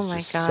salmon. And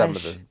it's just some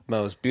of the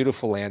most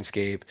beautiful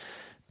landscape,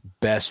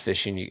 best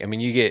fishing. You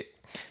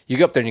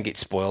go up there and you get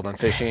spoiled on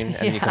fishing,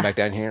 and you come back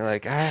down here and you're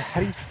like, how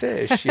do you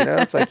fish? You know,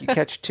 it's like you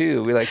catch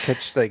two. We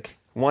catch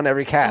one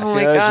every cast. Oh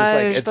my gosh, it's just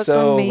that's it's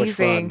so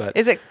amazing. much fun. But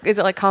is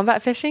it like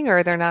combat fishing, or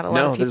are there not a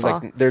lot of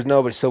people? there's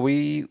nobody. So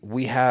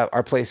we have,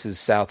 our place is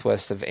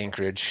southwest of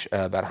Anchorage,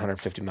 about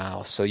 150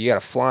 miles. So you got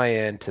to fly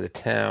into the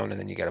town, and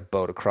then you got to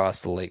boat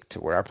across the lake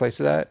to where our place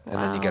is at,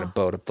 and then you got to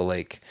boat up the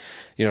lake,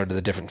 you know, to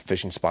the different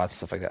fishing spots and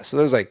stuff like that. So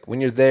there's when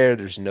you're there,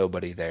 there's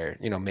nobody there.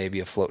 You know, maybe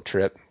a float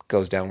trip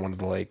goes down one of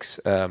the lakes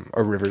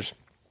or rivers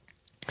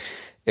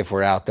if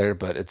we're out there,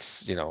 but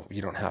it's, you know, you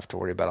don't have to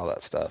worry about all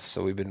that stuff.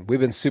 So we've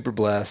been super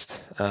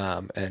blessed,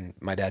 and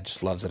my dad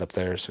just loves it up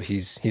there. So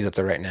he's up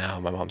there right now.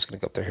 My mom's going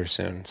to go up there here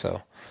soon.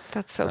 So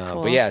That's so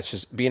cool. But yeah, it's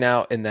just being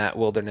out in that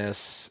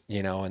wilderness,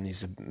 and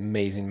these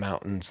amazing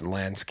mountains and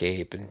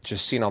landscape, and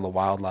just seeing all the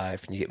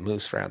wildlife, and you get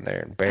moose around there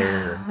and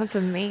bear. Oh, that's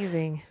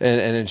amazing.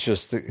 And it's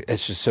just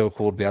so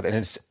cool to be out there. And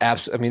it's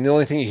absolutely, I mean, the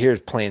only thing you hear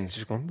is planes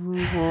just going,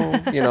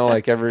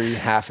 like every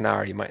half an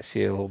hour you might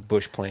see a little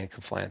bush plane come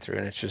flying through,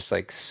 and it's just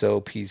like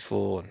so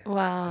peaceful and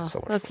wow, so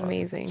much that's fun.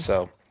 amazing.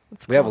 So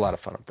that's we have a lot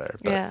of fun up there.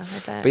 But, yeah, I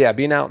bet. But yeah,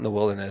 being out in the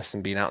wilderness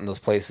and being out in those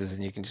places,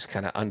 and you can just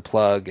kind of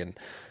unplug, and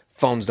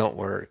phones don't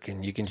work,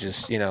 and you can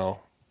just,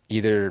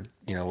 either,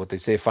 what they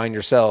say, find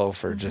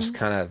yourself, or just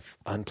kind of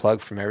unplug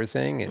from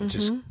everything, and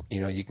just,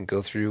 you can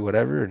go through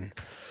whatever and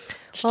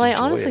just well, I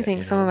enjoy honestly it,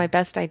 think some of my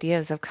best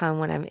ideas have come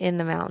when I'm in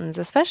the mountains,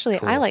 especially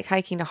I like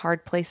hiking to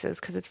hard places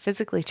because it's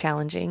physically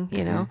challenging,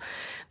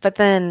 but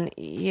then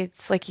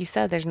it's like you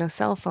said, there's no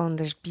cell phone,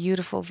 there's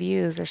beautiful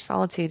views, there's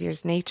solitude,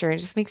 there's nature. It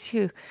just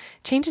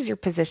changes your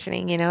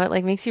positioning, it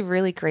like makes you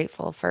really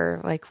grateful for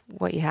like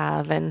what you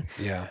have. And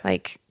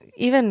like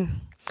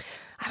even,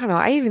 I don't know.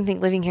 I even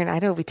think living here in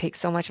Idaho, we take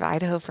so much of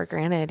Idaho for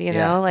granted,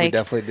 like we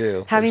definitely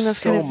do. Having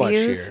There's those kind so of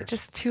views, here.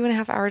 just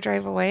 2.5 hour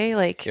drive away.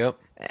 Like, Yep.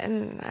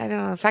 And I don't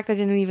know, the fact I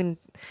didn't even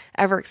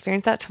ever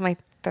experience that till I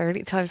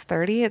was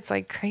 30, it's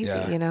like crazy,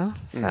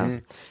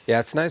 So yeah,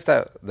 it's nice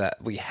that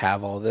we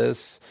have all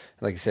this.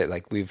 Like I said,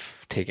 like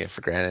we've taken it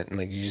for granted, and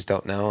like you just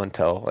don't know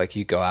until like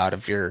you go out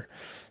of your,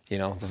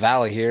 the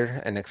valley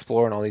here and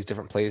exploring all these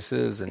different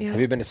places. And have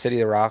you been to City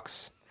of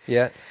Rocks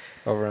yet?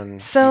 Over on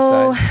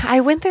So East side?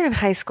 I went there in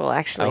high school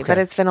actually, Okay. but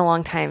it's been a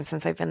long time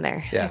since I've been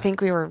there. Yeah. I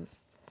think we were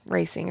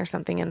racing or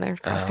something and their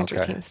cross country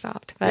okay. team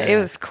stopped, but Yeah.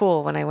 it was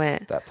cool when I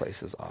went. That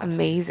place is awesome.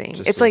 Amazing.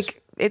 Just It's those-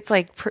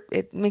 like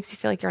it makes you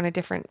feel like you're on a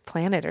different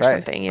planet or right.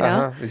 something, you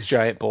know? These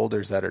giant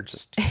boulders that are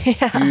just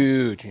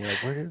huge. And you're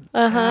like, where did,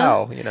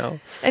 how,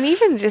 And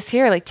even just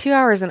here, like 2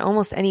 hours in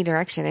almost any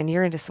direction, and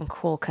you're into some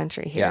cool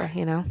country here,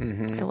 Yeah.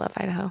 I love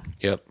Idaho.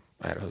 Yep.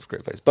 Idaho's a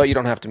great place. But you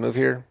don't have to move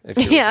here if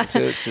you're Yeah.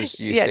 looking to. Just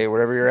you Yeah. stay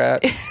wherever you're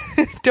at.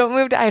 Don't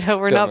move to Idaho.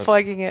 We're Don't not move.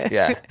 plugging it.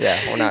 Yeah.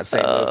 We're not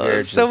saying move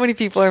here. So many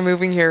people are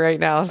moving here right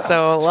now.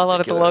 So a it's lot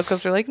of the ridiculous.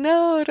 locals are like,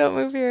 no, don't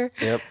move here.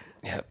 Yep.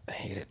 I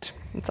hate it.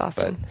 It's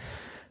awesome.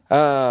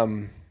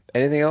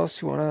 Anything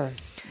else you want to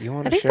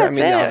think share? I that's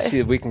mean, it.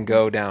 obviously we can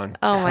go down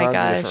Oh my tons of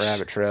gosh. different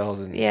rabbit trails,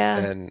 and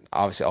and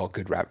obviously all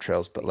good rabbit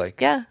trails. But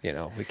like, Yeah.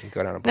 we can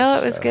go down a bunch. No,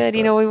 of it was stuff, good.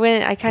 but- We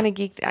went, I kind of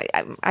geeked.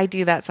 I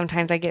do that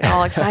sometimes. I get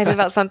all excited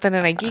about something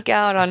and I geek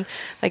out on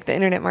like the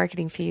internet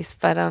marketing piece.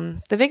 But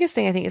the biggest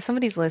thing I think is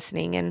somebody's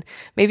listening, and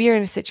maybe you're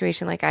in a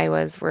situation like I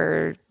was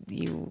where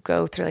you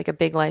go through like a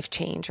big life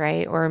change,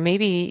 right? Or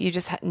maybe you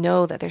just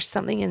know that there's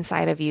something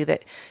inside of you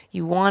that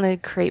you want to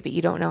create, but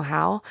you don't know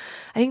how.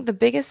 I think the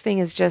biggest thing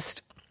is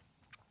just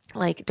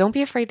like, don't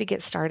be afraid to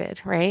get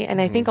started, right? And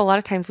I think a lot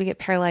of times we get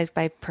paralyzed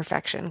by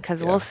perfection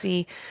because we'll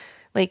see,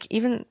 like,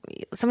 even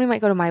somebody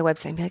might go to my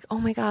website and be like, oh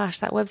my gosh,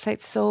 that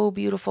website's so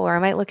beautiful. Or I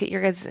might look at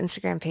your guys'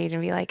 Instagram page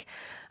and be like,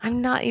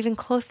 I'm not even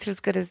close to as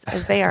good as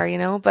they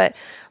are, But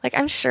like,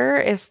 I'm sure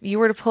if you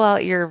were to pull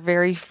out your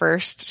very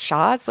first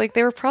shots, like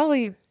they were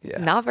probably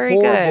not very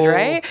Horrible. good,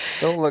 right?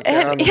 Don't look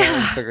down on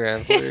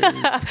Instagram, please.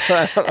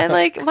 And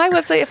like my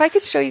website, if I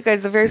could show you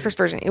guys the very first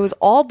version, it was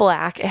all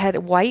black. It had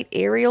white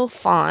Arial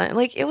font.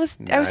 Like I was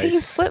taking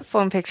Nice. flip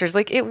phone pictures.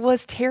 Like it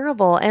was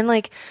terrible. And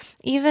like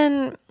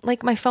even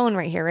like my phone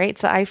right here, right?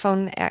 It's the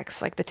iPhone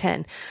X, like the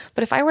 10.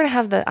 But if I were to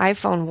have the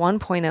iPhone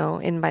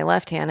 1.0 in my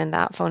left hand and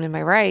that phone in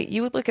my right,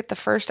 you would look at the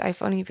first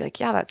iPhone and you'd be like,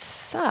 yeah, that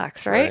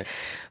sucks, right?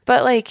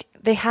 But like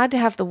they had to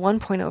have the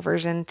 1.0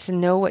 version to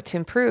know what to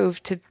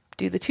improve to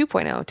do the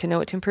 2.0, to know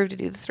what to improve to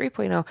do the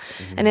 3.0.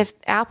 And if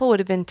Apple would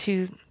have been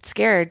too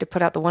scared to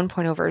put out the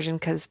 1.0 version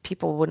because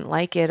people wouldn't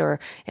like it, or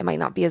it might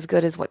not be as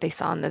good as what they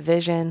saw in the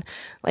vision,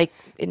 like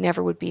it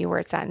never would be where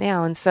it's at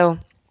now. And so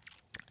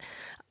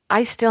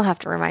I still have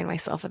to remind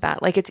myself of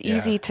that. Like it's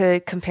easy to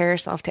compare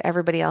yourself to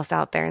everybody else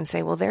out there and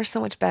say, well, they're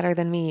so much better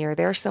than me, or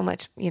they're so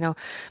much,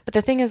 but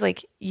the thing is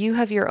like, you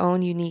have your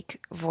own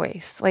unique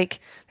voice. Like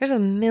there's a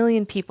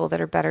million people that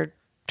are better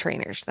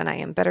trainers than I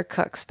am, better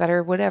cooks,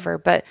 better whatever.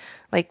 But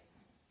like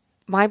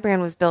my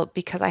brand was built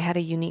because I had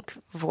a unique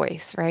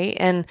voice, right?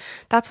 And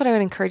that's what I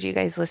would encourage you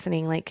guys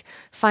listening. Like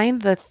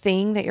find the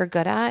thing that you're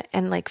good at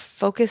and like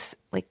focus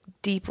like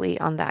deeply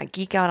on that,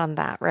 geek out on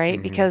that,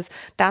 right? Because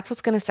that's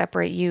what's going to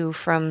separate you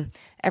from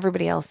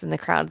everybody else in the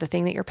crowd, the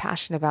thing that you're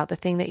passionate about, the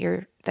thing that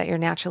you're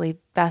naturally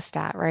best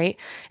at, right?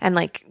 And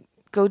like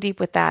go deep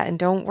with that, and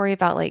don't worry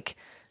about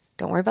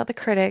the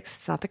critics.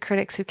 It's not the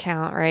critics who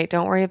count, right?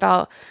 Don't worry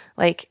about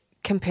like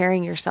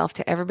comparing yourself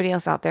to everybody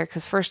else out there,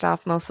 because first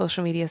off, most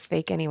social media is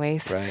fake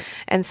anyways. Right.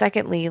 And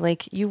secondly,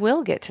 like you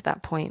will get to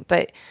that point,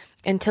 but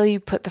until you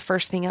put the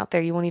first thing out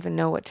there, you won't even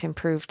know what to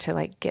improve to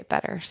like get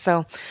better.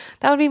 So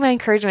that would be my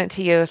encouragement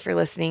to you if you're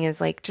listening, is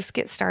like just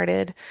get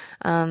started.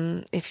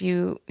 If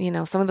you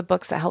some of the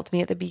books that helped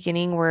me at the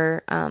beginning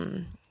were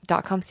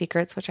 .com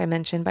Secrets, which I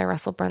mentioned, by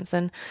Russell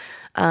Brunson.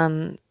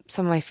 Some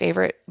of my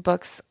favorite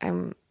books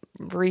I'm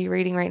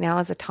rereading right now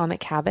is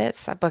Atomic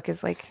Habits. That book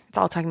is like, it's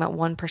all talking about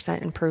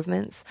 1%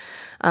 improvements.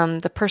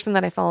 The person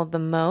that I follow the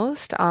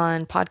most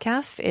on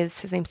podcast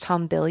his name's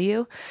Tom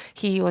Bilyeu.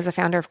 He was a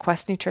founder of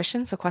Quest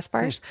Nutrition, so Quest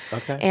bars.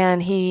 Okay.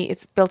 And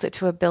it's built it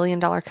to $1 billion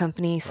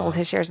company, sold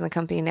his shares in the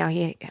company. Now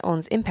he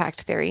owns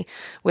Impact Theory,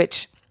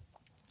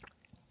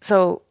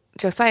 so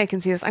Josiah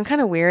can see this. I'm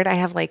kind of weird. I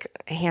have like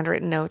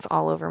handwritten notes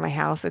all over my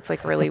house. It's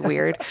like really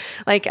weird.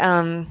 Like,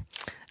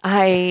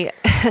 I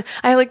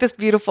have like this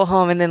beautiful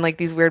home and then like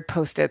these weird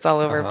Post-its all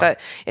over, but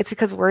it's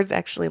because words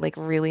actually like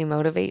really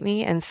motivate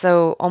me. And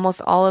so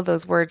almost all of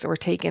those words were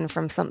taken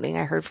from something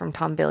I heard from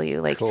Tom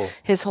Bilyeu. Like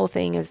his whole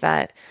thing is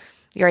that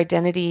your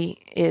identity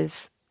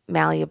is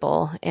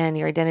malleable and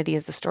your identity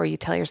is the story you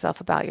tell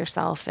yourself about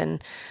yourself,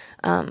 and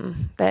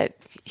that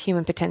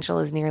human potential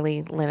is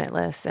nearly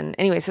limitless. And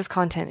anyways, his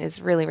content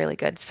is really, really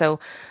good. So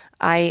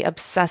I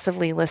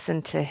obsessively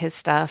listen to his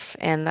stuff,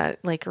 and that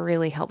like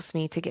really helps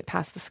me to get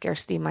past the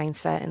scarcity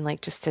mindset and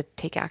like just to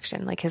take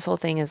action. Like his whole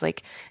thing is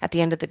like, at the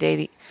end of the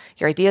day,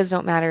 your ideas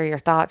don't matter, your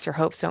thoughts, your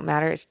hopes don't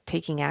matter.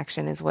 Taking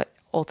action is what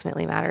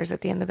ultimately matters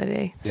at the end of the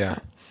day. Yeah.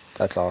 So,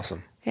 That's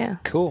awesome. yeah.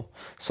 Cool.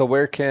 So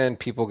where can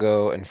people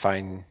go and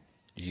find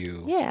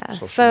you? Yeah.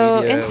 Social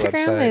So media,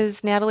 Instagram website?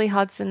 is Natalie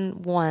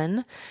Hodson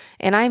 1,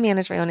 and I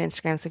manage my own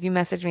Instagram. So if you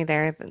message me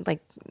there, like,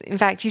 in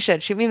fact, you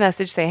should shoot me a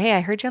message, say, hey, I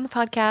heard you on the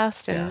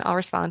podcast, and I'll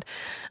respond.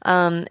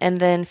 And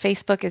then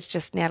Facebook is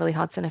just Natalie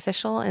Hodson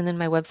Official. And then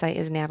my website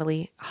is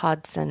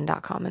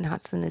nataliehodson.com, and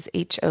Hodson is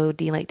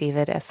HOD like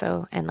David,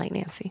 SON like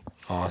Nancy.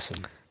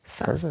 Awesome.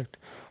 So, Perfect.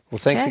 Well,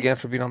 thanks Okay. again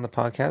for being on the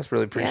podcast.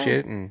 Really appreciate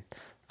it. And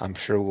I'm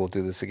sure we'll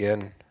do this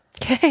again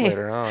Okay.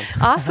 later on.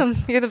 Awesome.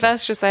 You're the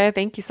best, Josiah.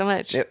 Thank you so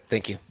much. Yep.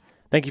 Thank you.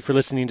 Thank you for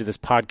listening to this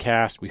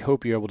podcast. We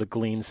hope you're able to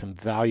glean some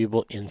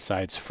valuable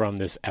insights from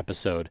this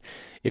episode.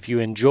 If you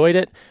enjoyed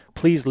it,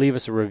 please leave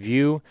us a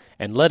review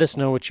and let us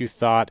know what you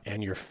thought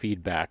and your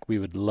feedback. We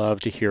would love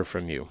to hear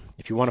from you.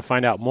 If you want to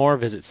find out more,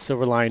 visit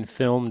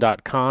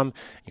silverlinefilm.com.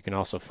 You can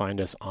also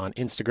find us on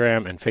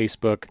Instagram and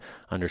Facebook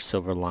under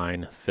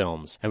Silverline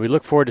Films. And we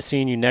look forward to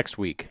seeing you next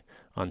week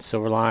on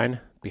Silverline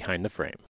Behind the Frame.